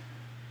it's like,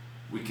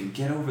 we can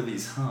get over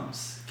these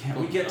humps. Can't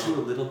we get to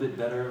a little bit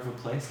better of a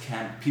place?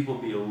 Can't people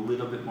be a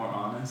little bit more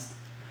honest?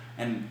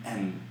 And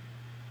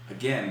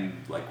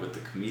again, like with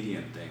the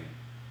comedian thing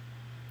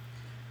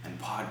and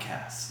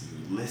podcasts,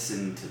 you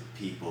listen to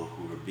people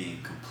who are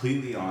being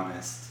completely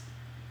honest,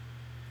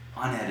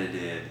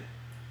 unedited.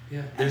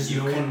 Yeah, there's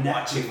no one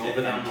watching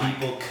over them.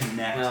 People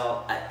connect.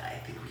 Well,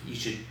 I think you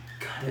should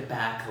cut it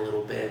back a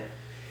little bit.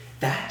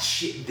 That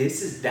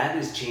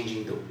is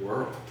changing the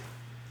world.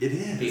 It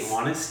is. The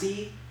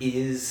honesty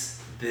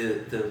is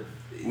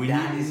we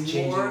that need is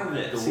changing more of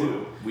it the too.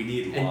 world. We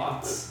need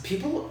lots.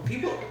 People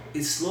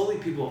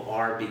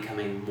are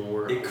becoming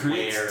more It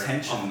creates aware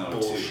tension of though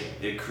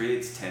bullshit. too. It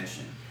creates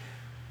tension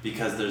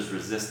because there's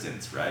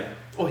resistance, right?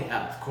 Oh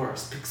yeah, of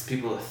course. Because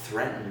people are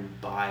threatened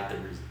by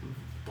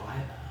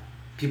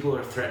people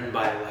are threatened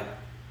by like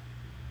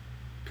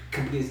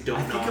companies don't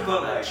know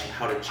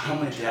how to change. How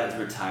my dad's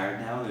retired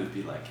now. It would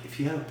be like, if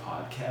he had a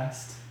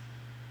podcast,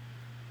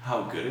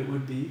 how good it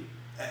would be.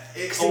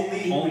 In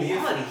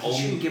reality,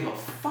 he shouldn't give a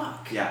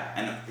fuck. Yeah,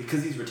 and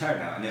because he's retired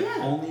now, and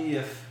only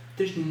if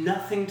there's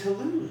nothing to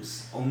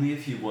lose. Only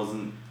if he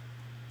wasn't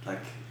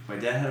like, if my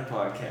dad had a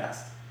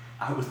podcast,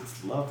 I would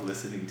love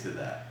listening to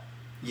that,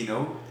 you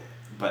know.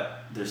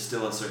 But there's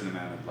still a certain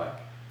amount of like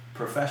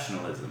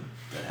professionalism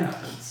that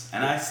happens,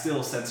 and I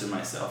still censor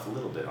myself a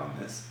little bit on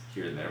this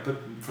here and there, but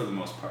for the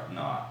most part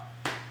not.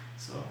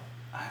 So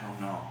I don't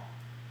know.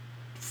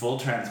 Full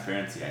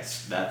transparency,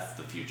 that's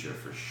the future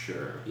for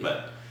sure. Yeah.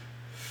 But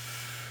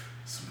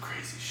some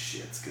crazy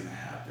shit's gonna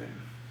happen.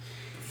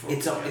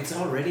 It's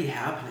already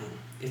happening.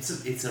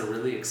 It's a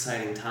really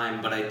exciting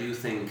time, but I do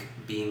think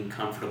being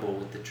comfortable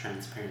with the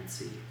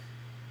transparency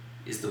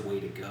is the way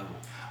to go.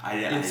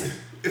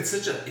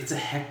 It's a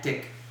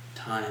hectic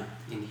time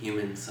in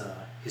humans'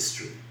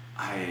 history.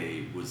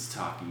 I was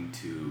talking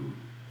to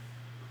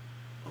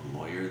a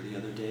lawyer the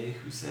other day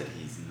who said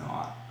he's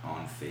not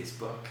on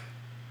Facebook.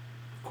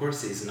 Of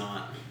course he's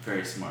not.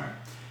 Very smart.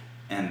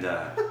 And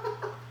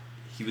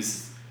he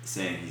was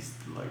saying he's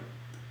like,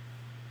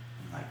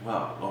 I'm like,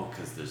 well,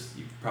 because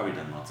you've probably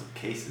done lots of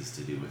cases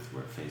to do with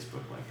where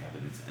Facebook like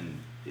evidence and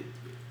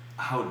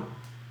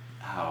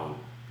how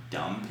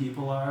dumb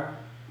people are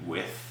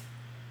with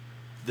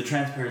the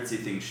transparency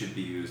thing should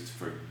be used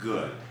for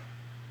good,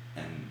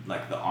 and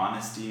like the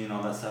honesty and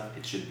all that stuff,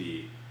 it should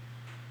be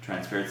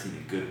transparency in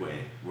a good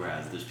way,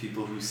 whereas there's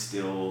people who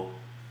still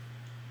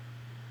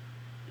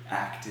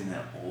act in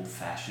an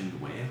old-fashioned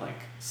way,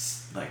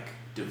 like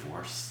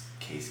divorce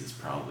cases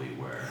probably,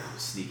 where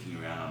sneaking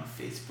around on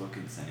Facebook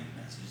and sending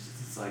messages.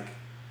 It's like,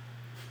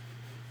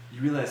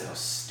 you realize how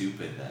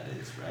stupid that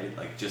is, right?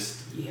 Like,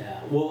 just... Yeah,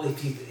 well,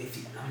 if you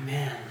oh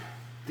man,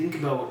 think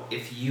about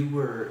if you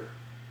were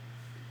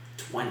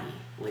 20,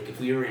 like if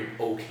we were in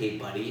OK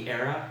Buddy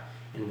era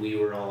and we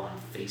were all on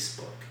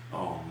Facebook.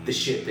 Oh, the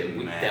shit that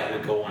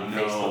would go on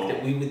Facebook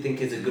that we would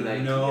think is a good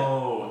idea.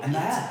 No, and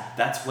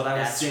that's what I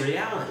was saying. That's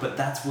reality. But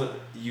that's what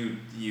you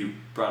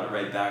brought it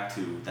right back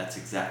to. That's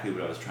exactly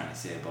what I was trying to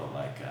say about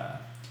like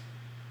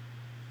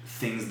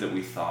things that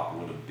we thought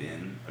would have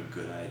been a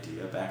good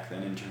idea back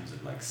then in terms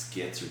of like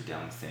skits or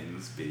dumb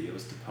things,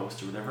 videos to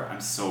post or whatever.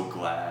 I'm so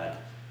glad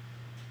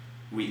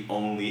we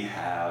only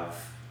have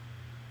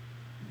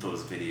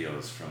those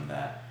videos from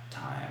that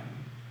time,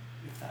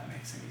 if that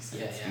makes any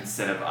sense. Yeah.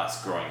 Instead of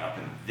us growing up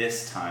in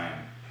this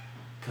time,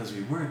 because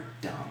we were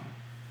dumb,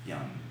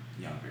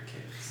 younger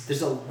kids.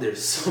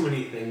 There's so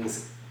many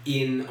things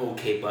in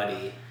OK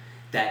Buddy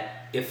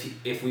that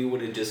if we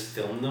would have just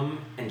filmed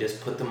them and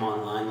just put them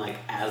online like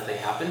as they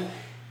happen,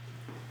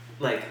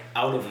 like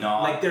out of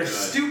Not like they're good.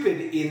 stupid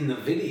in the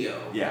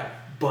video. Yeah.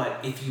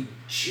 But if you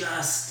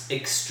just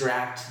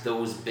extract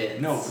those bits,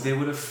 No, they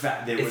would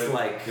have they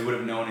It's would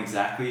have known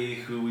exactly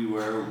who we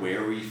were,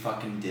 where we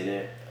fucking did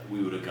it.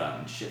 We would have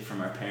gotten shit from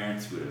our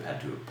parents. We would have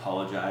had to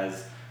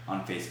apologize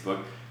on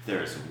Facebook.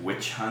 There's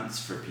witch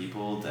hunts for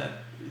people that,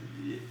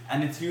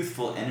 and it's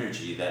youthful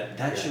energy that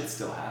shit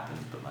still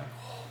happens. But like,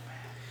 oh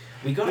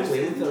man, we got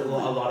away with a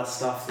lot of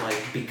stuff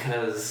like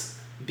because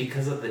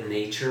of the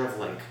nature of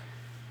like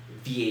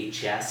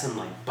VHS, and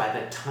like by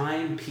the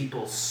time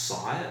people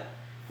saw it,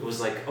 it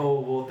was like, oh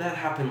well, that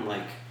happened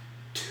like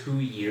 2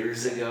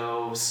 years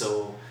ago,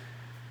 so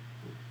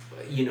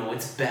you know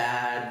it's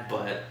bad,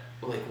 but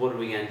like what are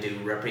we gonna do?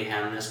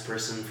 Reprehend this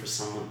person for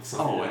something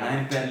Oh, and that I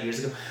happened bet 2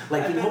 years ago?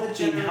 Like in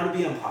How to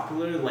Be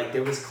Unpopular, like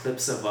there was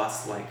clips of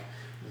us like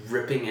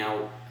ripping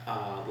out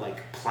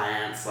like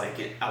plants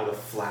like out of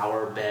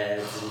flower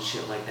beds and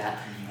shit like that,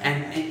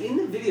 and in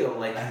the video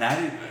like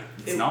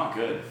it's not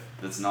good.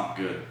 That's not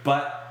good.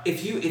 But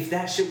if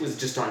that shit was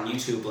just on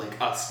YouTube, like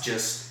us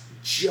just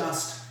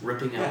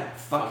ripping out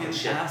fucking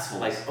shit,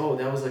 assholes. like oh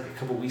that was like a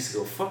couple weeks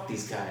ago, fuck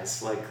these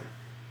guys, like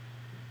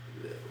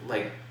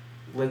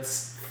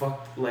let's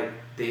fuck like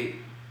they.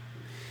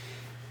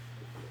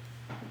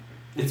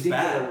 It's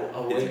bad.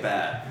 It's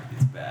bad.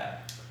 It's bad.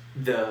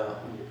 The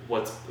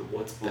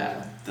what's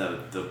bad?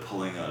 The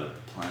pulling out of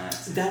the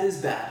plants. That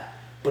is bad,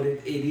 but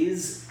it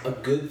is a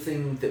good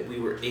thing that we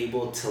were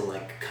able to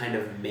like kind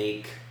of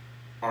make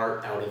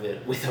art out of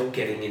it without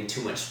getting in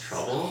too much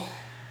trouble,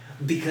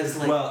 because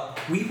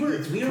like we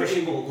were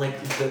able, like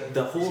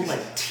the whole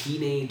like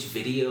teenage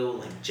video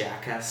like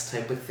Jackass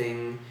type of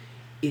thing,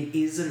 it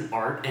is an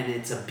art and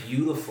it's a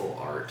beautiful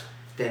art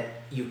that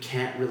you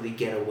can't really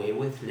get away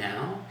with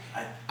now.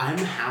 I'm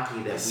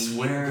happy that we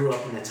grew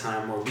up in a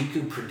time where we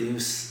could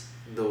produce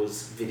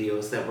those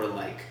videos that were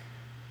like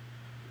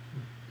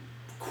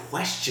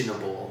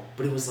questionable,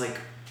 but it was like,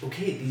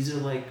 okay, these are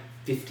like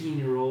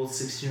 15-year-old,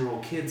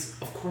 16-year-old kids,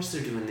 of course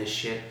they're doing this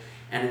shit,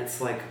 and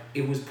it's like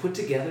it was put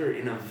together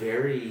in a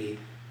very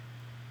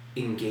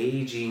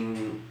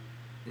engaging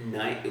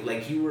night.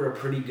 Like you were a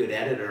pretty good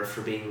editor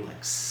for being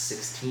like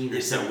 16 or 17.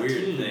 It's a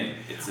weird thing.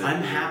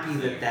 I'm happy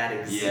that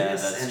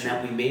exists, and true.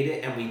 that we made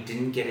it and we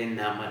didn't get in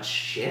that much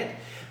shit,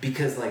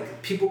 because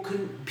like people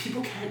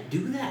can't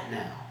do that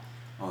now.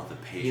 Oh, the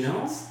patience, you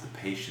know? the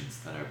patience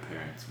that our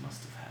parents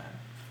must have had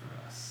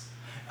for us.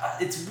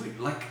 It's weird,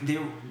 like the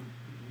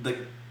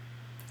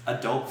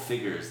adult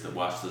figures that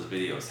watch those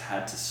videos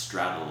had to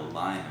straddle a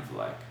line of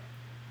like,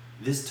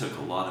 this took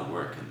a lot of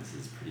work and this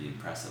is pretty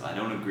impressive. I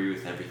don't agree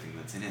with everything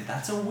that's in it.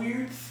 That's a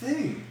weird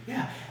thing.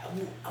 Yeah,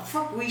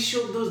 fuck, we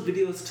showed those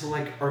videos to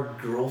like our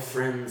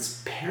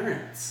girlfriend's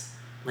parents.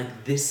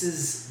 Like, this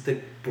is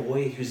the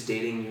boy who's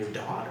dating your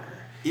daughter,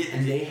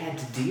 and they had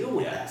to deal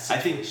with that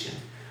situation.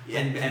 I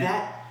think, and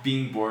that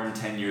being born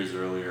 10 years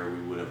earlier,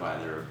 we would have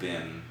either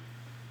been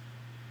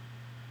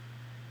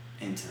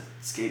into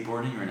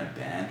skateboarding or in a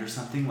band or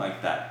something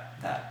like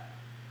that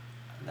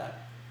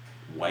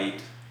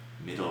white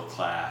middle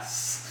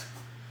class,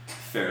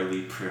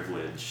 fairly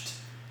privileged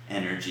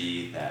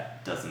energy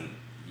that doesn't,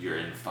 you're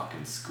in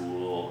fucking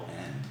school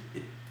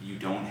and you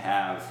don't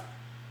have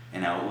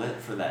an outlet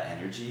for that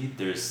energy.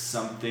 There's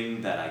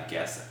something that I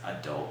guess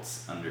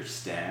adults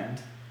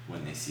understand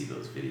when they see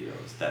those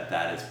videos,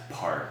 that is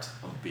part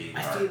of being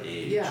our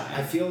age. Yeah,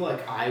 I feel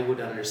like I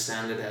would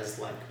understand it as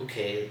like,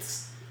 okay,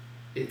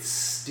 it's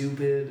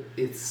stupid,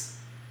 it's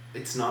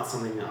not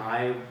something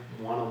I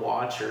want to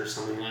watch or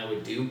something I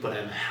would do, but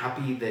I'm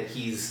happy that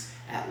he's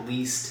at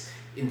least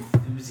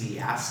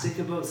enthusiastic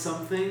about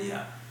something.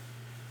 Yeah.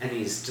 And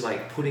he's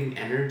like putting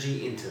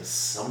energy into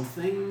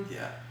something.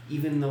 Yeah.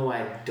 Even though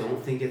I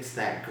don't think it's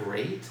that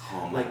great.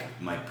 Oh,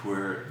 my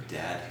poor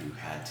dad who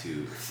had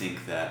to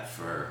think that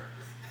for...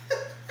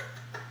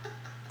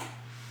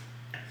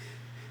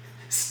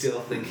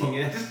 Still thinking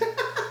it.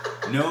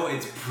 No,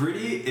 it's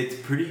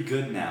pretty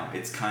good now.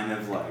 It's kind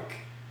of like,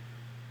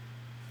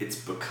 it's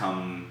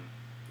become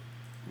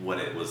what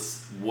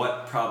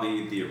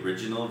probably the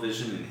original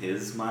vision in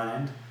his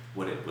mind,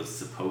 what it was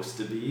supposed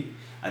to be.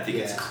 I think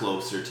it's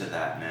closer to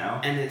that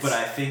now. But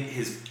I think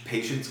his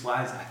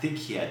patience-wise, I think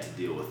he had to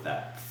deal with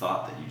that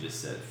thought that you just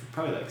said for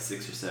probably like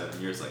 6 or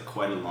 7 years, like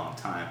quite a long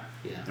time.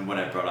 Yeah. And what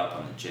I brought up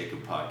on the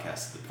Jacob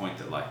podcast, the point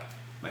that like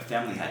my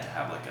family had to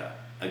have like a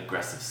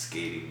aggressive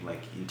skating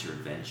like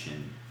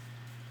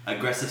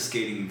aggressive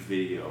skating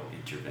video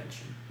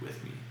intervention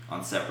with me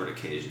on separate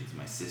occasions,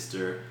 my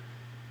sister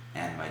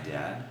and my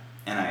dad.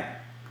 And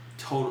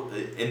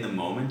in the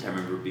moment, I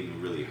remember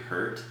being really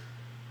hurt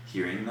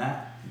hearing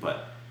that,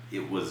 but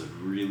it was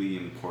really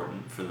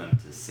important for them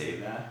to say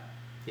that.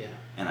 Yeah.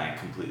 And I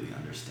completely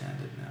understand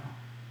it now.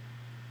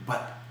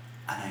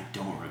 And I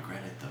don't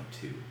regret it though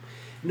too.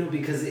 No,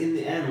 because in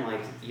the end,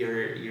 like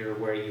you're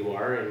where you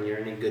are and you're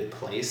in a good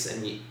place,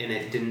 and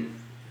it didn't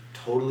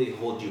totally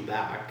hold you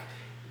back.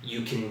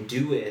 You can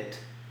do it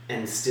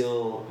and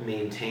still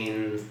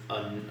maintain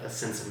a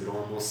sense of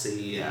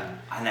normalcy. Yeah,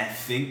 and I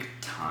think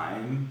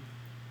time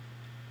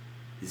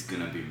is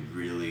gonna be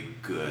really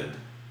good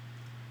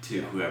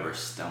to whoever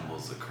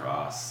stumbles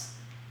across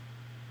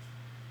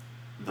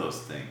those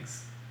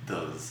things,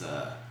 those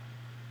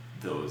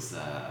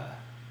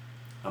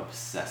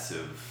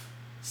obsessive,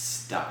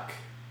 stuck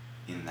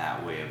in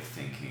that way of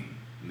thinking,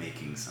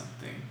 making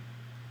something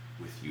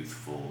with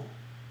youthful,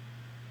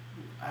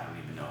 I don't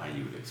even know how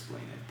you would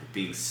explain it, but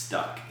being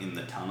stuck in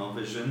the tunnel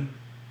vision,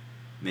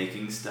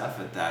 making stuff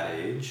at that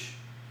age,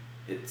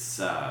 it's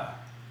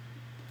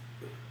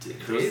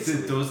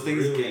those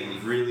things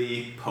get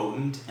really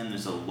potent, and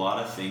there's a lot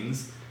of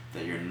things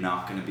that you're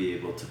not going to be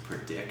able to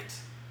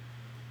predict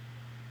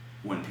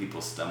when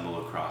people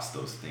stumble across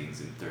those things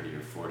in 30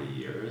 or 40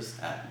 years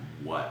at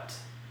what,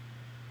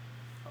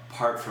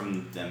 apart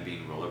from them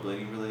being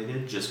rollerblading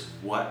related, just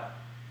what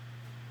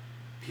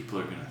people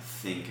are going to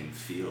think and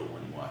feel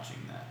when watching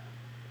that.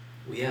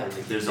 Well, yeah,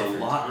 like there's a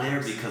lot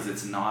there because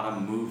it's not a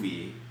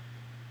movie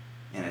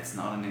and it's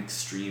not an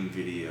extreme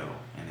video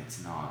and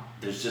it's not,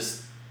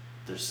 there's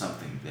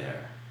something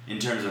there in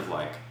terms of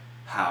like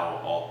how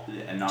all,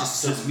 and not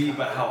just me,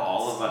 but how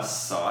all of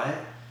us saw it,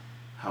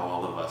 how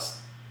all of us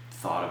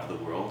thought of the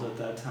world at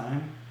that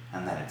time,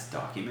 and that it's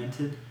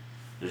documented.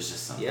 There's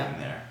just something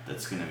there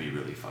that's gonna be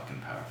really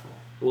fucking powerful.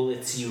 Well,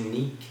 it's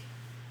unique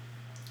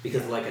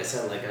because, like I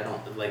said,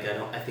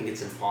 I think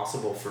it's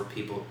impossible for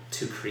people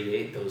to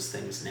create those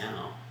things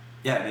now.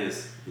 Yeah, it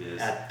is. It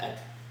is at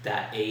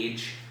that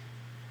age,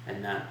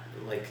 and that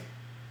like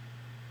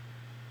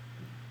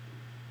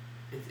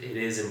it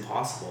is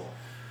impossible.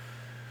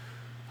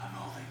 I'm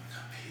holding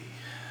a pee.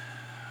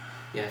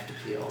 You have to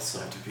pee also.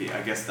 I have to pee.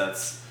 I guess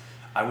that's.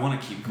 I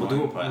want to keep going.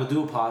 We'll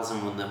do a pause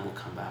and then we'll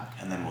come back.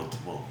 And then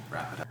we'll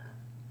wrap it up.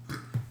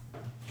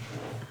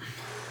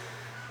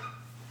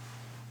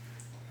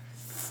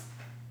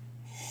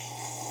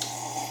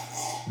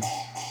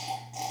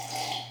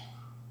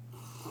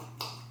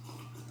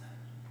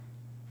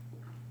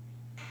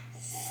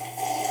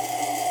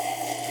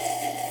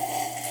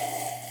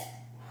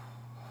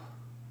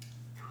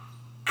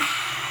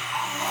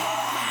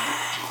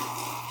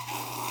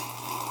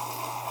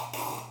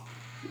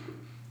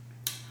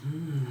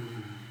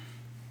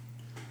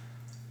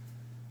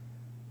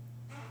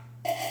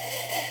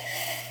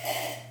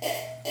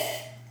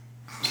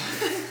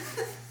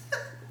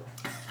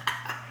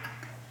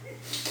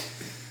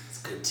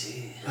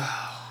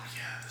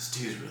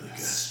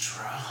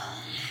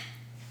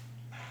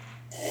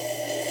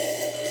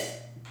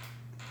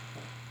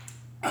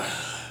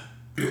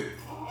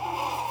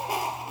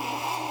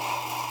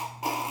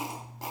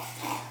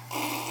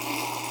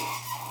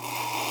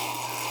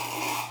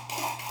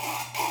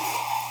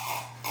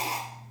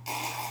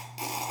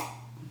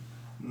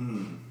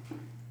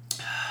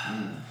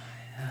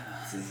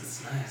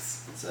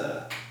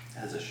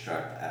 Has a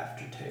sharp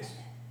aftertaste.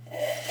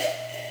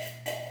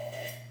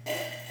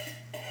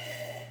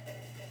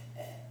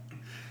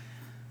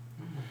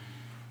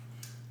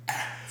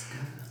 That's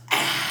good.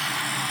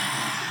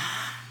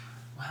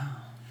 Wow.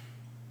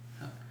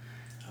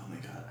 Oh my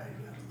god, I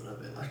got a little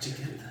bit. Where'd you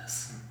get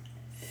this?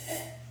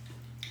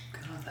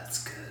 God,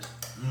 that's good.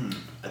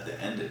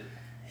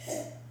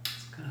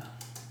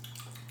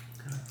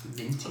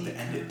 minty. But the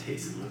end it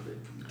tastes a little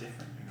bit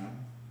different, you know?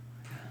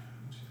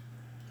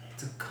 Yeah.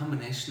 It's a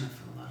combination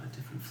of a lot of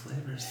different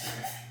flavors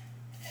there.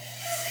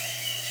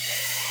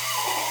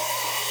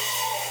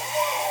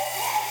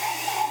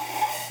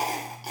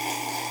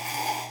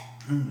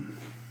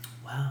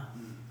 Wow.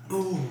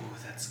 Ooh,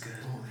 that's good.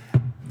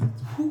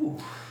 Ooh.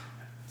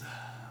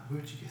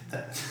 Where'd you get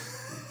that?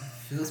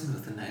 Fills me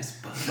with a nice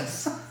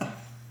buzz.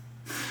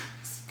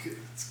 It's good.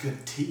 It's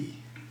good tea.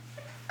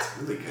 It's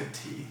really good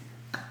tea.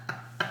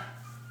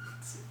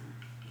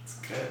 It's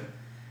good.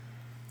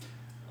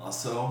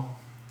 Also,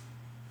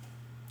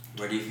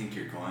 where do you think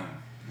you're going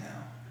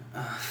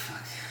now? Fuck.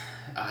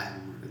 Fuck. I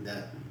don't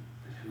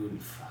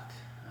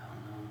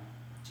know.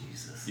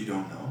 Jesus. You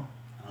don't know?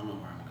 I don't know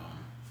where I'm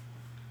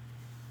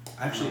going.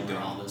 I actually don't know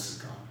where don't. all this is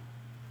going.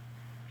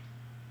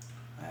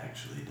 I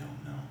actually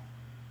don't know.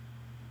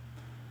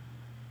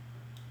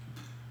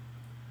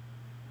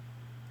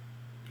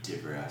 Do you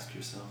ever ask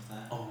yourself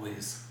that?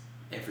 Always.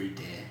 Every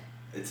day.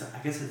 I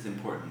guess it's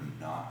important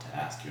not to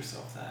ask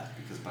yourself that,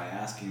 because by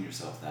asking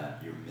yourself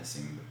that, you're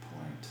missing the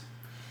point.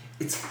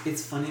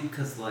 It's funny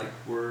because like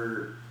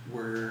we're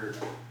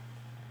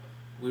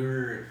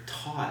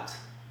taught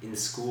in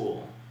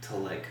school to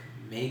like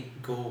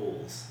make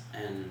goals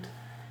and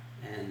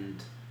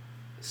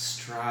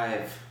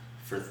strive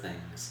for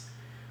things,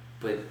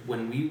 but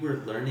when we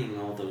were learning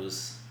all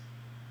those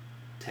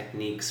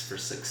techniques for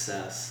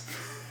success,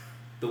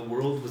 the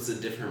world was a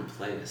different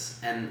place,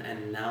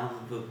 and now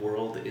the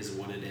world is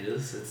what it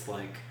is. It's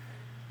like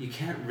you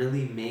can't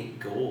really make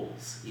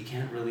goals. You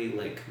can't really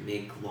like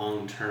make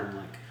long term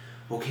like,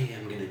 okay,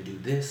 I'm gonna do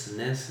this and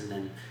this, and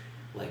then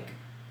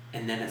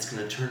it's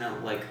gonna turn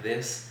out like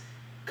this,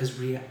 because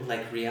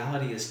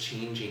reality is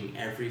changing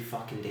every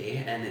fucking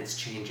day, and it's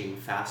changing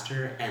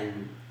faster,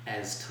 and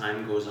as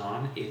time goes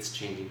on, it's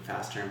changing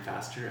faster and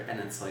faster, and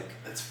it's like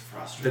That's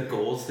frustrating. the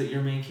goals that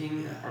you're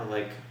making Yeah. are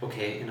like,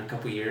 okay, in a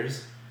couple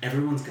years,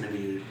 everyone's gonna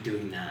be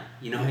doing that.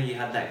 You know how you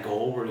had that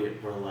goal where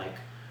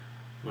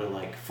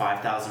like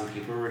 5,000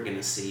 people were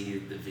gonna see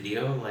the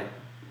video, like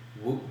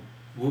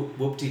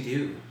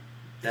whoop-de-doo.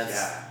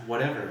 That's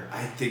whatever.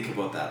 I think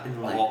about that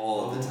And like,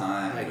 all the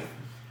time like-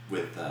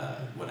 with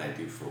what I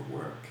do for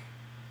work.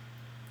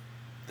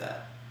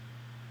 That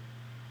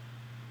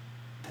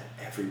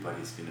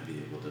everybody's gonna be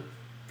able to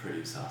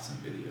produce awesome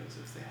videos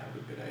if they have a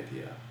good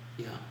idea.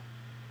 Yeah.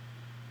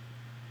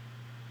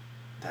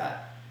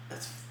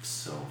 That's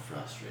so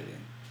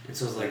frustrating. And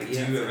so it's Like, like, do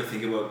yeah, you it's ever like-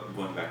 think about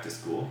going back to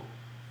school?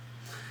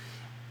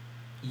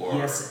 Or-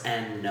 Yes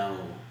and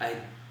no. I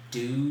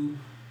do,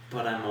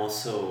 but I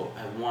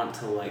want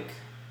to like,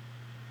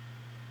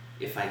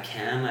 if I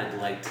can, I'd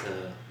like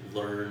to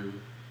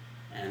learn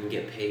and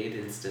get paid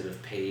instead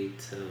of pay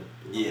to learn.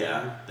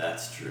 Yeah,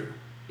 that's true.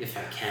 If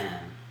I can.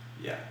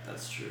 Yeah,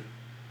 that's true.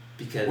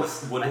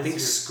 Because What I is think your-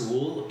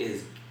 school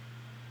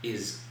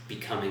is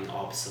becoming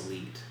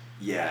obsolete.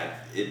 Yeah,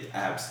 it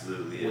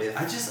absolutely is.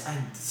 With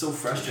I'm so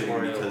frustrating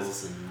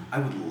because Tutorials and I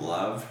would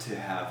love to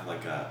have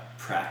like a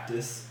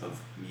practice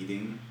of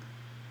meeting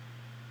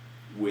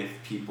with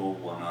people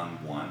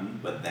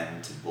one-on-one, but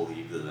then to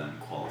believe that I'm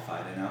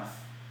qualified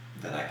enough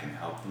that I can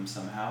help them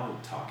somehow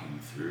talking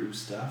through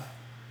stuff.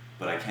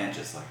 But I can't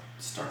just like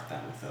start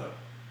that without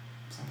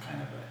some kind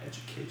of an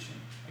education.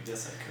 I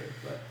guess I could,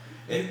 but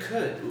you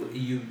could.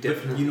 You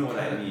definitely. but you know what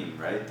I could. mean,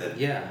 right? That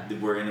Yeah.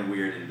 we're in a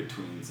weird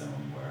in-between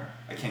zone where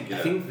I can't get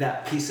I think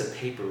that piece of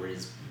paper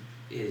is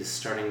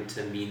starting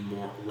to mean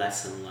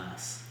less and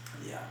less.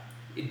 yeah.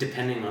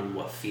 Depending on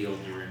what field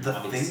you're in, The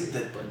obviously.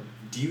 thing that, but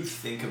do you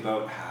think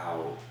about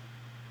how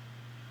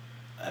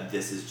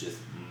this is just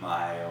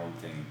my own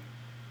thing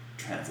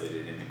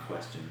translated in a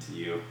question to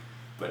you,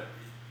 but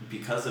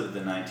because of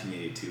the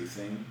 1982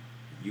 thing,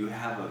 you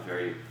have a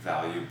very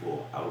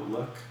valuable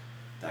outlook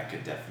that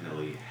could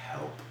definitely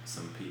help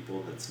some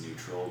people that's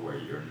neutral, where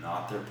you're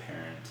not their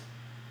parent,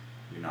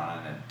 you're not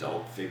an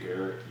adult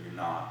figure, you're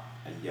not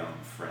a young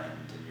friend,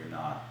 and you're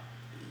not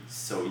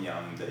so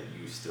young that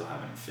you still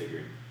haven't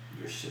figured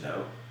your shit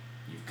out.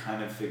 You've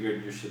kind of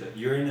figured your shit out.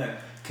 You're in a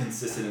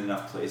consistent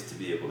enough place to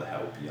be able to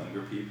help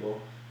younger people.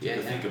 Do you Yeah,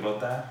 ever think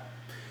about that?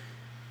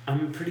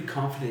 I'm pretty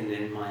confident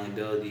in my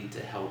ability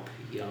to help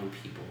young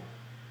people.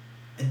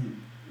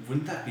 And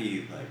wouldn't that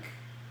be like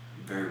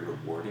very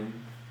rewarding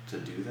to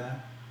do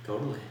that?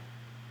 Totally.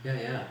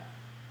 Yeah.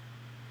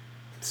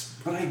 It's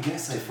But I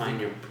guess to find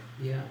your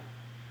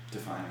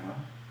define what?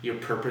 your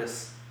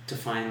purpose, to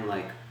find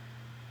like,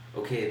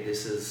 okay,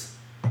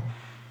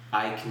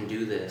 I can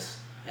do this,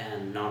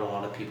 and not a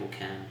lot of people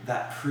can.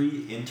 That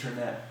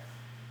pre-internet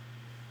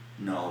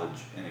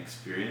knowledge and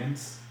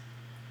experience,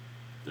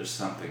 there's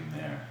something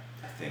there,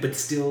 I think. But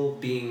still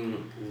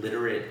being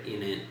literate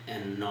in it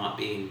and not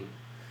being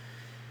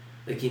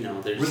like,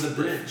 there's We're the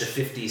bridge. the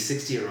 50,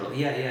 60-year-old.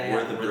 Yeah.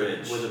 We're the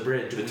bridge We're the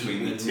bridge.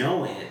 between we the two.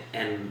 know it,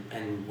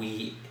 and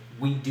we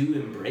do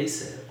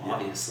embrace it, Yeah.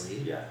 obviously.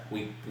 Yeah.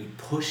 We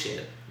push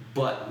it,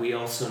 but we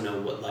also know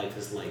what life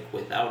is like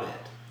without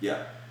it.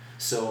 Yeah.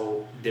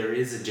 So there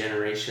is a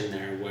generation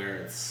there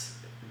where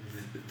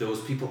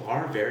those people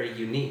are very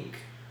unique,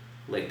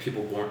 like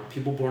people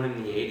born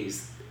in the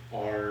 80s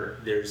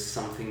there's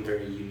something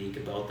very unique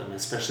about them,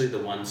 especially the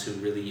ones who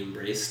really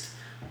embraced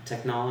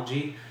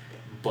technology,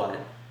 but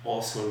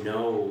also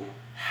know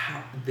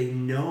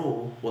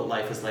what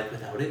life is like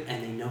without it,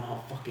 and they know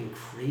how fucking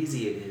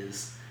crazy it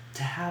is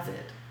to have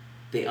it.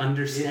 They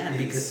understand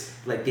because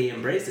like they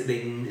embrace it.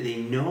 They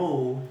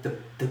know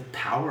the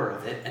power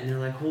of it, and they're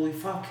like, holy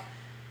fuck,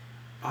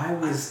 I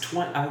was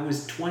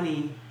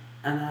 20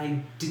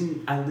 and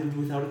I lived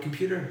without a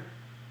computer.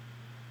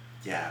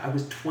 Yeah. I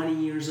was 20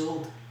 years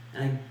old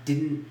and I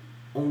didn't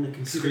own a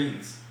computer.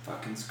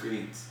 Fucking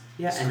screens.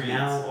 Yeah, Screens. and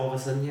now all of a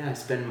sudden, I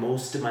spend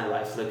most of my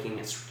life looking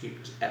at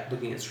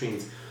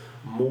screens.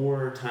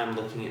 More time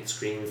looking at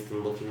screens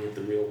than looking at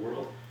the real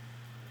world.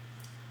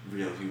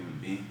 Real human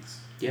beings.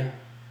 Yeah.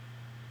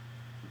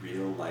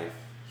 Real life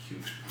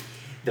human.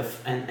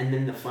 And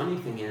then the funny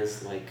thing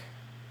is, like,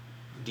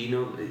 do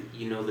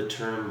you know the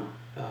term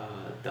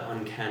the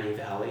uncanny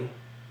valley?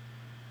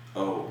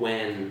 Oh.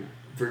 When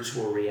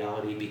virtual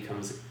reality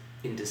becomes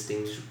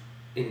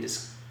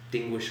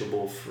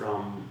indistinguishable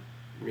from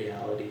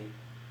reality.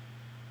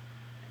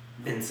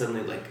 And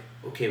suddenly, like,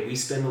 okay, we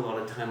spend a lot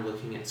of time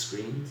looking at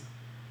screens,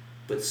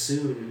 but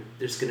soon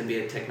there's going to be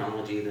a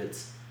technology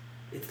it's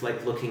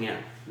like looking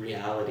at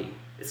reality.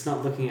 It's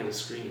not looking at a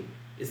screen.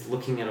 It's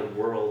looking at a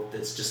world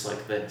that's just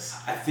like this.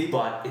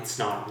 But it's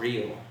not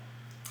real.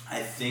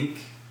 I think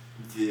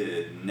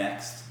the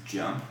next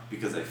jump,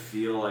 because I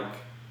feel like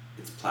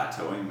it's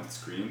plateauing with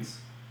screens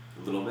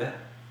a little bit,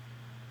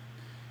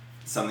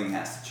 something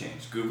has to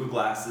change. Google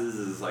Glasses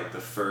is like the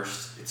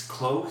first, it's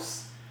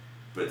close,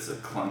 but it's a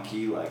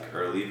clunky, like,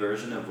 early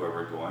version of where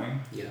we're going.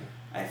 Yeah.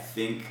 I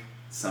think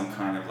some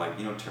kind of, like,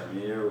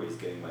 Terminator, where he's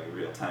getting, like,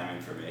 real-time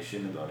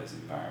information about his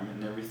environment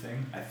and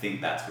everything. I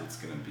think that's what it's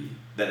going to be.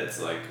 That it's,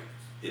 like,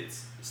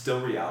 it's still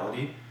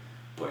reality,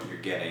 but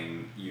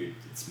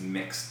it's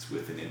mixed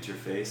with an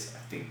interface. I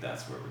think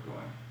that's where we're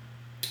going.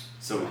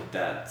 So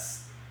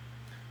it's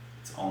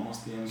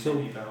almost the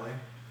uncanny valley.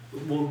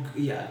 Well,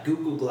 yeah,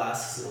 Google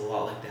Glasses is a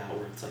lot like that,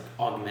 where it's like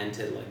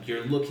augmented, like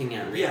you're looking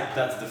at reality. Yeah,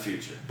 that's the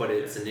future. But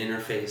it's an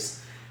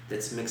interface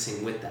that's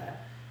mixing with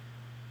that.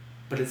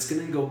 But it's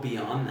going to go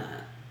beyond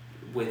that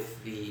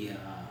with the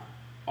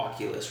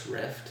Oculus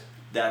Rift.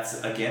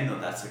 That's a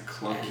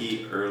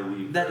clunky early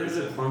version. That is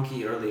a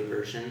clunky early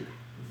version.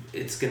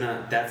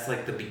 That's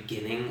like the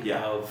beginning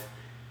of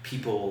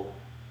people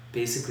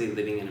basically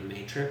living in a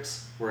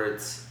matrix, where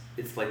it's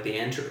like they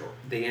enter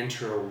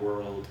a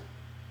world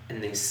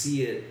and they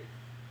see it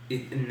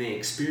and they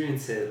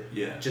experience it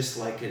just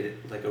like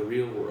a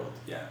real world.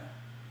 Yeah.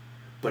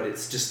 But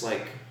it's just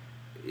like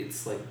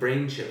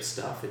brain chip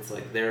stuff. It's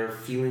like they're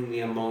feeling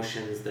the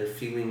emotions, they're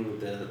feeling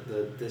the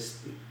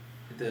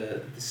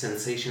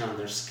sensation on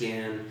their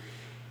skin,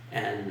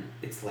 and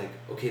it's like,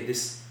 okay,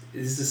 this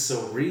is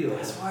so real.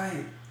 That's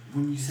why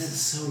when you said this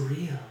is so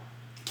real.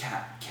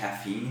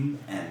 Caffeine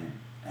and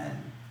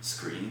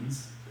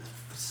screens,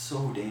 it's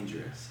so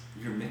dangerous.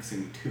 You're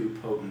mixing two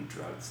potent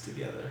drugs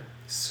together.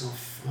 So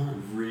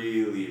fun.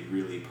 Really,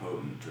 really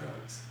potent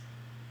drugs.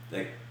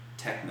 Like,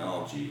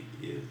 technology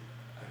is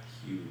a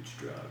huge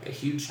drug. A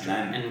huge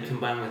drug, and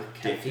combined with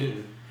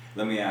caffeine.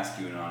 Let me ask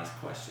you an honest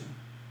question.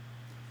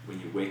 When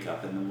you wake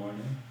up in the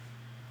morning,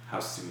 how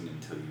soon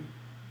until you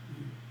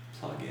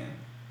plug in?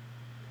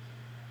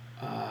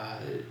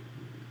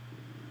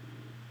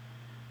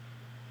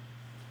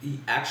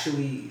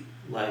 Actually,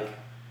 like,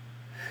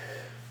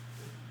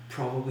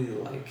 probably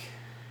like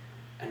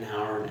an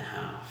hour and a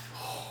half.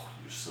 Oh,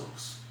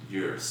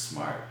 you're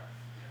smart.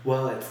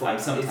 Well, it's like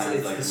it's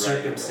like the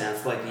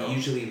circumstance. Like,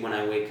 usually when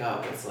I wake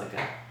up, it's like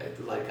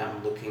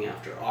I'm looking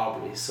after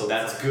Aubrey. So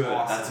that's like good.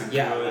 awesome. That's a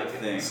good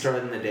thing.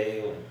 Starting the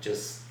day, like,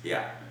 just you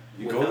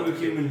go to a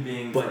human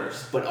being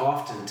first. But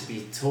often, to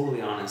be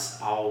totally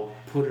honest, I'll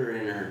put her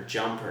in her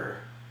jumper,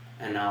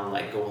 and I'll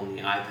like go on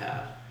the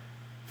iPad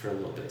for a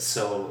little bit.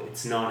 So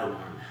it's not an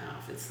hour and a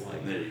half. It's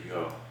like, there you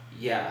go.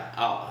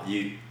 Yeah,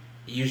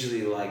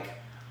 usually like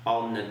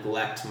I'll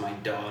neglect my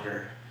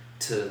daughter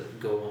to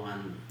go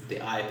on the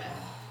iPad.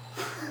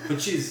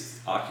 But she's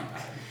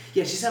occupied.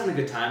 Yeah, she's having a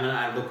good time, and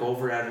I look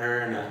over at her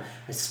and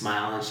I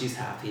smile, and she's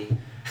happy.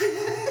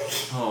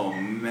 Oh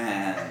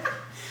man,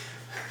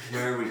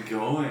 where are we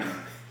going?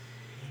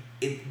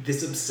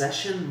 This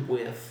obsession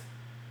with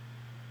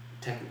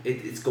tech,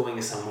 it's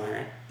going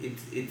somewhere.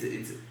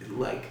 It's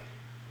like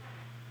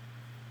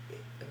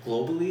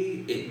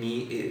globally,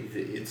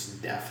 it's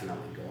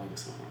definitely going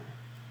somewhere.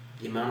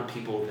 The amount of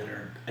people that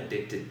are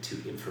addicted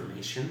to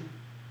information.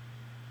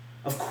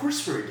 Of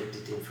course we're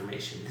addicted to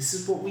information. This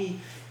is what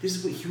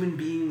human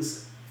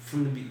beings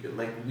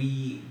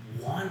we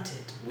want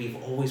it. We've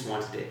always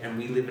wanted it, and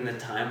we live in a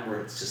time where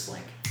it's just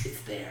like,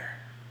 it's there.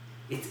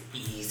 It's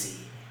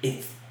easy.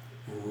 It's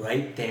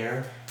right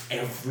there.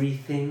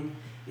 Everything.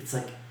 It's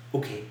like,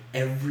 okay,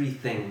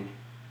 everything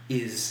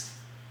is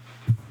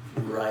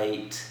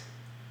right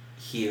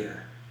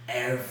here.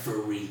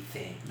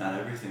 Everything. Not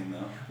everything,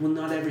 though. Well,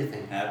 not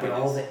everything, but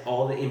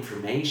all the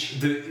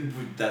information.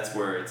 That's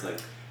where it's like,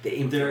 The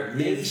information.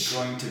 there is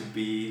going to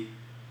be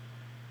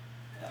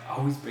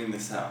always bring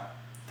this up.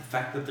 The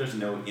fact that there's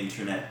no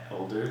internet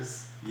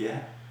elders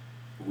yet,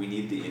 we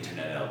need the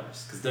internet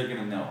elders because they're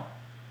gonna know.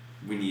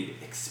 We need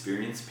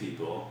experienced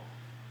people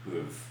who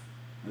have.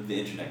 The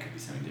internet could be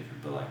something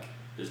different, but like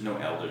there's no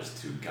elders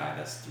to guide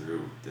us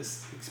through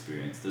this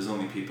experience. There's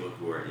only people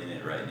who are in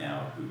it right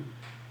now who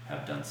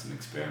have done some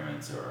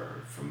experiments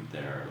or from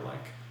their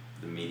like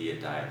the media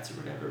diets or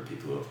whatever,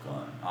 people who have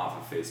gone off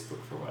of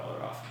Facebook for a while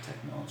or off of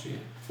technology.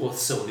 Well,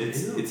 so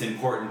It's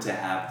important to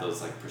have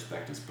those like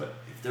perspectives, but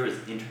if there was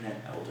internet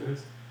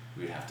elders,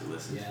 we'd have to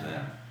listen to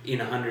them. In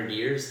 100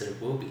 years, there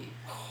will be.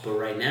 But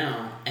right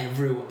now,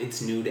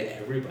 it's new to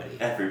everybody.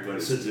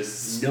 Everybody's So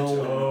just no one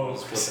stoked.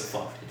 knows what the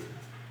fuck to do.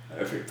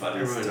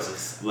 Everybody's Everyone's stoked.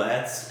 just-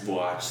 Let's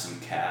watch some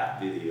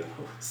cat videos.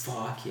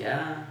 Fuck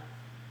yeah.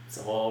 It's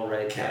all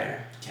right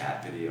there.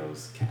 Cat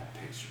videos, cat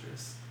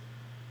pictures.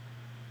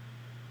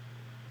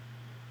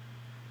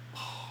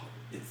 Oh,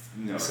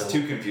 So- it's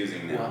too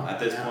confusing now. well, At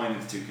this yeah. point,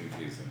 it's too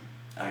confusing.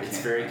 It's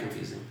very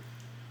confusing.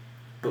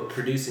 But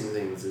producing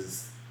things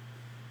is...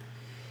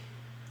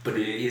 But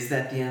is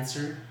that the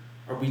answer?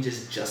 Are we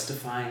just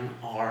justifying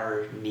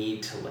our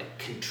need to like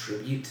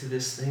contribute to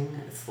this thing?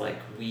 It's like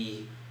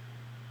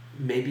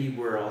maybe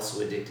we're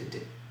also addicted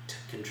to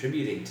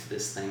contributing to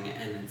this thing,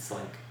 and it's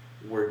like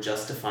we're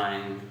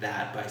justifying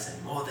that by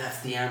saying, oh, that's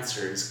the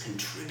answer, is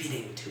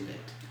contributing to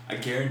it. I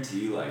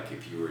guarantee you, like,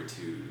 if you were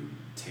to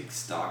take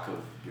stock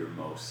of your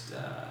most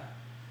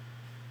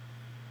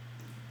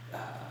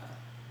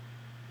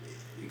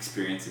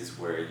experiences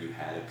where you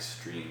had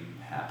extreme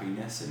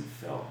happiness and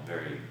felt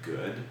very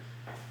good,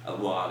 a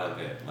lot of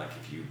it, like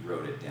if you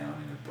wrote it down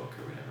in a book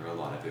or whatever, a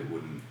lot of it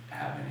wouldn't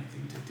have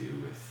anything to do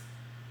with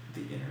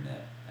the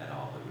internet at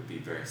all. It would be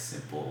very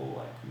simple,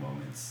 like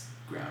moments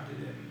grounded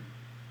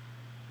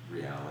in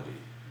reality.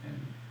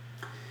 And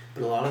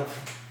But a lot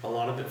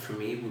of it for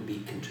me would be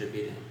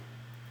contributing.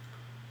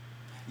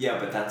 yeah,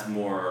 but that's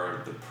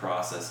more the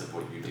process of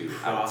what you do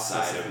Process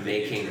outside of of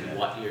making the internet.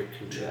 what you're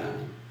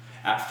contributing.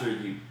 After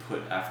you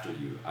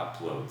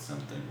upload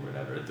something or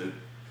whatever, the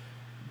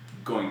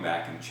going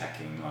back and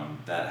checking on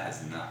that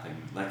has nothing,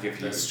 like if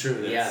you That's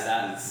true. Yeah,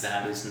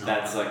 that is not.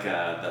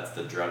 That's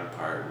the drug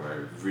part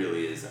where it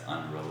really is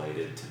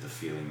unrelated to the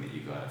feeling that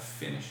you got of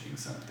finishing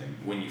something.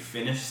 When you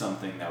finish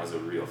something, that was a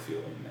real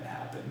feeling that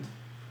happened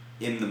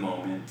in the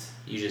moment.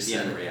 You just in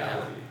said it,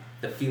 reality.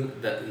 yeah.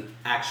 The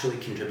actually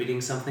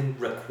contributing something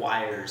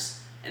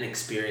requires an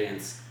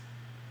experience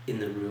in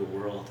the real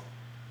world.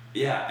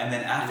 Yeah, and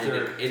then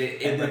after And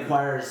it and then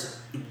requires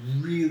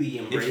really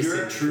embracing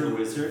you're a true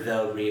wizard,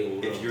 the real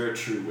world. if you're a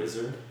true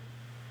wizard,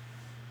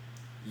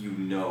 you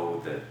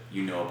know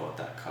about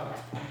that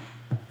cutoff point,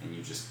 and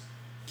you just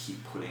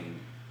keep putting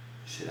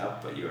shit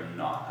up, but you're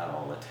not at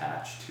all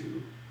attached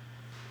to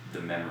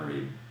the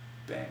memory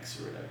banks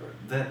or whatever.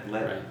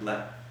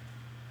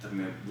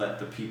 Let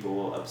the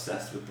people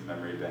obsessed with the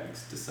memory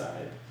banks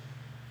decide,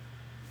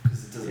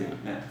 because it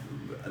doesn't matter.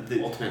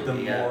 Ultimately,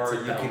 The yeah, more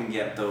it's you about- can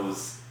get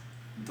those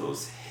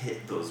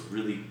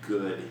really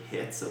good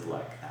hits of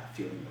like that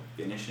feeling of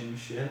finishing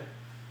shit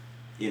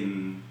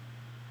in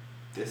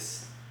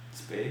this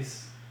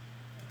space,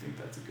 I think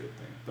that's a good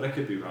thing. But I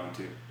could be wrong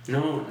too.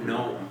 No,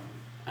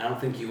 I don't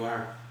think you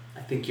are.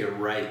 I think you're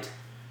right.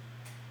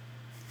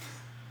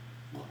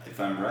 Well, if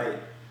I'm right,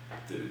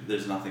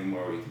 there's nothing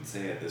more we can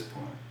say at this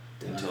point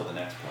Yeah. until the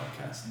next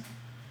podcast.